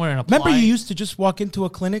go somewhere and apply. Remember, you used to just walk into a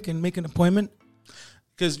clinic and make an appointment.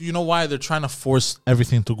 Because you know why they're trying to force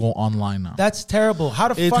everything to go online now. That's terrible. How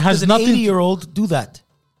the It fuck has does an nothing to- 80-year-old do that?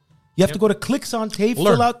 You have to go to Clicks on Tape,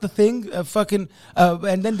 Learn. fill out the thing,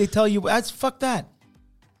 and then they tell you, fuck that.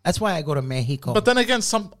 That's why I go to Mexico. But then again,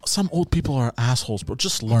 some old people are assholes, bro.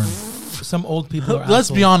 Just learn. Some old people are Let's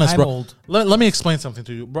be assholes. honest, I'm bro. old. Let me explain something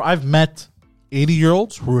to you, bro. I've met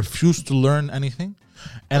 80-year-olds who refuse to learn anything,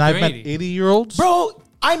 and I've met 80. 80-year-olds. Bro,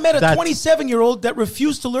 I met a That's- 27-year-old that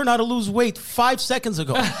refused to learn how to lose weight 5 seconds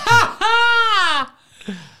ago.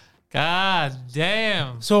 God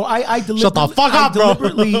damn. So I Shut the fuck up, bro.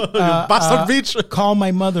 deliberately Bastard bitch. call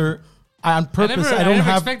my mother on purpose. I I don't never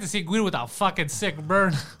have. expect to see Guido with a fucking sick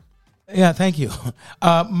burn. Yeah, thank you.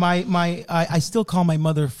 I still call my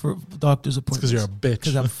mother for doctor's appointments. 'cause you're a bitch.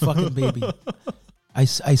 Because I'm a fucking baby. I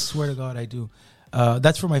swear to God I do.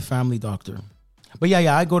 That's for my family doctor. But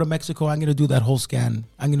yeah, I go to Mexico. I'm gonna do that whole scan.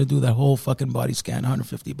 I'm gonna do that whole fucking body scan,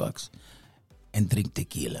 $150, and drink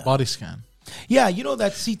tequila. Body scan. Yeah, you know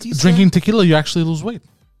that CT scan? Drinking tequila, you actually lose weight.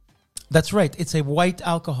 That's right. It's a white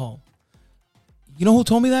alcohol. You know who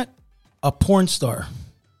told me that? A porn star.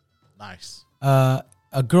 Nice. A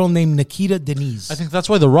girl named Nikita Denise. I think that's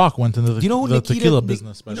why The Rock went into you know who the Nikita- tequila Ni-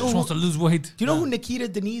 business. you know But Just wants to lose weight. Do you know who Nikita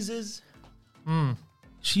Denise is?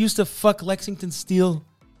 She used to fuck Lexington Steele.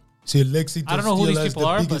 See, Lexington I don't know who these people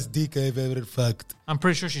are, but dick I've ever fucked. I'm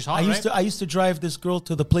pretty sure she's hot, I used to drive this girl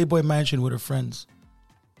to the Playboy Mansion with her friends.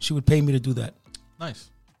 She would pay me to do that nice.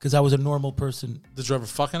 because I was a normal person. Did you ever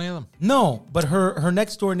fuck any of them? No, but her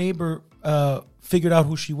next door neighbor figured out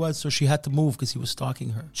who she was, so she had to move because he was stalking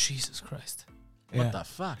her. Jesus Christ. Yeah. What the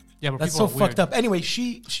fuck? Yeah, but That's people so are weird. fucked up. Anyway,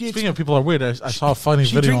 she Speaking of people are weird, I saw a funny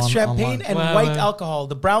she video drinks on champagne online. and Well, white alcohol.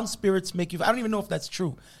 The brown spirits make you. I don't even know if that's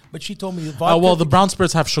true, but she told me the vodka. Well, the brown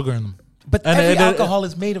spirits have sugar in them. but and every it- alcohol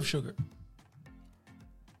is made of sugar.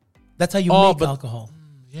 That's how you Oh, make but- alcohol.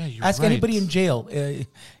 Yeah, you're Ask right. anybody in jail.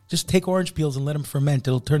 Just take orange peels and let them ferment.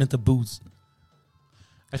 It'll turn into booze.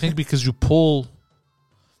 I think because you pull.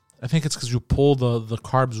 I think it's because you pull the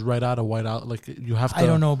carbs right out of white out. Like you have to. I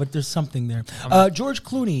don't know, but there's something there. George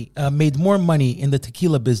Clooney made more money in the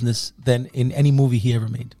tequila business than in any movie he ever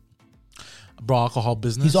made. Bro, alcohol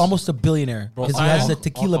business. He's almost a billionaire Bro, because he has a alcohol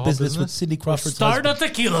tequila business with business? Cindy Crawford's Start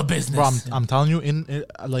husband. a tequila business. Bro, I'm telling you,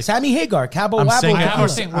 like Sammy Hagar, Cabo I'm Wabo saying- Yeah, tequila. we're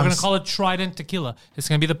saying we're I'm gonna s- call it Trident Tequila. It's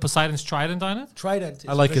gonna be the Poseidon's Trident on it. Trident.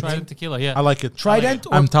 I like it. Trident Tequila, yeah. I like it. Trident.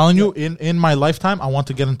 I'm telling you, in my lifetime, I want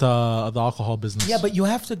to get into the alcohol business. Yeah, but you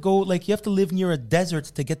have to go, like, you have to live near a desert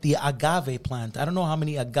to get the agave plant. I don't know how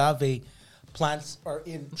many agave plants are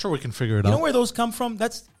in. I'm sure we can figure it You out. know where those come from?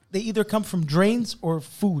 They either come from drains or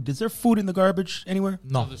food. Is there food in the garbage anywhere?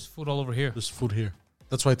 No, There's food all over here. there's food here.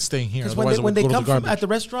 That's why it's staying here. Because Otherwise, when they it would go come to the from garbage. at the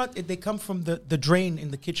restaurant, they come from the drain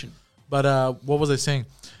in the kitchen. But what was I saying?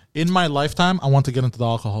 In my lifetime, I want to get into the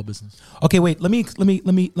alcohol business. Okay, wait. Let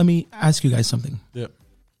me ask you guys something. Yeah.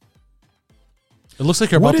 It looks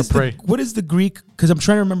like you're about to pray. What is the Greek? Because I'm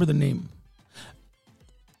trying to remember the name.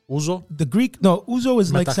 Uzo? The Greek, no, ouzo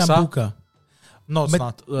is like Metaxa? sambuca. No, it's Met-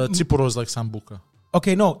 not. Tsipuro is like sambuca.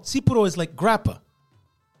 Okay, no, tsipuro is like grappa.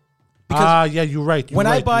 Because Yeah, you're right. when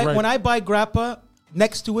I buy grappa,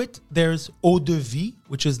 next to it there's eau de vie,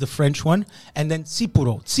 which is the French one, and then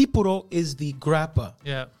tsipuro. Tsipuro is the grappa,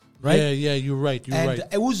 Yeah. right? Yeah, you're right. You're and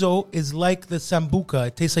right. ouzo is like the sambuca.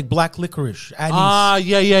 It tastes like black licorice. Anise,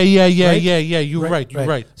 Yeah. right? You're right. You're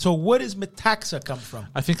right. So where does metaxa come from?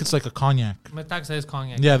 I think it's like a cognac. Metaxa is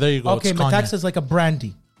cognac. Yeah, there you go. Okay, it's cognac. metaxa is like a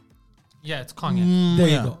brandy. Yeah, it's cognac. There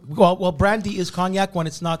yeah. you go. Well, brandy is cognac when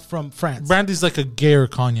it's not from France. Brandy's like a gayer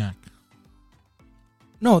cognac.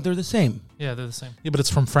 No, they're the same. Yeah, they're the same. Yeah, but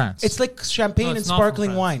it's from France. It's like champagne No, and it's not from sparkling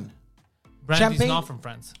France. wine. Brandy's Champagne- not from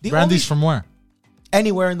France. The Brandy's only- from where?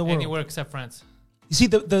 anywhere in the world. Anywhere except France. You see,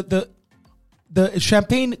 the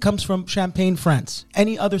champagne comes from Champagne, France.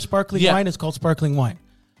 Any other sparkling Yeah. wine is called sparkling wine.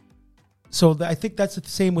 So I think that's the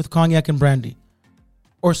same with cognac and brandy,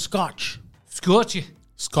 or Scotch. Scotchy.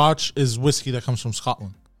 Scotch is whiskey that comes from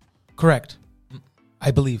Scotland. Correct,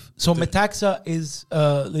 I believe. So metaxa is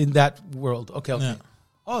in that world. Okay. Yeah.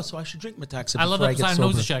 Oh, so I should drink metaxa I love before I that get Poseidon sober.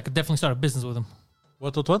 knows this shit. I could definitely start a business with him.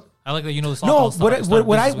 What? I like that you know this No, alcohol stuff. I could start a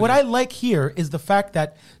what business with I you. like here is the fact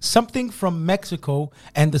that something from Mexico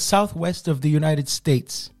and the southwest of the United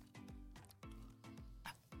States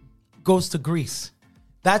goes to Greece.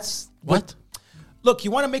 That's What? Look,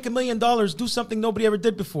 you want to make $1 million, do something nobody ever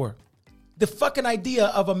did before. The fucking idea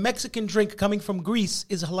of a Mexican drink coming from Greece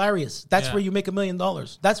is hilarious. That's Yeah. where you make $1 million.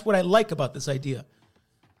 That's what I like about this idea.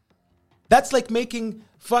 That's like making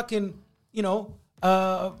fucking,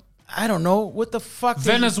 I don't know what the fuck.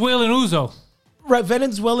 Venezuelan Uzo. Right,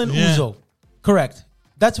 Venezuelan Yeah. Uzo. Correct.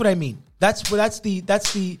 That's what I mean. That's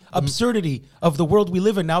the absurdity of the world we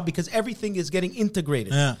live in now because everything is getting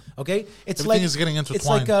integrated. Yeah. Okay. It's Everything like is getting It's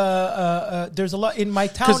intertwined. like there's a lot in my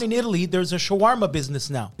town in Italy. There's a shawarma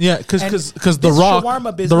business now. Yeah, because And The this Rock, shawarma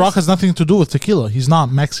The business- Rock has nothing to do with tequila. He's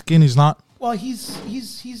not Mexican. He's not Well, he's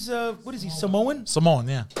what is he, Samoan? Samoan.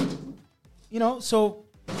 Yeah, You know, so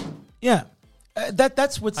yeah,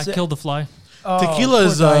 that's what's I killed the fly. tequila poor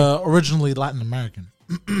is guy. originally Latin American.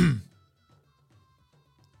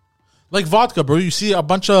 Like vodka, bro. You see a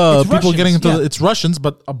bunch of It's people Russians, getting into yeah. it's Russians,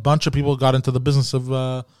 but a bunch of people got into the business of,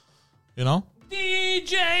 you know.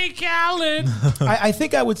 DJ Khaled. I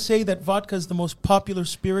think I would say that vodka is the most popular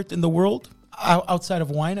spirit in the world outside of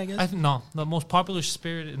wine. I guess I think no. The most popular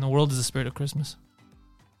spirit in the world is the spirit of Christmas.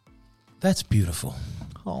 that's beautiful.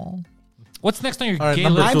 What's next on your All right, gay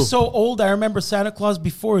number list? I'm two. so old. I remember Santa Claus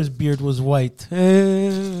before his beard was white.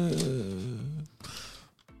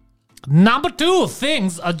 Number 2,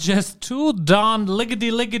 things are just too darn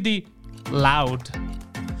liggity loud.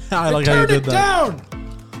 I like how you Turn did it that.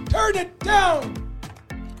 down. Turn it down.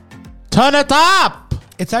 Turn it up.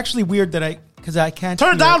 It's actually weird that because I can't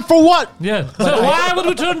Turn hear- down for what? Yeah. So why would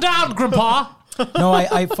we turn down, Grandpa? No,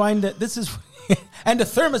 I find that this is, and the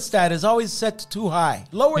thermostat is always set too high.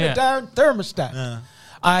 Lower Yeah. the darn thermostat.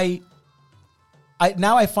 I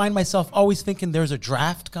now I find myself always thinking there's a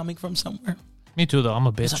draft coming from somewhere. Me too, though. I'm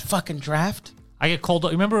a There's a bitch. fucking draft. I get cold.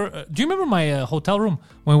 Remember? Do you remember my hotel room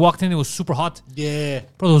when we walked in? It was super hot. Yeah.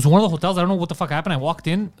 Bro, there was one of the hotels. I don't know what the fuck happened. I walked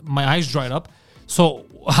in, my eyes dried up. So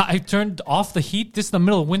I turned off the heat. This is the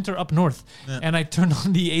middle of winter up north. And I turned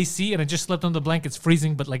on the AC and I just slept on the blankets,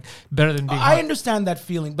 freezing, but like better than being I hot. understand that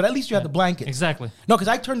feeling, but at least you have the blanket. Exactly. No, because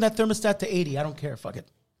I turned that thermostat to 80. I don't care. Fuck it.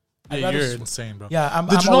 I'd Yeah, rather you're sw- insane, bro. Yeah, I'm.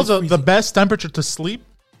 Did I'm you know always the freezing. best temperature to sleep?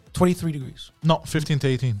 23 degrees. No, 15 to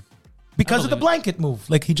 18. Because of the believe it. blanket move,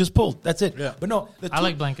 like he just pulled. That's it. Yeah. But no, I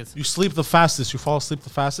like blankets. You sleep the fastest. You fall asleep the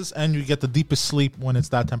fastest, and you get the deepest sleep when it's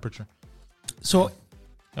that temperature. So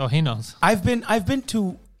Oh, he knows. I've been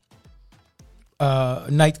to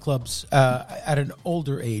nightclubs at an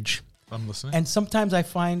older age, I'm listening. and sometimes I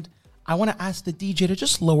find I want to ask the DJ to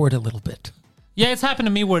just lower it a little bit. Yeah, it's happened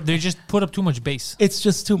to me where they just put up too much bass. It's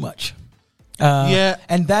just too much. Yeah.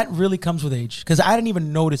 And that really comes with age because I didn't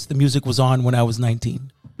even notice the music was on when I was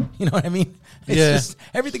 19. You know what I mean? It's Yeah. just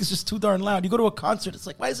everything's just too darn loud. You go to a concert, it's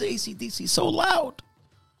like, why is the AC/DC so loud?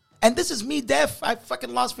 And this is me deaf. I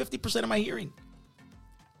fucking lost 50% of my hearing.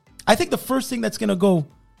 I think the first thing that's gonna go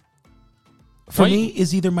for Why- me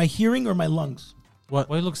is either my hearing or my lungs. Why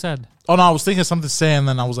you look sad? Oh no, I was thinking of something to say, and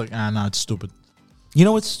then I was like, nah, it's stupid. You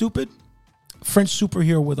know what's stupid? French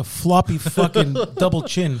superhero with a floppy fucking double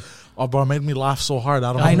chin. Oh, bro, it made me laugh so hard.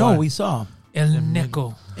 I don't know. I know, why. we saw. El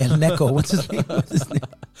Neko. El Neko. What's his name? What's his name?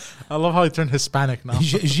 I love how he turned Hispanic now. El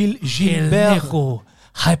Gilbert. Neko.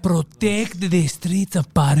 I protect the streets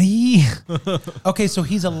of Paris. Okay, so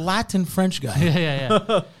he's a Latin French guy.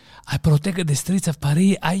 Yeah. I protect the streets of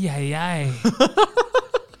Paris. Ay, ay, ay.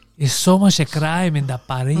 It's so much a crime in the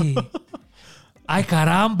Paris. Ay,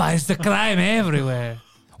 caramba, it's the crime everywhere.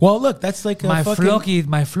 Well, look, that's like a My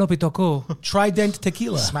fucking floppy toko. Trident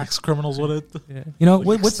Tequila. Smacks criminals with it. You know,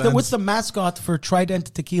 Like what's the mascot for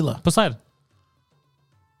Trident Tequila? Poseidon.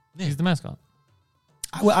 He's the mascot.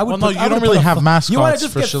 I Well, no, I you would don't put really a have fu- mascots You want to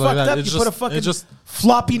just for get shit like fucked that. up? It's You put a just- fucking it's just-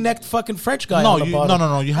 floppy-necked fucking French guy No, on the you, bottom.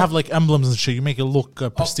 no. You have like emblems and shit. You make it look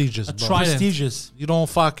prestigious, a bro. Trident. Prestigious. You don't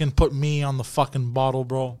fucking put me on the fucking bottle,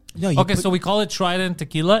 bro. No, you Okay, put- so we call it Trident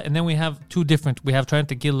Tequila, and then we have two different. We have Trident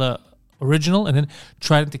Tequila Original, and then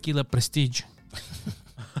Trident Tequila Prestige.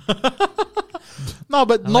 No,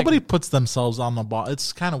 but like nobody puts themselves on the bottle.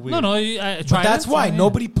 It's kind of weird. No, But that's why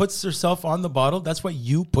nobody puts themselves on the bottle. That's why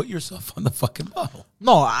you put yourself on the fucking bottle.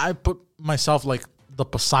 No, I put myself like the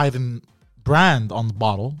Poseidon brand on the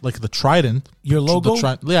bottle, like the Trident. Your logo?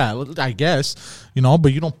 Yeah, I guess, you know,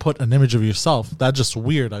 but you don't put an image of yourself. That's just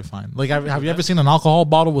weird, I find. Like, have you ever seen an alcohol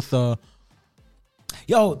bottle with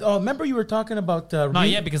Yo, remember you were talking about Not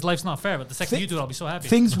yet because life's not fair. But the second Thi- you do it, I'll be so happy.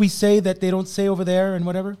 things we say that they don't say over there and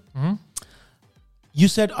whatever? Mm-hmm. You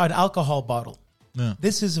said an alcohol bottle. Yeah.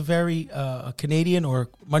 This is a very Canadian or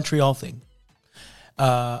Montreal thing.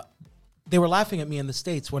 They were laughing at me in the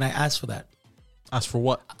States when I asked for that. as for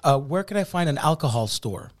what? Where can I find an alcohol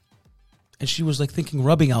store? And she was like thinking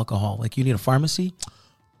rubbing alcohol. Like you need a pharmacy?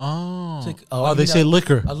 Oh, It's like, oh, I they need say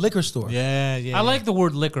liquor. A liquor store. Yeah, yeah. I like the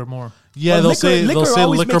word liquor more. Yeah, But they'll say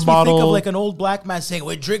always liquor makes bottle. me think of like an old black man saying,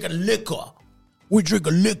 "We're drinking liquor. We drink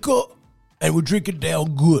liquor, and we drink it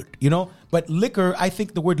down good." You know, But liquor, I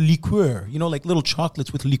think the word liqueur, like little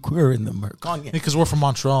chocolates with liqueur in them, or cognac. Because we're from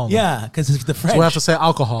Montreal. Yeah, because it's the French. So we have to say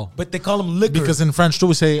alcohol. But they call them liquor. Because in French too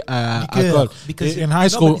we say alcohol. Because in high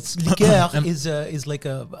school, liqueur is like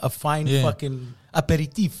a fine fucking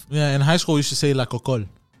aperitif. Yeah, in high school we used to say la cocole.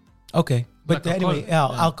 Okay, but La anyway,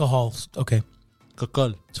 cocole. alcohol. Okay.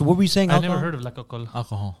 Cocole. So what were you saying? I Alcohol? never heard of La Cocole.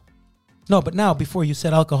 Alcohol. No, but now before you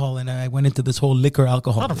said alcohol, and I went into this whole liquor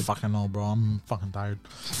alcohol. I don't fucking know, bro. I'm fucking tired.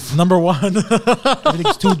 Number one.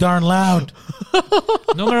 Everything's too darn loud.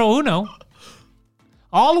 Numero uno.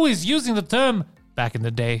 Always using the term back in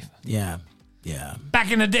the day. Yeah.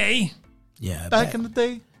 Back in the day. Yeah. Back in the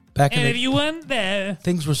day. back in And the if you weren't there,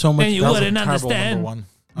 things were so much then you better. wouldn't Terrible understand. number one.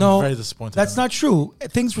 I'm No, very disappointed. That's in not true.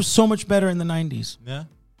 Things were so much better in the 90s. that. Yeah.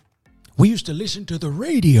 We used to listen to the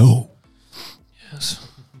radio. Yes.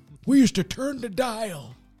 We used to turn the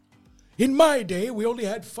dial. In my day, we only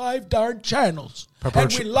had 5 darn channels.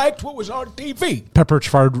 And we liked what was on TV. Pepperidge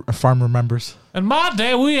Farm remembers. In my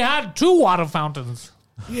day, we had 2 water fountains.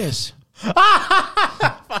 Yes.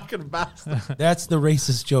 Fucking bastard. That's the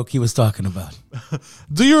racist joke he was talking about.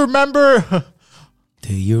 Do you remember?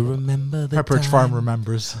 Do you remember the Pepperidge time? Farm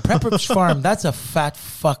remembers. Pepperidge Farm, that's a fat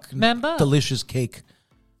fuck Remember? delicious cake.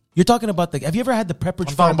 You're talking about have you ever had the Pepperidge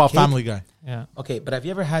I'm Farm talking about cake? Family Guy. Yeah. Okay, but have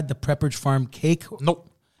you ever had the Pepperidge Farm cake? Nope.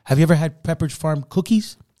 Have you ever had Pepperidge Farm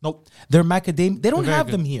cookies? Nope. They're macadamia. They don't Very have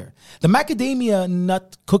good. them here. The macadamia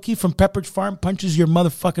nut cookie from Pepperidge Farm punches your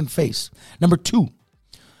motherfucking face. Number 2,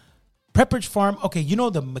 Pepperidge Farm. Okay, you know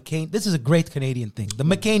the McCain. This is a great Canadian thing. The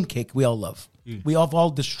McCain cake we all love. We have all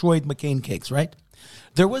destroyed McCain cakes, right?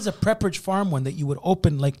 There was a Pepperidge Farm one that you would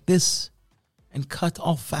open like this and cut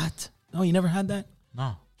all fat. No, you never had that?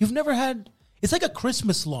 No. You've never had... It's like a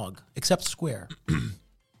Christmas log, except square.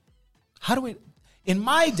 How do we... In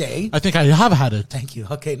my day... I think I have had it. Thank you.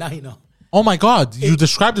 Okay, now you know. Oh my God. You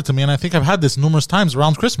described it to me, and I think I've had this numerous times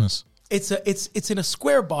around Christmas. It's in a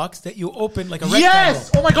square box that you open like a rectangle.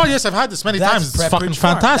 Yes! Oh my God, yes, I've had this many times. It's Pepperidge fucking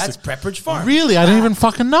Farm. fantastic. That's Pepperidge Farm. Really? I didn't even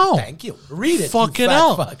fucking know. Thank you. Read it. Fucking you fat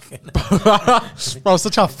hell. fuck. Bro,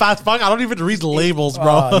 such a fat fuck. I don't even read labels,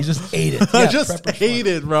 bro. Oh, you just ate it. I Yeah, just Pepperidge hate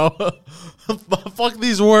Farm. it, bro. Fuck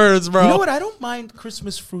these words, bro. You know what? I don't mind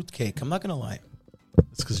Christmas fruit cake. I'm not gonna lie.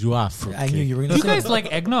 It's because you are fruit. I knew you were gonna You say guys that.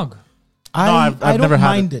 like eggnog? I've I don't never had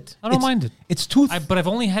mind it. I don't mind it. It's too. But I've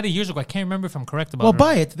only had it years ago. I can't remember if I'm correct about Well, it.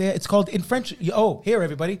 buy it. It's called in French. Oh, here,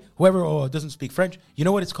 everybody. Whoever doesn't speak French, you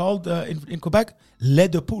know what it's called in Quebec?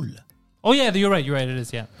 Lait de poule. Oh, yeah, you're right. You're right. It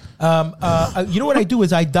is, yeah. You know what I do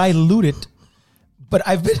is I dilute it. But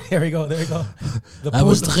I've been. There we go. There we go. The I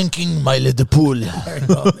was poule. drinking my lait de poule There we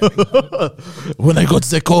go. There we go. when I got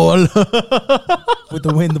the call. With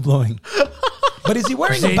the wind blowing. But is he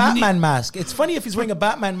wearing a They Batman mask? It's funny if he's wearing a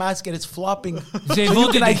Batman mask and it's flopping. They so you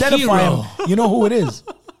wanted can a identify hero. him. You know who it is.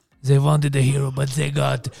 They wanted a hero, but they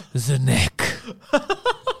got the neck.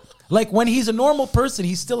 Like when he's a normal person,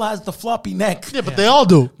 he still has the floppy neck. Yeah, but they all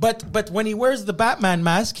do. But when he wears the Batman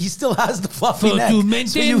mask, he still has the floppy For neck. to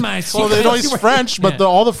maintain my Well, they know he's French, but Yeah.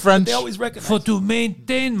 all the French. They always recognize. For to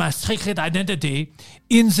maintain my secret identity,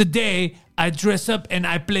 in the day, I dress up and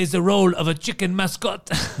I play the role of a chicken mascot.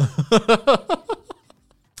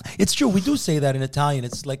 It's true. We do say that in Italian.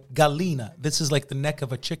 It's like gallina. This is like the neck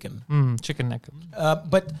of a chicken. Chicken neck.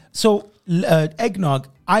 But so eggnog,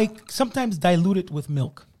 I sometimes dilute it with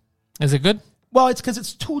milk. Is it good? Well, it's because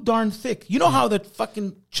it's too darn thick. You know how that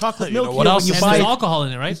fucking chocolate milk what here, else when you And buy there's it? alcohol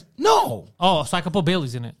in it, right? No. Oh, so I can put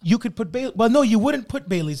Bailey's in it. You could put Bailey. Well, no, you wouldn't put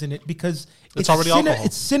Bailey's in it because It's already alcohol.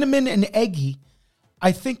 It's cinnamon and eggy.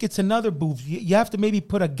 I think it's another boof. You have to maybe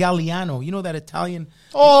put a Galliano. You know that Italian?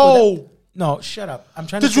 Oh! No, shut up. I'm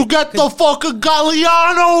trying Did to. you get the fucking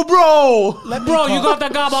Galliano, bro? Bro, you got the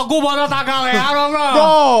gabagoba, not the Galliano, bro.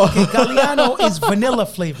 Bro, Okay, Galliano is vanilla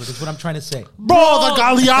flavored. Is what I'm trying to say. bro, the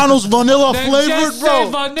Galliano's vanilla Then flavored, just say bro.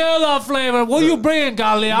 vanilla flavor. What you bringing,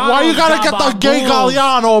 Galliano? Why you gotta get the gay Gabagool?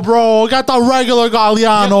 Galliano, bro? Get the regular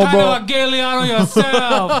Galliano, Kind bro. of a Galliano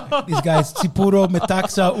yourself. These guys, Cipuro,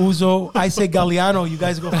 Metaxa, Uzo. I say Galliano. You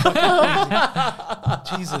guys go fucking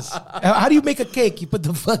crazy. Jesus. How do you make a cake? You put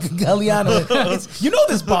the fucking Galliano in. You know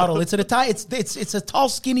this bottle. It's an Italian. It's a tall,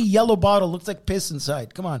 skinny yellow bottle. Looks like piss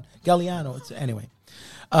inside. Come on, Galliano. Anyway.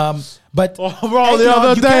 But Oh, bro, the eggnog,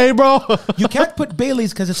 other you day, can't- bro. You can't put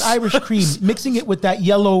Bailey's because it's Irish cream. Mixing it with that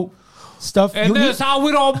yellow stuff. And you this how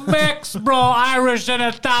we don't mix, bro. Irish and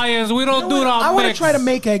Italians. We don't do the I want to mix. try to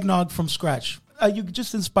make eggnog from scratch. You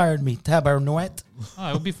just inspired me. Tabarnouette. Oh,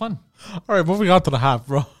 it would be fun. All right, moving on to the half,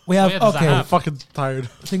 bro. We have yeah, there's a okay I'm half. fucking tired.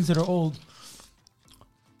 things that are old.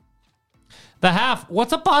 The half.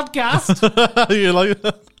 What's a podcast? You like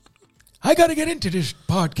I got to get into this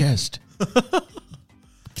podcast.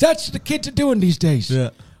 That's the kids are doing these days. Yeah.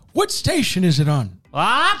 What station is it on?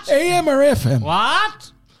 What? AM or FM?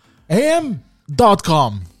 What? AM?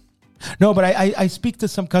 .com. No, but I speak to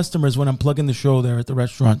some customers when I'm plugging the show there at the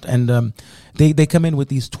restaurant, and they come in with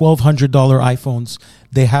these $1,200 iPhones.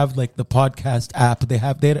 They have like the podcast app.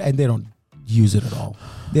 And they don't use it at all.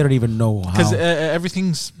 They don't even know how. Because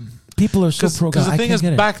everything's... People are so Because programmed. the thing is,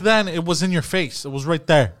 back then, it was in your face. It was right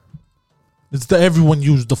there. Everyone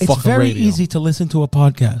used the fucking radio. It's very easy to listen to a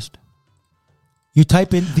podcast. You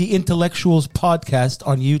type in The Intellectuals podcast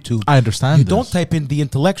on YouTube. I understand You this. don't type in The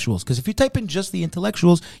Intellectuals, because if you type in just The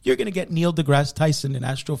Intellectuals, you're going to get Neil deGrasse Tyson and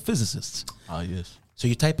astrophysicists. Ah, yes. So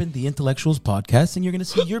you type in The Intellectuals podcast, and you're going to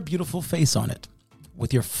see your beautiful face on it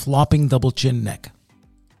with your flopping double chin neck,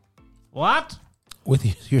 What?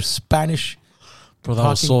 with your Spanish. Bro, that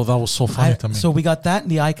was so funny to me. So we got that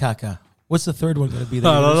and the iCaca. What's the third one going to be? I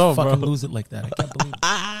don't know, fucking bro. lose it like that. I can't believe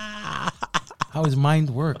how his mind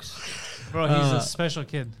works. Bro, he's a special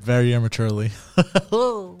kid. Very immaturely.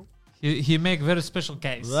 He make very special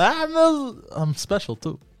case. I'm special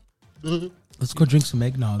too. Let's go drink some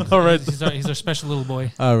eggnog. All right. He's our special little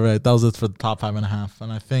boy. All right. That was it for the top 5.5.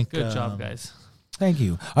 And I think... Good job, guys. Thank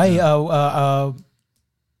you. I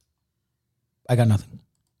got nothing.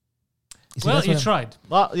 See, Well, that's you what I'm- tried.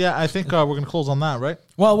 Well, yeah, I think we're going to close on that, right?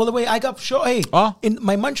 Well, wait, I got show. Hey, Ah. in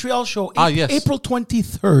my Montreal show, Yes. April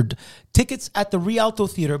 23rd. Tickets at the Rialto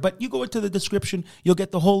Theater, but you go into the description, you'll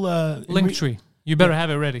get the whole Link tree. You better have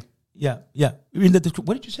it ready. Yeah. In the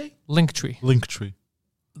what did you say? Link tree. Linktree.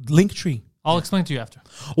 Link tree. I'll explain to you after.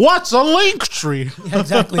 What's a Linktree? Yeah,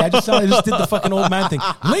 exactly. I just did the fucking old man thing.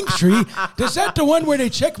 Linktree. Is that the one where they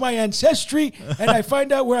check my ancestry and I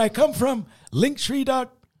find out where I come from? Linktree.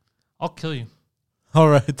 I'll kill you. All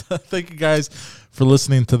right. Thank you guys for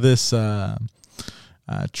listening to this train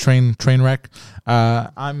wreck.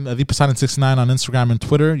 I'm the Poseidon69 on Instagram and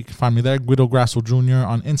Twitter. You can find me there. Guido Grasso Jr.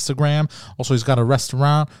 on Instagram. Also, he's got a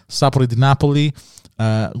restaurant, Sapori di Napoli.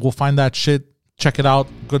 Go find that shit. Check it out.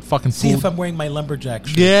 Good fucking See food. if I'm wearing my lumberjack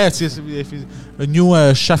shirt. Yes. If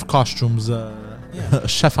new chef costumes,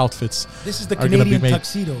 chef outfits. This is the are gonna be Canadian made.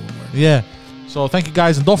 tuxedo. Yeah. So thank you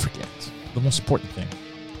guys. And don't forget, the most important thing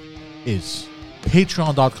is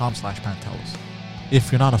patreon.com/Pantelis.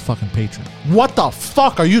 If you're not a fucking patron, what the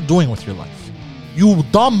fuck are you doing with your life? You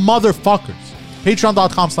dumb motherfuckers.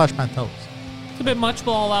 Patreon.com/Pantelis. It's a bit much,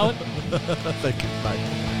 but I'll allow it. Thank you. Bye.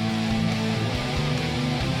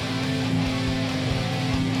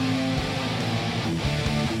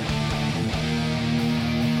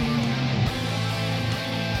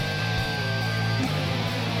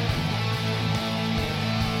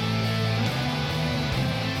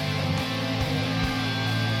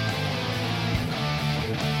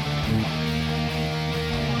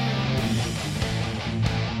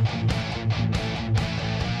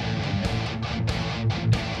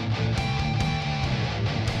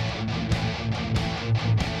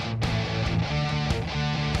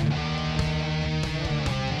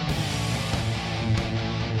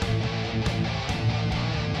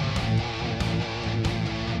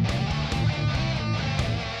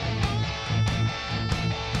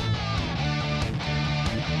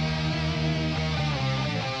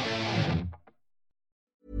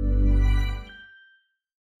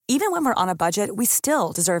 Even when we're on a budget, we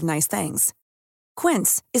still deserve nice things.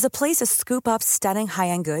 Quince is a place to scoop up stunning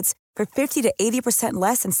high-end goods for 50 to 80%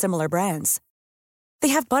 less than similar brands. They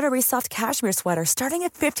have buttery soft cashmere sweaters starting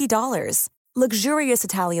at $50, luxurious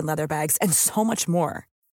Italian leather bags, and so much more.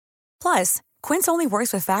 Plus, Quince only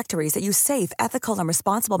works with factories that use safe, ethical, and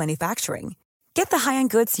responsible manufacturing. Get the high-end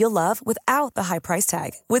goods you'll love without the high price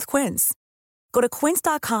tag with Quince. Go to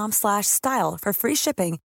quince.com/style for free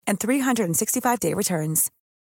shipping and 365-day returns.